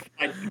work?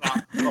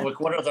 Like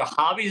what other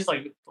hobbies?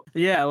 Like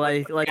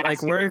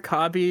work,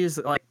 hobbies,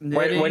 like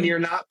knitting. When you're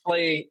not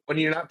playing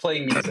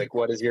music,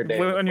 what is your day?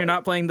 When you're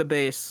not playing the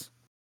bass.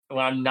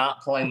 When I'm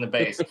not playing the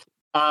bass.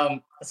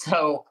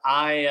 So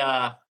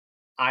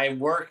I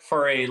work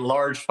for a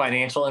large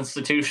financial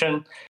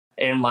institution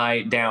in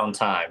my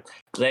downtime.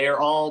 They are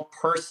all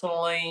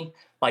personally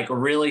like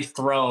really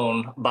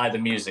thrown by the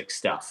music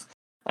stuff.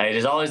 It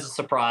is always a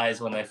surprise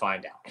when they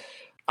find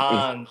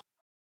out.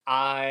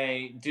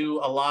 I do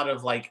a lot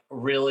of like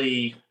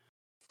really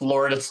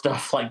Florida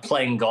stuff, like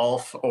playing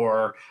golf,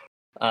 or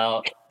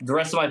the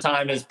rest of my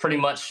time is pretty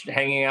much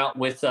hanging out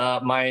with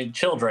my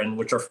children,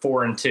 which are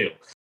 4 and 2.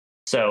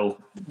 So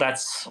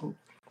that's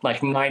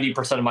like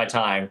 90% of my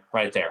time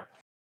right there.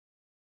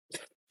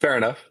 Fair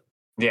enough.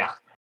 Yeah.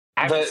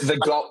 The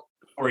golf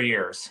 4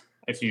 years,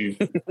 if you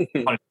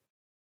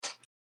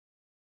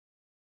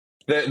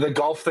The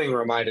golf thing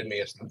reminded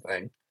me of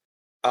something.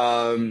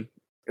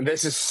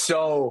 This is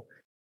so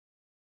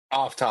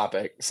off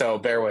topic, so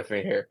bear with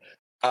me here.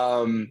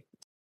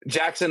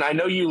 Jackson, I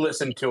know you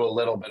listen to a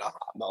little bit of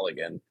Hot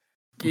Mulligan,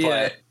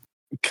 but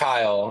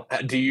Kyle,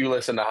 do you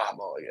listen to Hot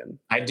Mulligan?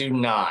 I do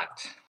not.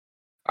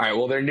 All right,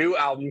 well, their new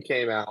album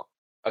came out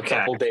a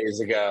couple days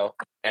ago,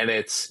 and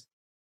it's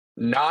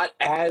not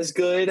as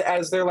good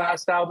as their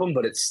last album,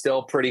 but it's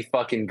still pretty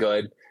fucking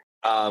good.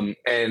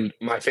 And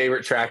my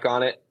favorite track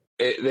on it,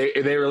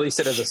 they released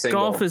it as a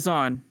single. Golf is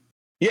on.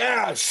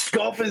 Yeah,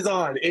 Golf is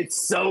on.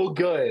 It's so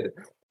good.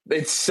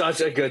 It's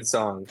such a good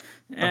song.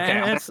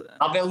 Okay,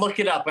 I'm gonna look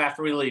it up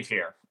after we leave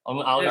here.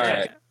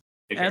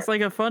 It's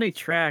like a funny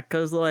track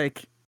because,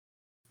 like,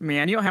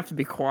 man, you don't have to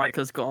be quiet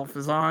because Golf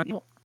is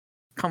on.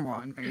 Come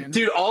on, man,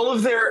 dude. All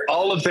of their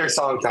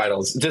song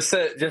titles, just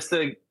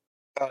to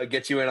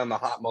get you in on the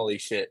Hot Mully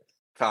shit,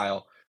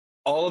 Kyle.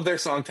 All of their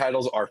song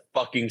titles are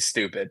fucking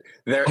stupid.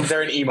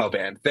 They're an emo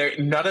band.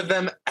 None of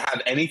them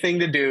have anything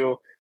to do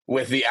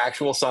with the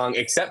actual song,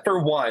 except for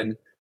one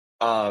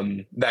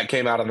that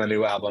came out on the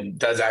new album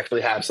does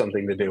actually have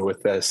something to do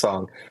with the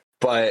song.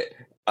 But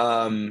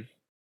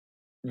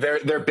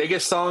their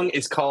biggest song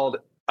is called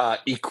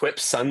 "Equip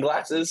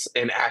Sunglasses"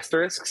 in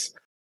asterisks.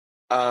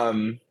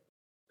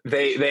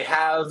 They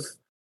have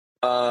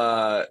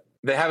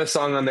a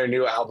song on their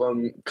new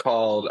album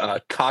called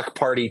Cock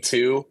Party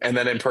 2, and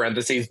then in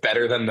parentheses,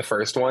 better than the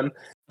first one.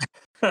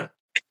 That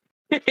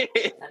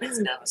is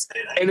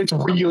devastating. And it's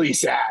really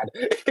sad.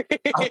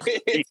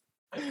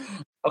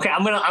 Okay,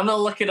 I'm gonna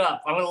look it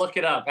up. I'm gonna look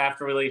it up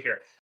after we leave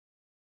here.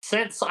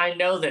 Since I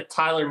know that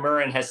Tyler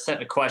Murrin has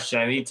sent a question,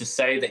 I need to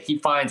say that he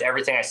finds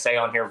everything I say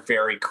on here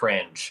very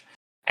cringe.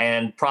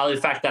 And probably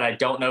the fact that I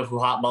don't know who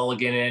Hot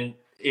Mulligan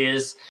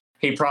is,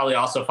 he probably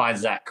also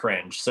finds that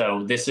cringe.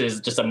 So this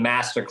is just a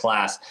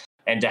masterclass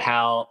into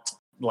how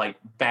like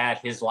bad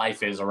his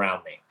life is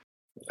around me.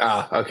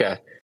 Okay.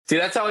 See,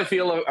 that's how I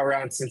feel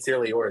around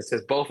Sincerely Yours,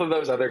 because both of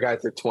those other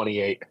guys are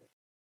 28.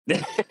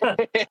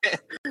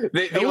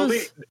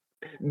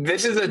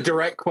 This is a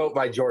direct quote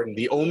by Jordan.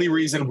 The only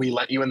reason we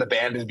let you in the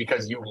band is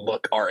because you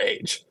look our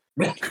age.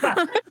 That's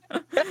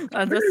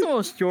the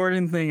most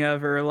Jordan thing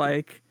ever.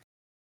 Like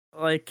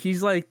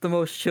he's like the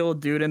most chill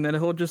dude, and then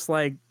he'll just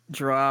like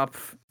drop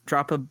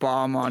a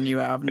bomb on you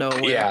out of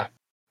nowhere. Yeah.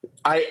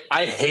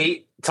 I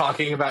hate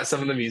talking about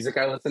some of the music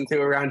I listen to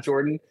around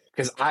Jordan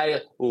because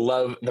I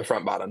love the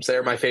Front Bottoms.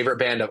 They're my favorite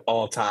band of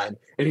all time.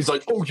 And he's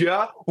like, oh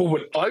yeah? Well,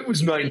 when I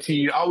was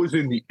 19, I was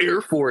in the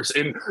Air Force,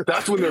 and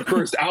that's when their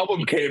first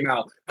album came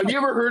out. Have you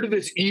ever heard of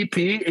this EP?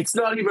 It's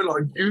not even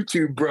on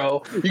YouTube,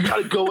 bro. You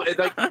gotta go and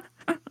like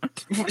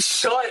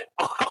shut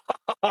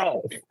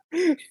up.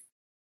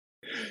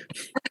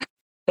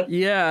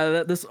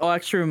 Yeah, this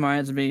actually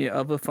reminds me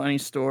of a funny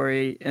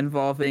story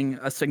involving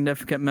a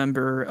significant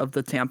member of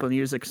the Tampa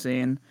music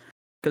scene.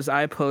 Because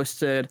I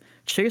posted,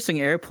 Chasing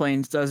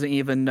Airplanes doesn't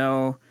even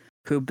know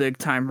who Big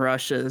Time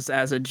Rush is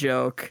as a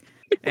joke.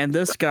 And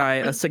this guy,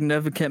 a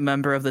significant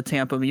member of the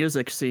Tampa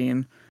music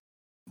scene,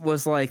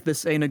 was like,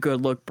 this ain't a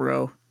good look,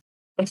 bro.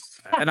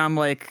 And I'm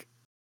like,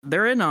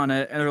 they're in on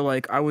it. And they're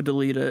like, I would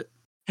delete it.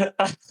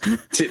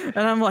 And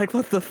I'm like,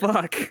 what the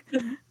fuck?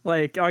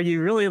 Like, are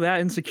you really that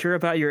insecure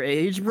about your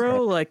age,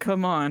 bro? Like,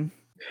 come on.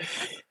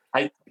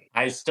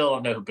 I still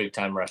don't know who Big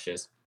Time Rush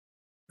is.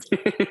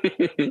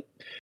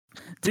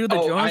 Dude, the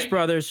Jonas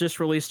Brothers just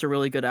released a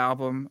really good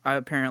album.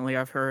 I've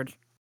heard.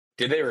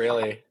 Did they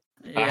really?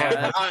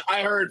 Yeah.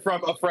 I heard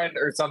from a friend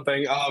or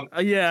something.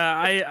 Yeah,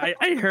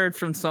 I heard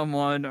from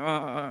someone.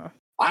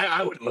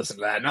 I wouldn't listen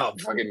to that. No,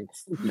 fucking.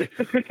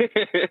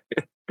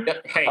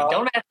 Hey,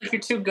 don't act like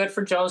you're too good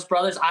for Jonas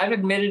Brothers. I've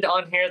admitted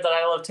on here that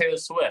I love Taylor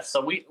Swift,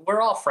 so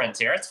we're all friends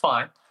here. It's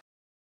fine.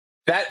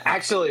 That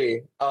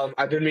actually,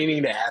 I've been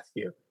meaning to ask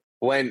you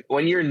when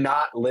you're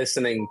not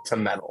listening to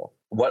metal,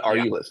 what are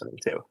you listening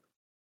to?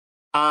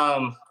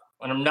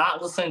 When I'm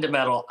not listening to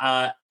metal,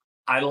 I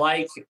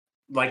like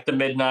the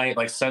midnight,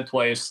 like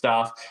synthwave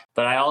stuff,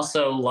 but I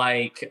also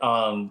like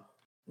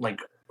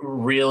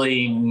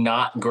really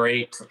not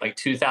great, like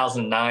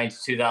 2009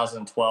 to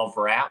 2012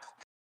 rap.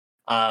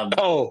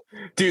 Oh,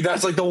 dude,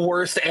 that's like the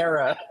worst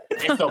era.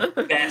 It's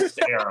the best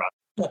era.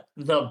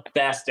 The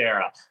best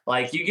era.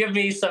 Like, you give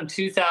me some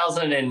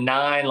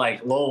 2009,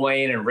 like Lil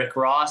Wayne and Rick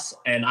Ross,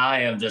 and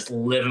I am just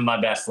living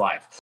my best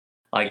life.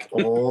 Like,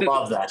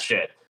 love that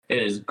shit.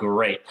 It is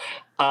great.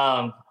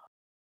 So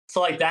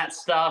like that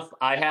stuff,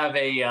 I have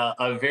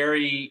a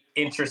very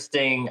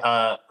interesting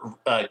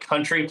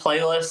country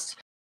playlist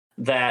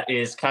that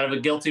is kind of a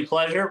guilty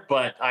pleasure,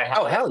 but I have.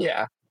 Oh, hell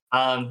yeah.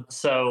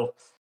 So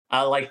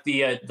like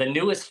the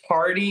newest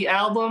Hardy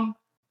album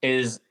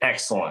is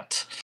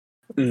excellent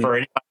for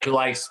anybody who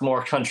likes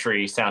more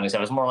country sounding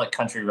stuff. It's more like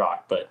country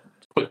rock, but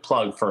quick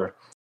plug for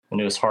the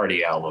newest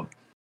Hardy album.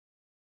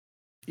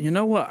 You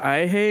know what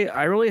I hate?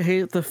 I really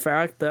hate the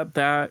fact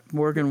that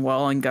Morgan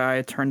Wallen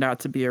guy turned out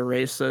to be a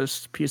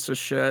racist piece of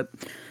shit,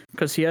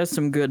 because he has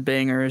some good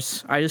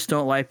bangers. I just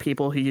don't like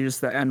people who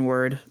use the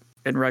N-word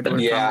in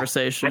regular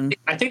conversation.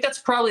 I think that's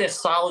probably a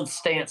solid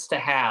stance to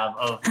have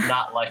of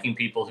not liking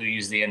people who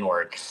use the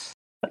N-word.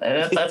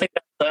 I think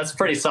that's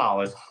pretty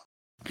solid.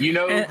 You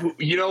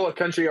know a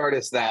country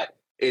artist that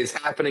is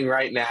happening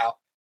right now.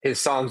 His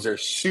songs are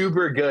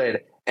super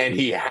good, and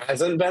he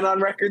hasn't been on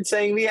record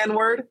saying the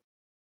N-word.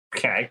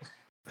 Okay.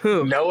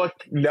 Who? Noah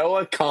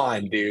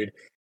Kahan, dude.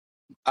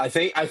 I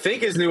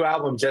think his new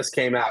album just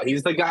came out.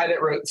 He's the guy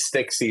that wrote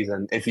 "Stick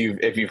Season." If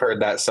you've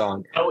heard that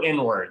song. No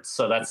N-words,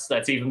 so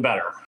that's even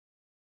better.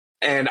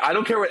 And I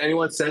don't care what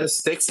anyone says.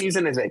 "Stick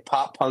Season" is a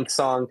pop punk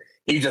song.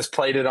 He just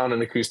played it on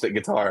an acoustic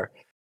guitar.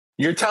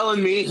 You're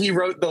telling me he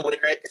wrote the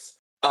lyrics?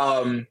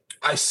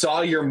 I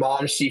saw your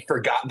mom. She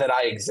forgot that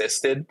I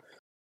existed.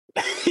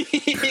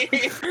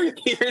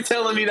 You're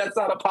telling me that's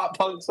not a pop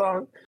punk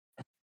song?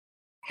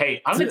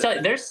 Hey, I'm gonna tell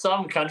you, there's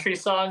some country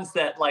songs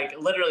that, like,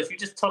 literally, if you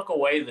just took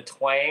away the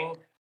twang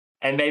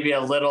and maybe a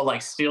little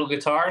like steel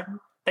guitar,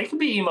 they could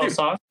be emo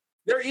songs.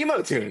 They're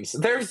emo tunes.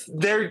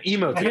 They're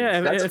emo tunes.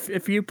 Yeah,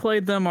 if you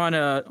played them on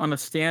a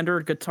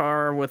standard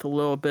guitar with a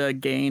little bit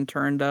of gain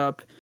turned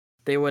up,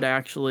 they would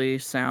actually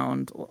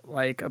sound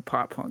like a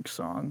pop punk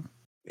song.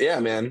 Yeah,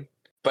 man.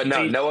 But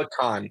no, Noah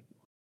Kahan,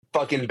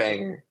 fucking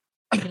banger.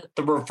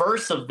 The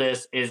reverse of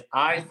this is,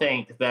 I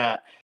think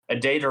that A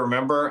Day to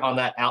Remember on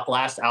that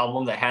last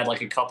album that had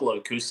like a couple of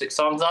acoustic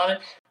songs on it,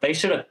 they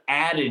should have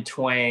added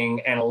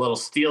twang and a little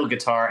steel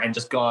guitar and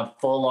just gone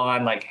full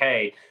on like,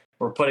 hey,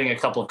 we're putting a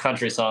couple of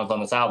country songs on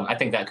this album. I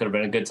think that could have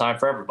been a good time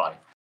for everybody.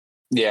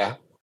 Yeah.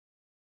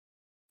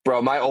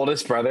 Bro, my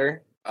oldest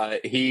brother,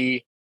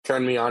 he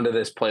turned me onto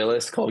this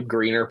playlist called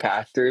Greener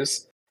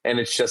Pastures, and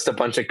it's just a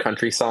bunch of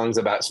country songs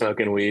about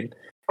smoking weed,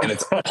 and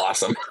it's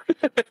awesome.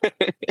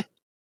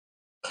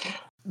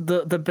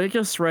 The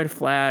biggest red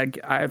flag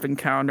I've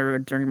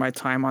encountered during my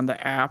time on the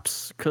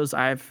apps, because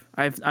I've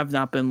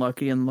not been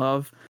lucky in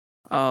love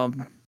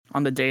on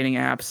the dating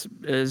apps,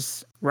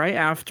 is right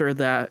after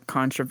that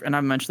controversy, and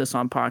I've mentioned this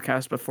on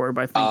podcasts before,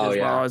 but I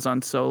think while I was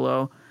on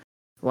solo,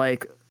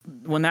 like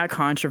when that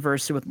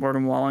controversy with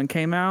Morgan Wallen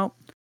came out,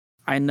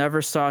 I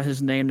never saw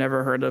his name,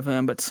 never heard of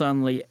him, but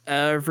suddenly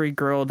every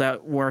girl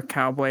that wore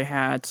cowboy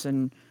hats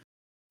and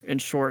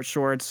short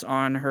shorts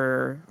on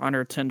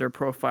her Tinder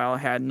profile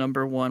had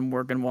 #1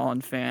 Morgan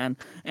Wallen fan.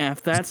 And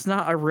if that's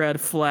not a red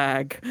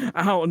flag,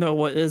 I don't know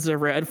what is a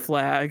red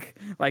flag.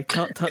 Like,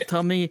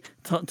 tell me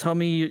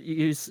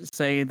you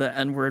say the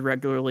N-word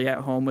regularly at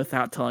home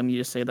without telling me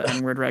you say the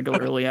N-word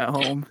regularly at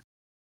home.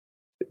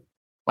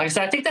 Like I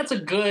said, I think that's a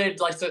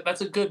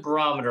good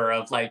barometer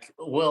of like,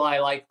 will I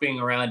like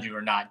being around you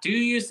or not? Do you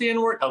use the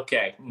N-word?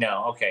 Okay,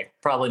 no, okay,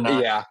 probably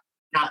not. Yeah,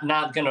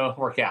 not gonna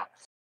work out.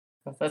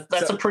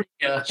 That's a pretty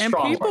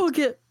strong. And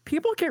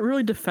people get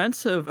really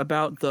defensive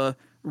about the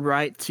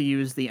right to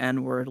use the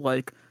N-word.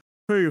 Like,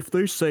 hey, if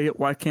they say it,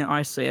 why can't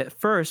I say it?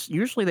 First,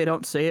 usually they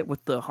don't say it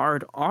with the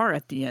hard R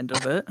at the end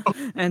of it,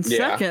 and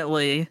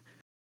secondly,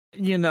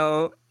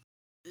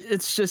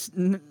 it's just.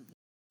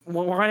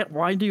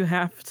 Why do you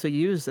have to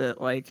use it?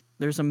 Like,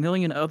 there's a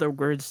million other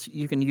words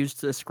you can use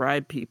to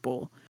describe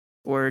people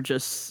or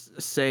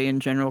just say in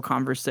general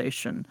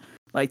conversation.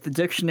 Like, the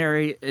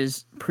dictionary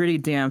is pretty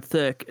damn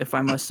thick, if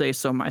I must say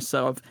so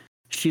myself.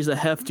 She's a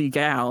hefty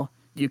gal.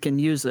 You can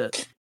use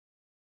it.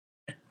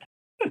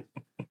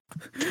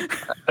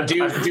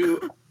 Do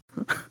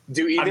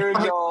either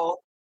of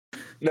y'all...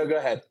 No, go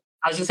ahead.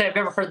 I was going to say, I've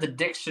never heard the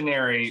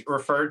dictionary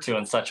referred to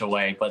in such a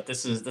way, but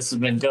this has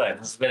been good.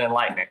 This has been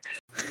enlightening.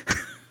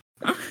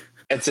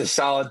 It's a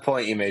solid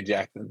point you made,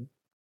 Jackson.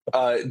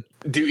 Do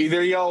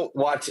either of y'all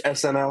watch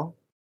SNL?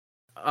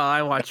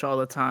 I watch all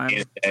the time.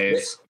 These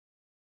days.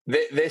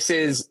 This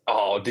is...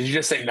 Oh, did you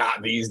just say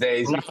not these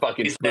days? You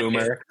fucking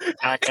boomer.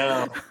 I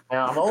know.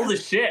 I'm old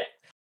as shit.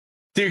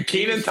 Dude,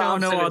 Kenan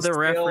Thompson is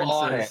still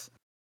on it.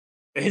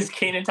 Is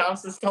Kenan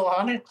Thompson still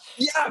on it?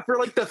 Yeah, for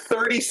like the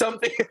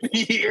 30-something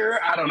year.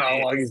 I don't know how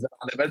long he's been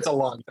on it, but it's a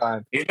long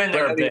time. He's been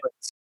there a bit.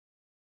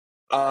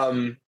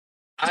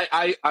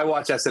 I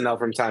watch SNL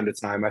from time to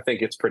time. I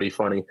think it's pretty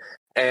funny.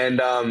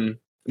 And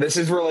this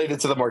is related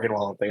to the Morgan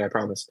Wallen thing, I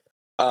promise.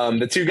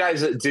 The two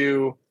guys that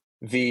do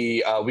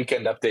the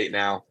Weekend Update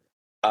now,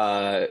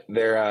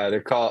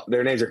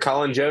 their names are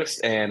Colin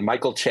Jost and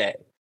Michael Che.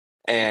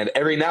 And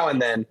every now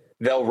and then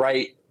they'll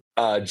write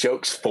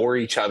jokes for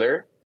each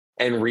other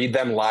and read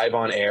them live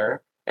on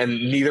air. And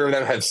neither of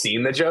them have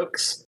seen the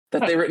jokes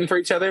that they've written for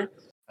each other.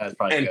 That's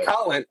probably and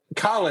good.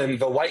 Colin,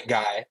 the white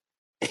guy,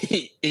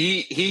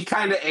 he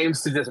kind of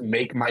aims to just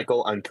make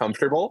Michael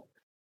uncomfortable,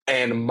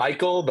 and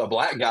Michael, the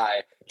black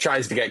guy,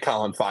 tries to get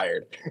Colin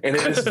fired, and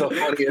it is the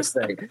funniest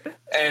thing.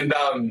 And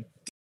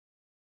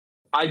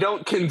I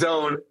don't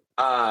condone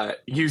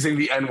using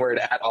the N-word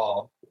at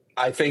all.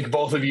 I think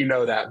both of you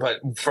know that, but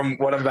from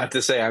what I'm about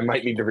to say, I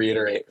might need to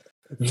reiterate.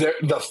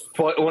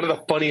 One of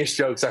the funniest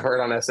jokes I heard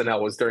on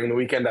SNL was during the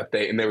Weekend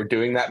Update, and they were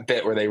doing that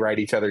bit where they write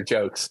each other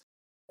jokes.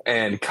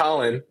 And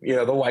Colin,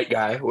 the white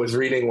guy, was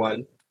reading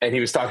one, and he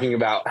was talking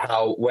about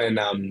how when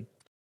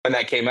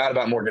that came out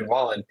about Morgan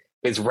Wallen,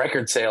 his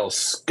record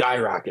sales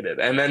skyrocketed,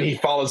 and then he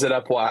follows it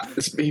up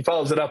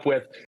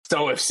with,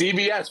 "So if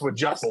CBS would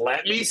just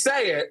let me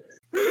say it,"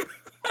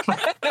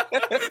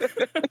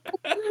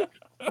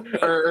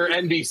 or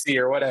NBC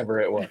or whatever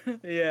it was.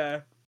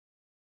 Yeah.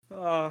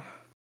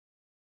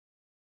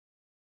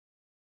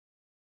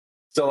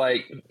 So,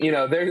 like, you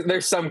know,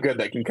 there's some good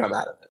that can come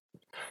out of it.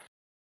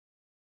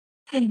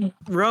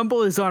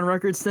 Rumble is on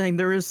record saying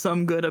there is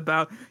some good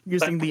about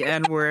using the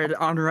N-word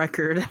on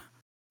record.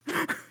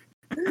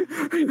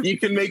 You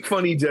can make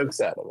funny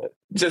jokes out of it.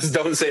 Just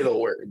don't say the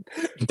word.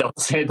 Don't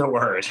say the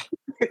word.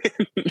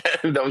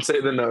 Don't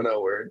say the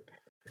no word.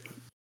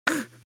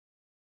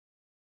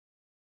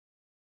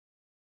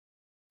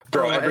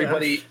 Bro,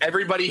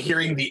 everybody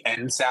hearing the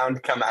N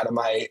sound come out of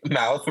my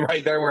mouth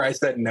right there where I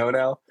said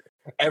no.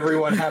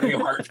 Everyone having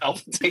heart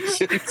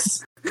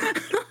palpitations.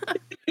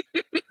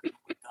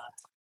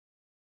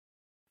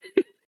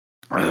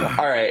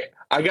 All right.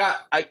 I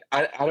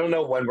don't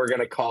know when we're going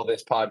to call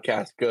this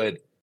podcast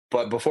good,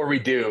 but before we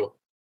do,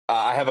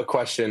 I have a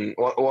question.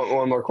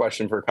 One more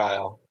question for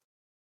Kyle.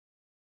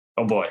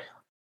 Oh boy.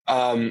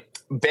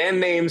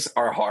 Band names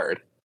are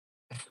hard.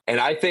 And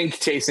I think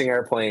Chasing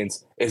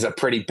Airplanes is a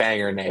pretty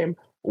banger name.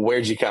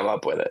 Where'd you come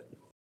up with it?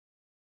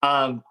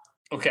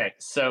 Okay,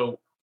 so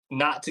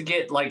not to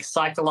get like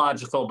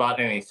psychological about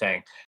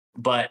anything,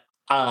 but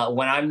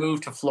when I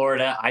moved to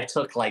Florida, I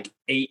took like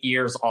 8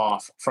 years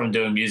off from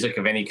doing music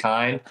of any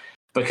kind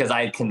because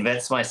I had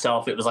convinced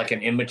myself it was like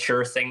an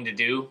immature thing to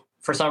do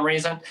for some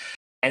reason.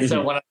 And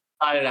so when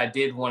I decided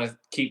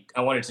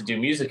I wanted to do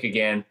music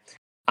again,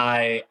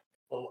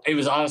 it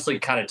was honestly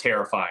kind of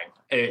terrifying.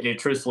 It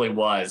truthfully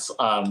was,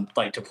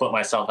 like, to put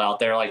myself out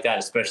there like that,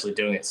 especially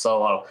doing it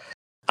solo.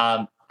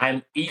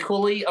 I'm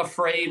equally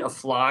afraid of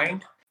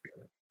flying.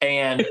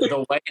 And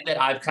the way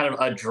that I've kind of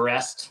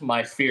addressed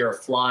my fear of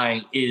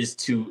flying is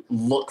to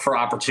look for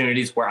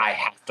opportunities where I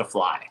have to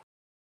fly.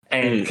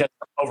 And because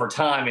over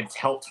time, it's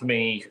helped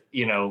me,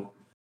 you know,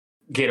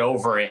 get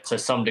over it to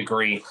some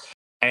degree.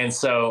 And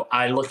so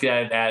I look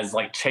at it as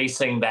like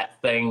chasing that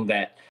thing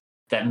that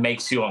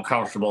makes you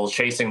uncomfortable,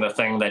 chasing the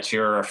thing that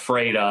you're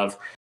afraid of.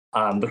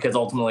 Because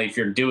ultimately, if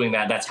you're doing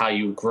that, that's how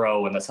you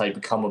grow and that's how you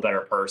become a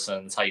better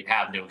person. That's how you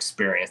have new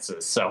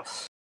experiences. So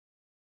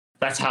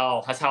that's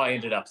how I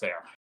ended up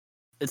there.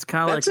 It's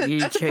kind of like you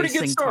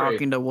chasing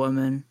talking to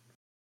women.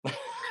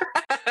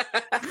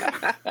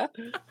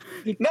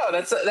 No,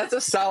 that's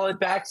a solid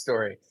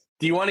backstory.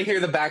 Do you want to hear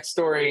the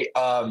backstory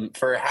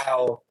for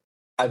how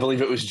I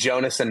believe it was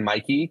Jonas and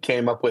Mikey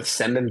came up with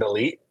Send and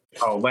Delete?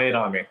 Oh, lay it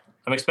on me.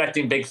 I'm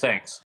expecting big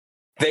things.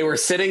 They were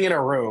sitting in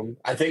a room,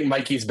 I think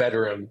Mikey's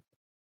bedroom,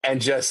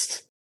 and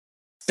just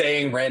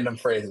saying random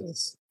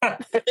phrases.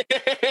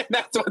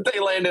 That's what they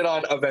landed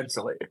on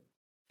eventually.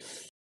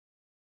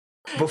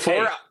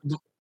 Before...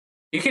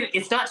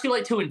 It's not too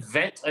late to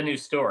invent a new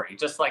story.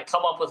 Just like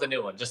come up with a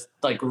new one. Just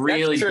like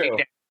really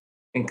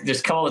and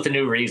just come up with a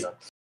new reason.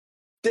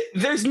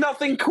 There's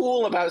nothing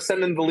cool about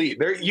Send and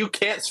Delete. You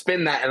can't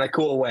spin that in a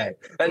cool way.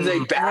 That's a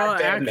bad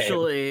band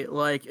actually, name.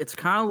 like it's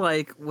kind of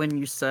like when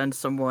you send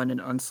someone an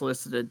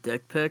unsolicited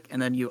dick pic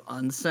and then you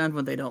unsend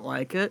when they don't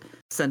like it.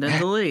 Send and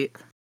delete.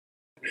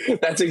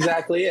 That's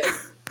exactly it.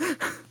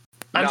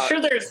 I'm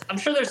sure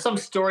there's some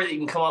story that you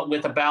can come up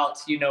with about,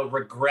 you know,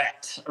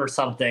 regret or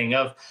something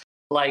of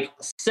like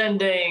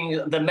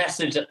sending the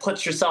message that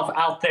puts yourself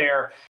out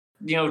there,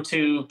 you know,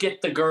 to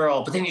get the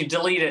girl, but then you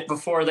delete it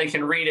before they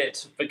can read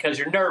it because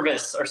you're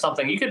nervous or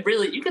something. You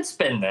could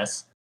spin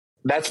this.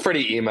 That's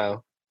pretty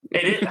emo.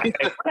 It is.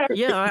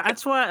 Yeah,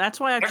 that's why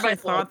I actually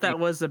thought that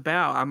was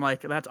about. I'm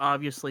like, that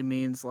obviously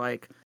means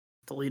like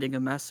deleting a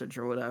message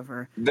or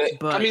whatever.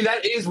 I mean,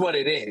 that is what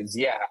it is,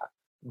 yeah.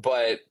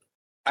 But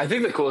I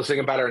think the coolest thing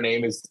about our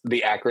name is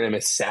the acronym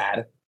is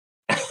SAD.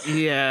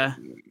 Yeah.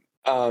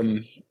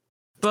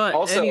 But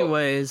also,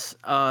 anyways,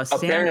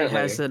 Santa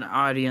has an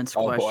audience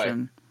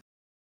question. Boy.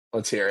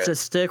 Let's hear it. To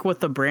stick with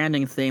the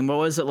branding theme, what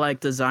was it like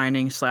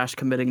designing /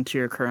 committing to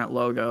your current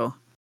logo?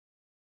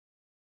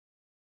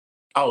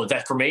 Oh, is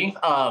that for me?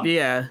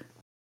 Yeah.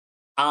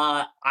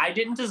 I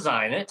didn't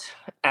design it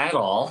at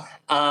all.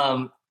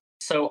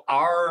 So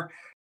our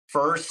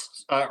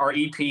first, our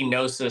EP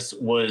Gnosis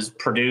was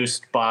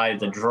produced by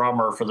the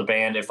drummer for the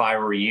band If I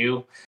Were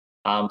You,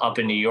 up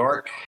in New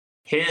York.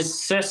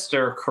 His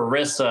sister,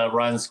 Carissa,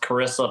 runs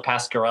Carissa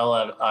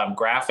Pascarella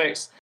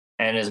Graphics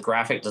and is a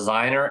graphic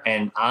designer.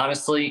 And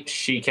honestly,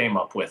 she came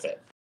up with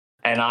it.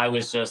 And I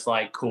was just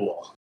like,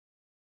 cool.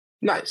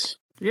 Nice.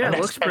 Yeah, it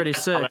looks pretty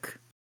sick.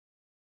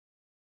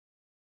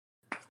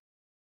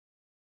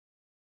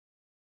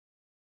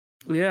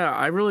 Yeah,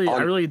 I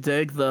really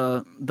dig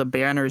the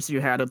banners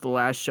you had at the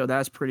last show.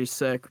 That's pretty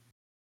sick.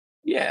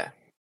 Yeah.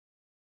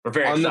 We're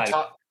very excited.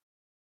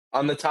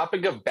 On the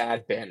topic of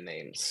bad band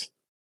names,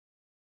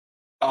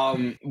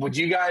 would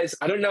you guys,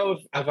 I don't know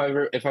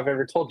if I've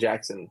ever told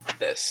Jackson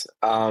this.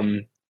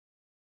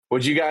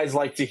 Would you guys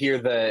like to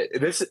hear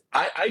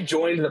I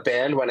joined the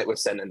band when it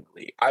was Send and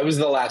Delete. I was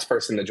the last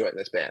person to join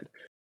this band.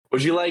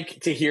 Would you like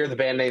to hear the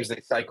band names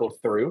they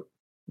cycled through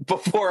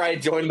before I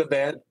joined the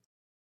band?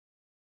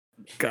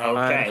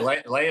 God. Okay,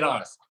 lay it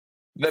on us.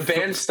 The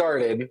band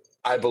started,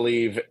 I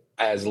believe,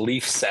 as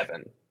Leaf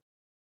 7.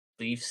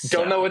 Leaf 7.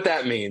 Don't know what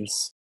that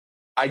means.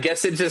 I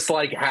guess it just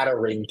like had a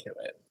ring to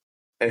it.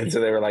 And so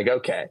they were like,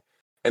 okay.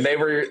 And they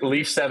were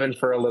Leaf 7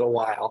 for a little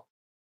while.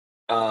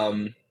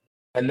 And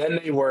then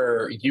they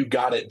were You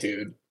Got It,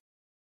 Dude,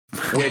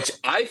 which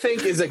I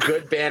think is a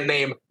good band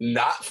name,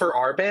 not for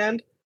our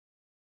band.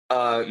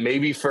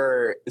 Maybe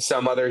for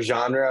some other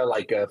genre,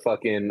 like a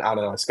fucking, I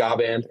don't know, a ska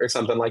band or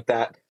something like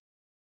that.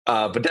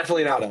 But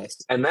definitely not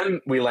us. And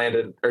then they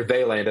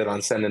landed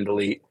on Send and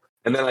Delete.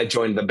 And then I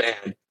joined the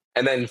band.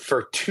 And then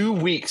for 2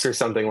 weeks or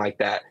something like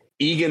that,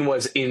 Egan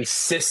was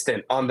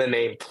insistent on the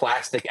name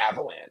Plastic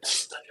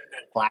Avalanche.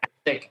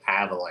 Plastic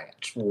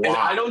Avalanche.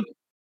 Wow.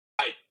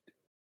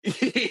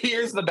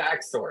 Here's the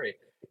backstory.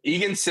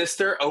 Egan's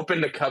sister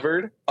opened a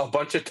cupboard, a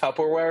bunch of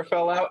Tupperware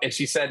fell out, and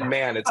she said,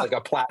 man, it's like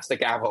a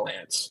plastic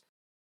avalanche.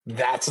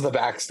 That's the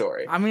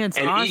backstory. I mean, it's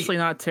honestly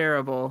not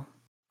terrible.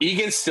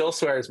 Egan still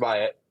swears by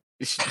it.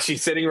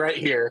 She's sitting right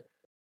here.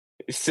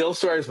 Still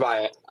swears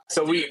by it.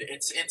 So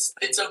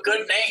it's a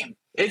good name.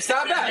 It's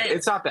not bad.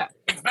 It's not bad.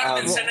 It's better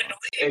than Send and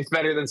Delete. It's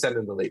better than Send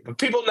and Delete. But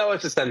people know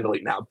it's a Send and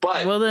Delete now.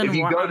 But well, then if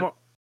you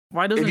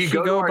why doesn't she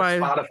go by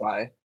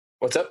Spotify?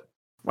 What's up?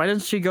 Why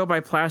doesn't she go by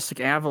Plastic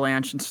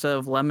Avalanche instead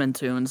of Lemon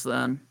Tunes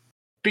then?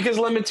 Because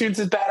Lemon Tunes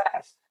is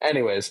badass.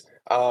 Anyways,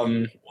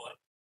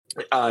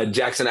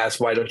 Jackson asked,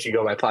 why don't you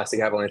go by Plastic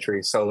Avalanche for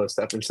your solo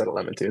stuff instead of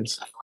Lemon Tunes?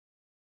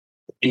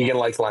 Egan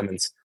likes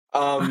lemons.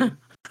 Could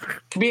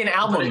be an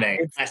album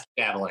name, Plastic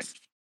Avalanche.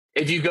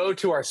 If you go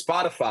to our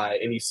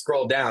Spotify and you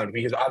scroll down,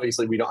 because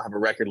obviously we don't have a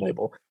record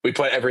label, we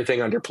put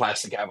everything under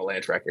Plastic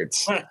Avalanche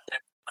Records.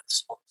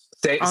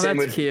 Same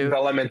with cute. The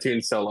Lemon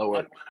Tunes solo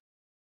work.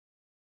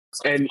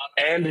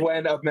 And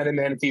when Of Men and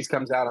Manatees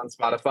comes out on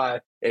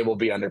Spotify, it will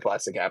be under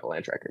Plastic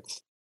Avalanche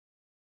Records.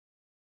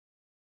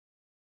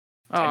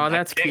 Oh,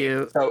 that's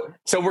cute.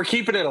 So we're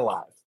keeping it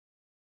alive.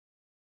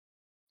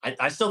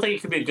 I still think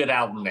it could be a good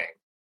album name.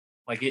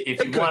 Like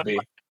if you want,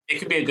 it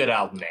could be a good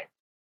album name.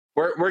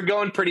 We're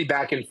going pretty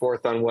back and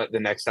forth on what the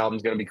next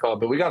album's going to be called,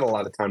 but we got a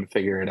lot of time to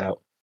figure it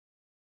out.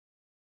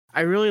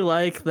 I really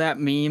like that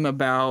meme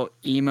about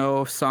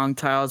emo song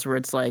titles where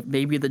it's like,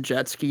 maybe the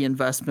jet ski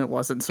investment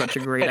wasn't such a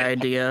great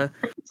idea.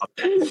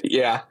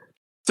 Yeah.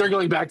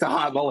 Circling back to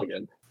Hot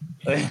Mulligan.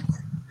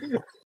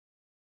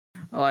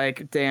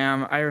 Like,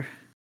 damn, I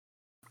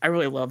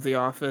really love The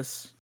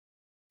Office.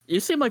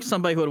 You seem like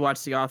somebody who would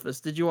watch The Office.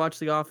 Did you watch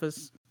The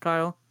Office,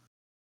 Kyle?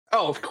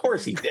 Oh, of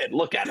course he did.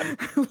 Look at him.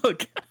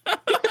 Look.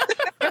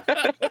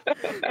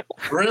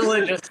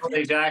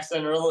 Religiously,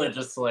 Jackson,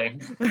 religiously.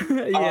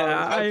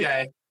 Yeah.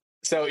 Okay.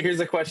 So here's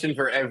a question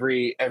for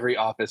every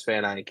Office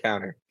fan I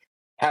encounter.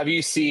 Have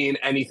you seen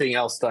anything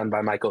else done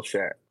by Michael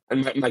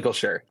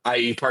Schur?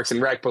 I.e. Parks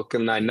and Rec,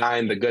 Brooklyn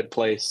Nine-Nine, The Good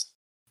Place.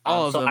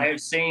 So I have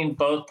seen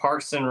both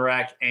Parks and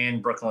Rec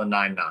and Brooklyn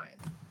Nine-Nine.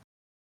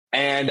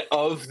 And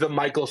of the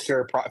Michael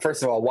Schur,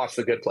 first of all, watch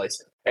The Good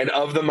Place. And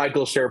of the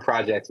Michael Schur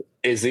project,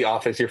 is The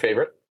Office your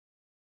favorite?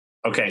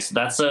 Okay, so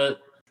that's a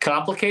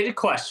complicated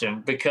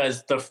question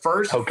because the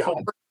first 4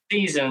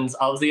 seasons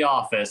of The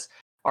Office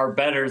are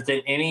better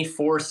than any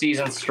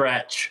 4-season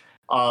stretch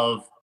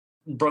of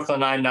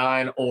Brooklyn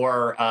Nine-Nine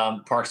or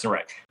Parks and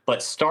Rec.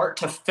 But start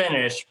to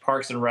finish,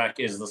 Parks and Rec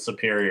is the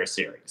superior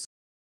series.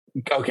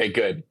 Okay,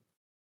 good.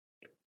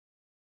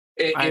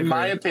 In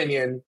my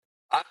opinion,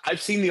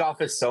 I've seen The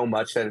Office so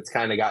much that it's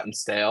kind of gotten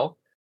stale,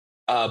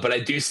 but I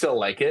do still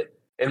like it.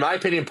 In my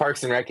opinion,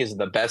 Parks and Rec is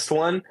the best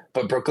one,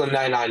 but Brooklyn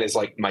Nine-Nine is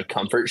like my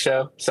comfort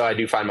show, so I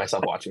do find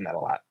myself watching that a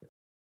lot.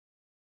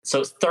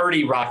 So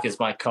 30 Rock is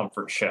my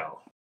comfort show.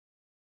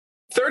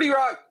 30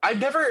 Rock, I've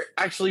never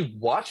actually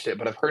watched it,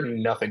 but I've heard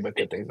nothing but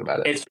good things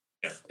about it.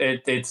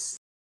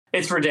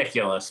 It's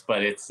ridiculous,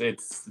 but it's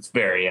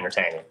very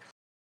entertaining.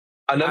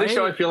 Another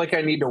show I feel like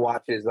I need to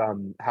watch is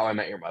How I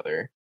Met Your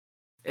Mother.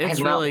 It's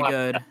really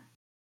good.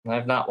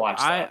 I've not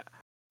watched that.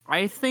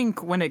 I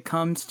think when it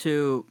comes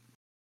to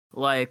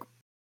like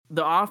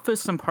The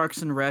Office and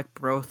Parks and Rec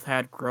both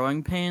had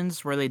growing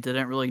pains where they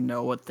didn't really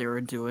know what they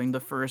were doing the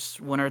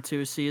first 1 or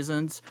 2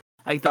 seasons.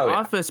 Like The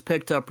Office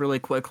picked up really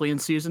quickly in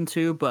season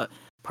 2, but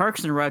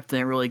Parks and Rec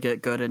didn't really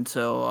get good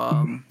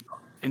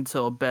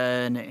until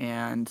Ben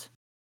and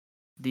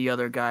the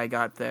other guy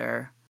got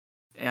there.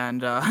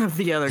 And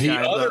the other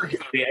guy.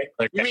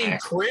 You mean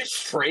Chris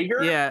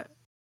Traeger? Yeah.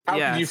 How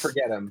could you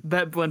forget him?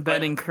 When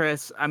Ben and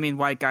Chris, I mean,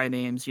 white guy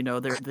names,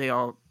 they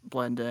all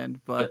blend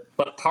in. But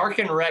Park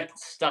and Rec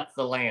stuck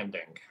the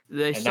landing.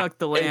 They stuck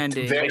the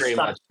landing. Very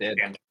much did.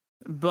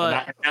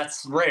 But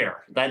that's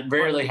rare. That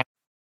rarely happens.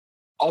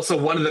 Also,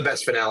 one of the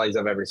best finales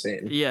I've ever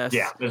seen. Yes.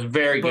 Yeah, it was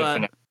very good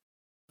finale.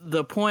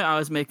 The point I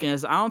was making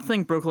is I don't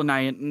think Brooklyn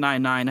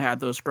Nine-Nine had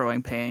those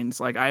growing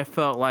pains. Like, I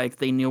felt like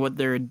they knew what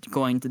they were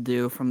going to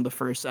do from the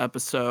first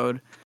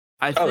episode.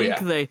 I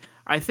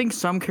think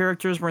some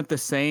characters weren't the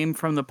same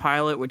from the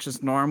pilot, which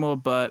is normal,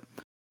 but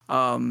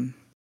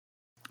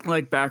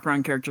like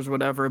background characters,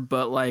 whatever.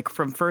 But like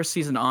from first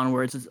season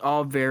onwards, it's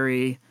all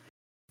very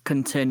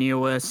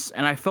continuous,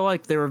 and I feel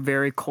like they were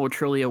very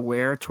culturally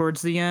aware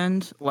towards the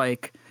end.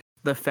 Like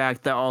the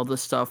fact that all the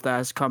stuff that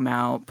has come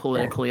out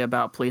politically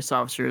about police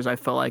officers, I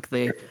feel like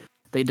they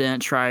didn't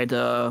try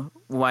to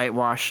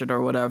whitewash it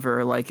or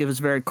whatever. Like it was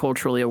very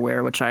culturally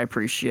aware, which I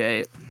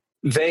appreciate.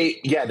 They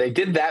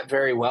did that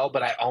very well,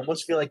 but I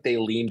almost feel like they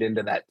leaned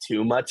into that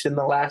too much in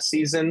the last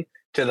season,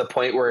 to the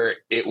point where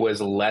it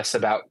was less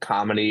about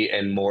comedy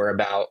and more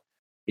about,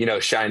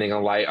 shining a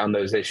light on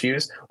those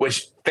issues,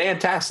 which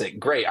fantastic.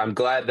 Great. I'm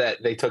glad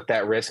that they took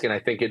that risk, and I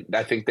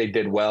think they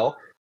did well,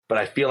 but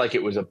I feel like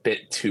it was a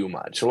bit too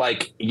much.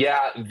 Like,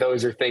 yeah,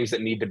 those are things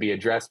that need to be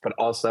addressed, but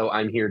also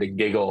I'm here to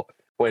giggle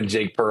when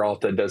Jake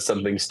Peralta does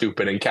something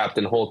stupid and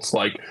Captain Holt's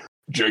like,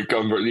 Jake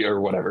or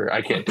whatever.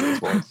 I can't do his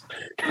voice.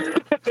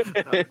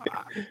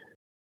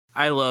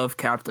 I love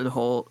Captain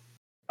Holt.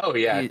 Oh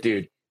yeah,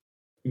 dude.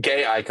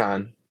 Gay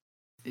icon.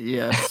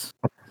 Yes.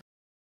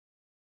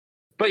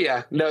 But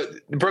yeah, no,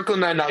 Brooklyn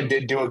Nine-Nine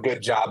did do a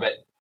good job at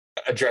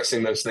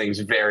addressing those things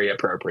very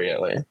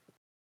appropriately.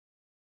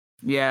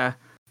 Yeah.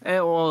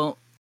 Well,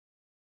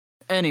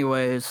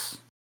 anyways,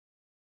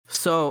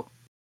 so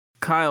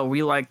Kyle,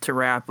 we like to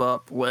wrap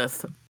up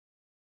with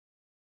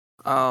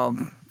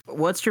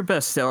what's your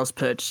best sales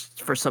pitch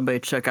for somebody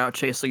to check out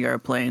Chasing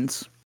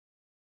Airplanes?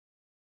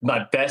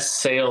 My best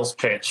sales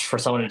pitch for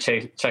someone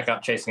to check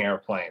out Chasing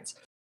Airplanes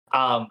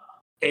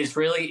is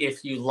really,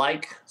 if you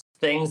like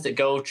things that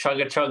go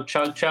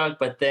chug-a-chug,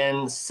 but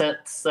then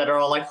synths that are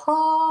all like,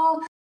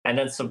 and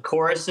then some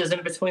choruses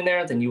in between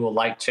there, then you will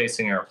like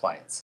Chasing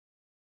Airplanes.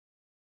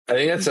 I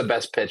think that's the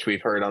best pitch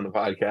we've heard on the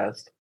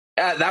podcast.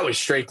 That was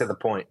straight to the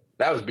point.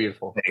 That was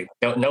beautiful.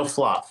 No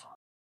fluff.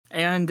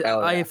 And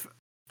I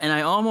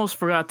almost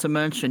forgot to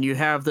mention, you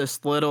have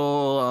this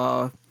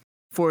little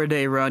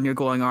 4-day run you're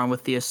going on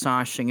with the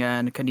Astonishing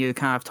End. Can you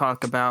kind of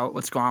talk about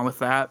what's going on with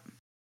that?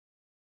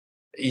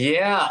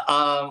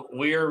 Yeah,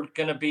 we're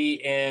going to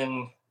be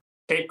in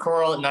Cape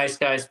Coral at Nice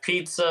Guys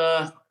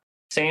Pizza,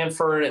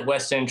 Sanford at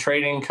West End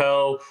Trading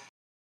Co.,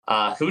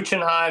 Hooch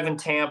and Hive in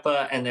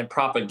Tampa, and then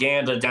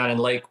Propaganda down in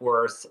Lake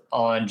Worth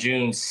on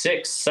June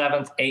 6th,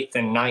 7th, 8th,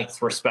 and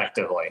 9th,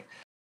 respectively.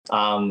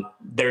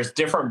 There's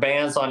different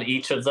bands on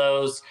each of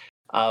those.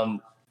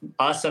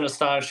 Us and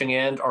Astonishing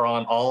End are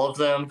on all of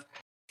them.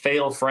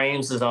 Fatal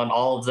Frames is on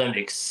all of them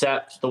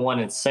except the one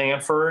in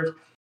Sanford.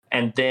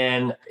 And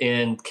then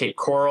in Cape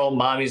Coral,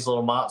 Mommy's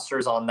Little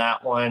Monsters on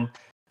that one.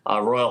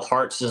 Royal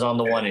Hearts is on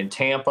the one in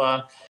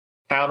Tampa.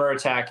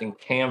 Counterattack and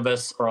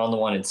Canvas are on the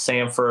one in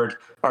Sanford.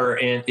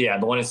 The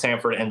one in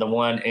Sanford, and the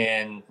one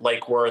in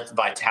Lake Worth,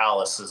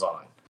 Vitalis is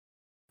on.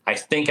 I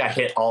think I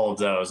hit all of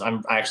those.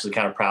 I'm actually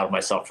kind of proud of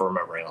myself for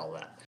remembering all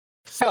that.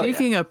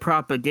 Speaking of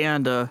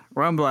propaganda,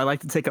 Rumble, I like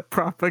to take a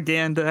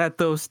propaganda at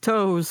those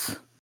toes.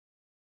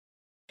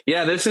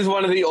 Yeah, this is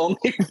one of the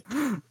only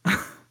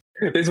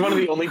this is one of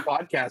the only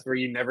podcasts where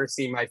you never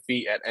see my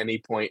feet at any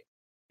point.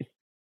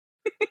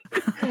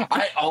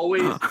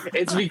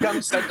 It's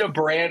become such a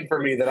brand for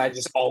me that I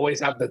just always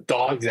have the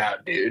dogs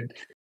out, dude.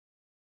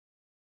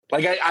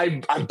 Like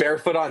I'm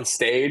barefoot on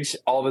stage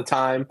all the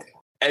time.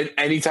 And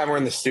anytime we're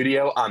in the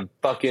studio, I'm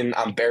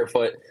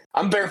barefoot.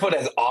 I'm barefoot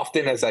as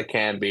often as I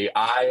can be.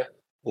 I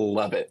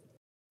love it.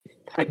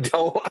 I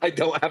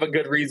don't have a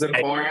good reason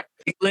for it.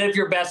 Live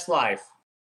your best life.